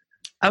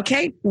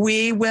 Okay,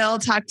 we will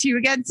talk to you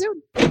again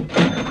soon.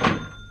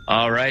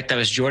 All right. That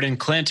was Jordan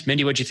Klint.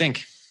 Mindy, what'd you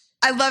think?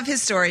 I love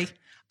his story.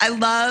 I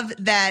love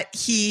that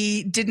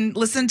he didn't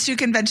listen to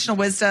conventional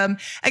wisdom.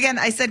 Again,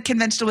 I said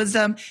conventional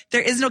wisdom.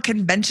 There is no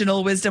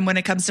conventional wisdom when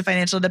it comes to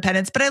financial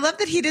independence, but I love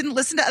that he didn't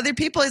listen to other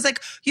people. He's like,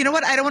 you know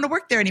what? I don't want to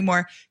work there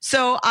anymore.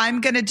 So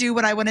I'm going to do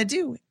what I want to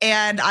do.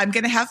 And I'm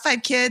going to have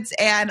 5 kids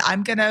and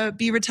I'm going to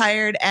be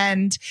retired.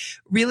 And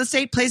real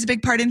estate plays a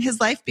big part in his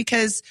life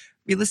because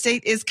real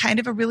estate is kind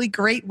of a really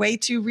great way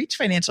to reach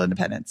financial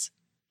independence.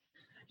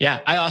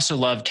 Yeah, I also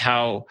loved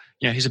how,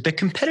 he's a bit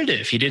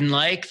competitive. He didn't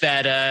like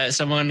that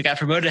someone got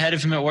promoted ahead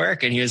of him at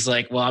work. And he was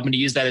like, well, I'm going to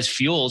use that as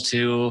fuel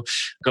to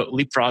go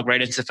leapfrog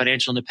right into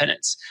financial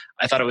independence.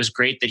 I thought it was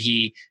great that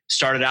he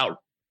started out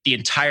the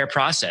entire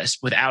process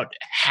without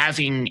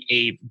having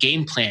a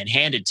game plan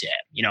handed to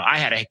him. I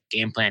had a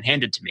game plan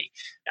handed to me.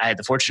 I had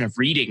the fortune of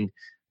reading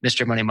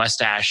Mr. Money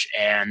Mustache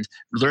and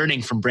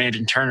learning from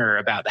Brandon Turner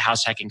about the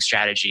house hacking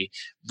strategy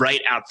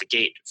right out the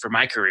gate for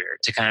my career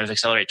to kind of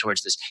accelerate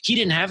towards this. He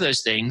didn't have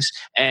those things,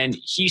 and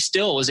he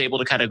still was able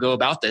to kind of go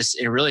about this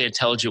in a really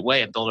intelligent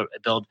way and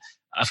build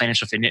a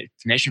financial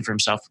foundation for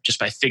himself just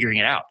by figuring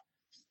it out.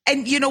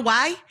 And you know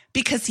why?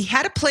 Because he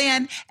had a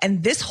plan,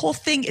 and this whole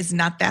thing is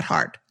not that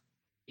hard.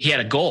 He had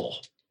a goal,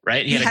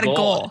 right? He had a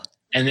goal.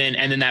 And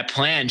then that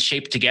plan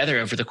shaped together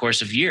over the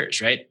course of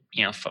years, right?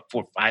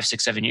 4, 5,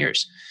 6, 7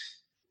 years.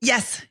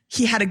 Yes,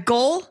 he had a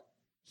goal.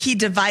 He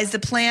devised a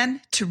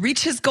plan to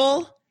reach his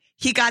goal.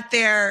 He got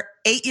there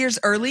 8 years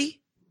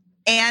early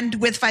and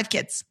with 5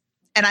 kids.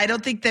 And I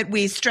don't think that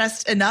we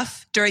stressed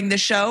enough during the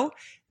show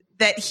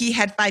that he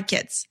had 5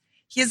 kids.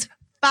 He has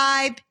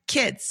 5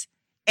 kids.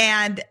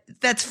 And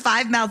that's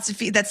 5 mouths to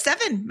feed. That's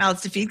 7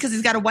 mouths to feed because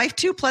he's got a wife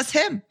too, plus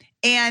him.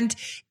 And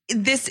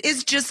this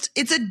is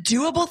it's a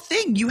doable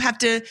thing. You have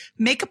to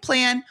make a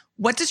plan.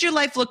 What does your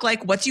life look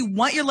like? What do you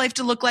want your life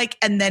to look like?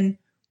 And then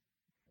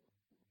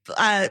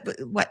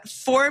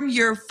form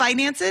your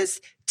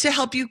finances to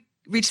help you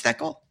reach that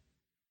goal.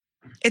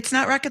 It's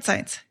not rocket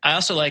science. I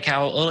also like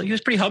how he was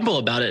pretty humble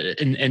about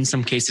it in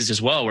some cases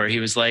as well, where he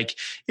was like,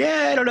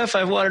 yeah, I don't know if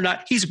I won or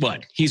not. He's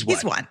won. He's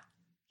won.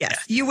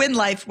 Yes. Yeah. You win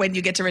life when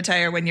you get to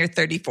retire when you're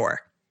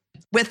 34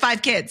 with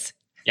 5 kids.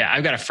 Yeah.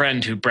 I've got a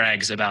friend who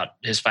brags about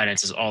his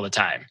finances all the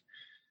time.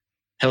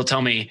 He'll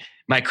tell me,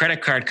 my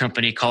credit card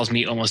company calls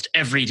me almost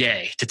every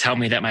day to tell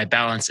me that my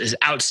balance is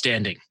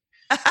outstanding.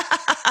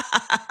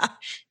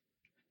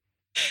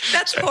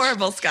 That's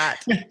horrible, Scott.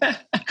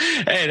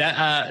 Hey,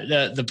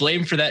 the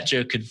blame for that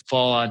joke could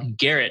fall on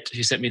Garrett,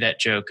 who sent me that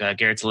joke.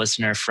 Garrett's a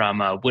listener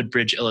from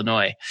Woodbridge,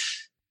 Illinois.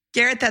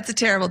 Garrett, that's a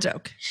terrible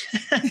joke.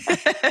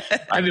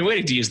 I've been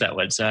waiting to use that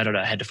one, so I don't know.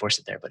 I had to force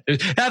it there, but I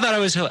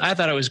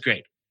thought it was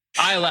great.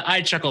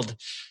 I chuckled.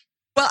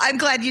 Well, I'm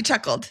glad you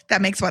chuckled.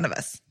 That makes one of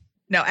us.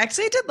 No,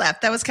 actually, I did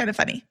laugh. That was kind of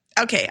funny.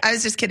 Okay, I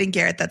was just kidding,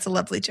 Garrett. That's a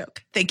lovely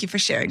joke. Thank you for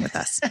sharing with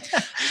us.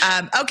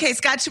 Okay,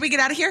 Scott, should we get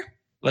out of here?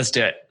 Let's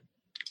do it.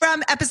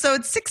 From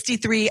episode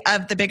 63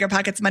 of the Bigger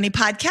Pockets Money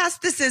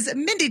podcast, this is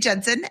Mindy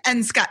Jensen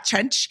and Scott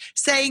Trench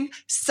saying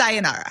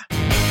sayonara.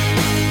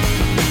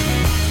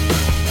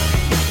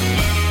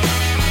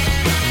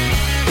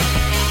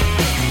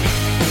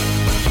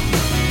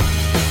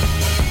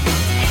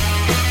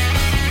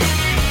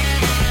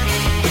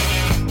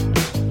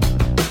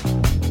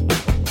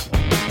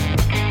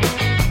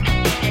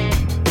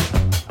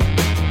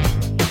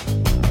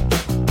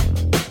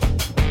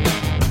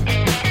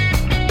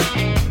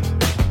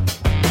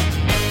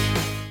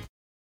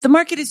 The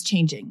market is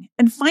changing,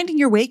 and finding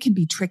your way can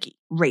be tricky.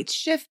 Rates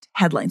shift,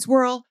 headlines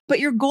whirl,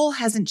 but your goal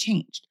hasn't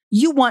changed.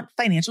 You want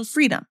financial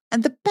freedom,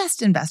 and the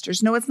best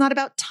investors know it's not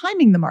about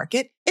timing the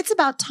market, it's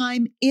about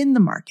time in the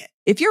market.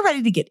 If you're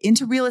ready to get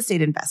into real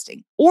estate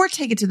investing or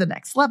take it to the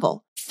next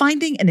level,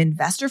 finding an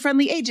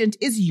investor-friendly agent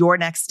is your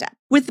next step.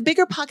 With the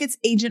Bigger Pockets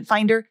Agent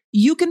Finder,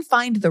 you can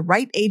find the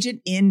right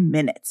agent in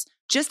minutes.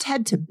 Just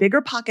head to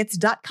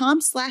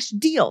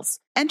biggerpockets.com/deals.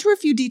 Enter a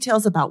few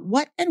details about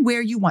what and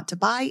where you want to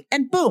buy,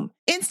 and boom,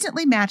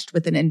 instantly matched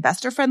with an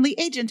investor-friendly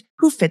agent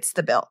who fits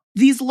the bill.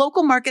 These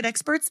local market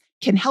experts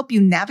can help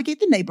you navigate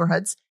the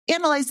neighborhoods,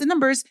 analyze the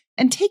numbers,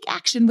 and take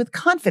action with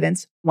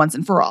confidence once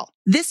and for all.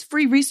 This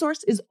free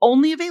resource is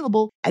only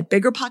available at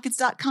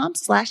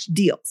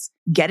biggerpockets.com/deals.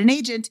 Get an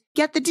agent,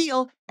 get the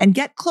deal, and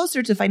get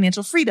closer to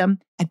financial freedom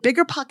at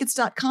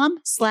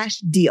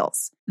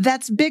biggerpockets.com/deals.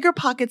 That's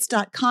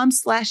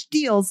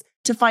biggerpockets.com/deals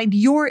to find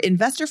your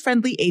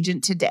investor-friendly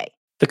agent today.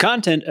 The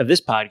content of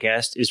this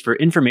podcast is for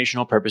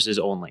informational purposes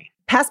only.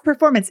 Past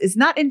performance is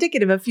not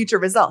indicative of future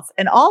results,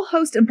 and all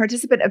host and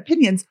participant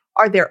opinions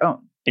are their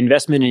own.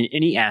 Investment in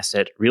any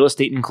asset, real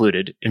estate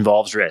included,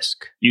 involves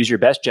risk. Use your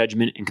best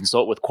judgment and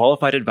consult with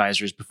qualified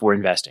advisors before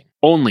investing.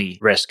 Only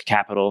risk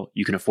capital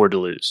you can afford to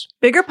lose.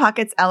 Bigger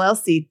Pockets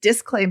LLC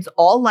disclaims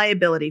all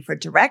liability for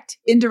direct,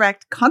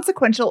 indirect,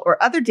 consequential,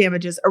 or other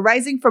damages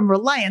arising from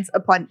reliance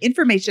upon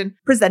information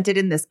presented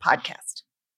in this podcast.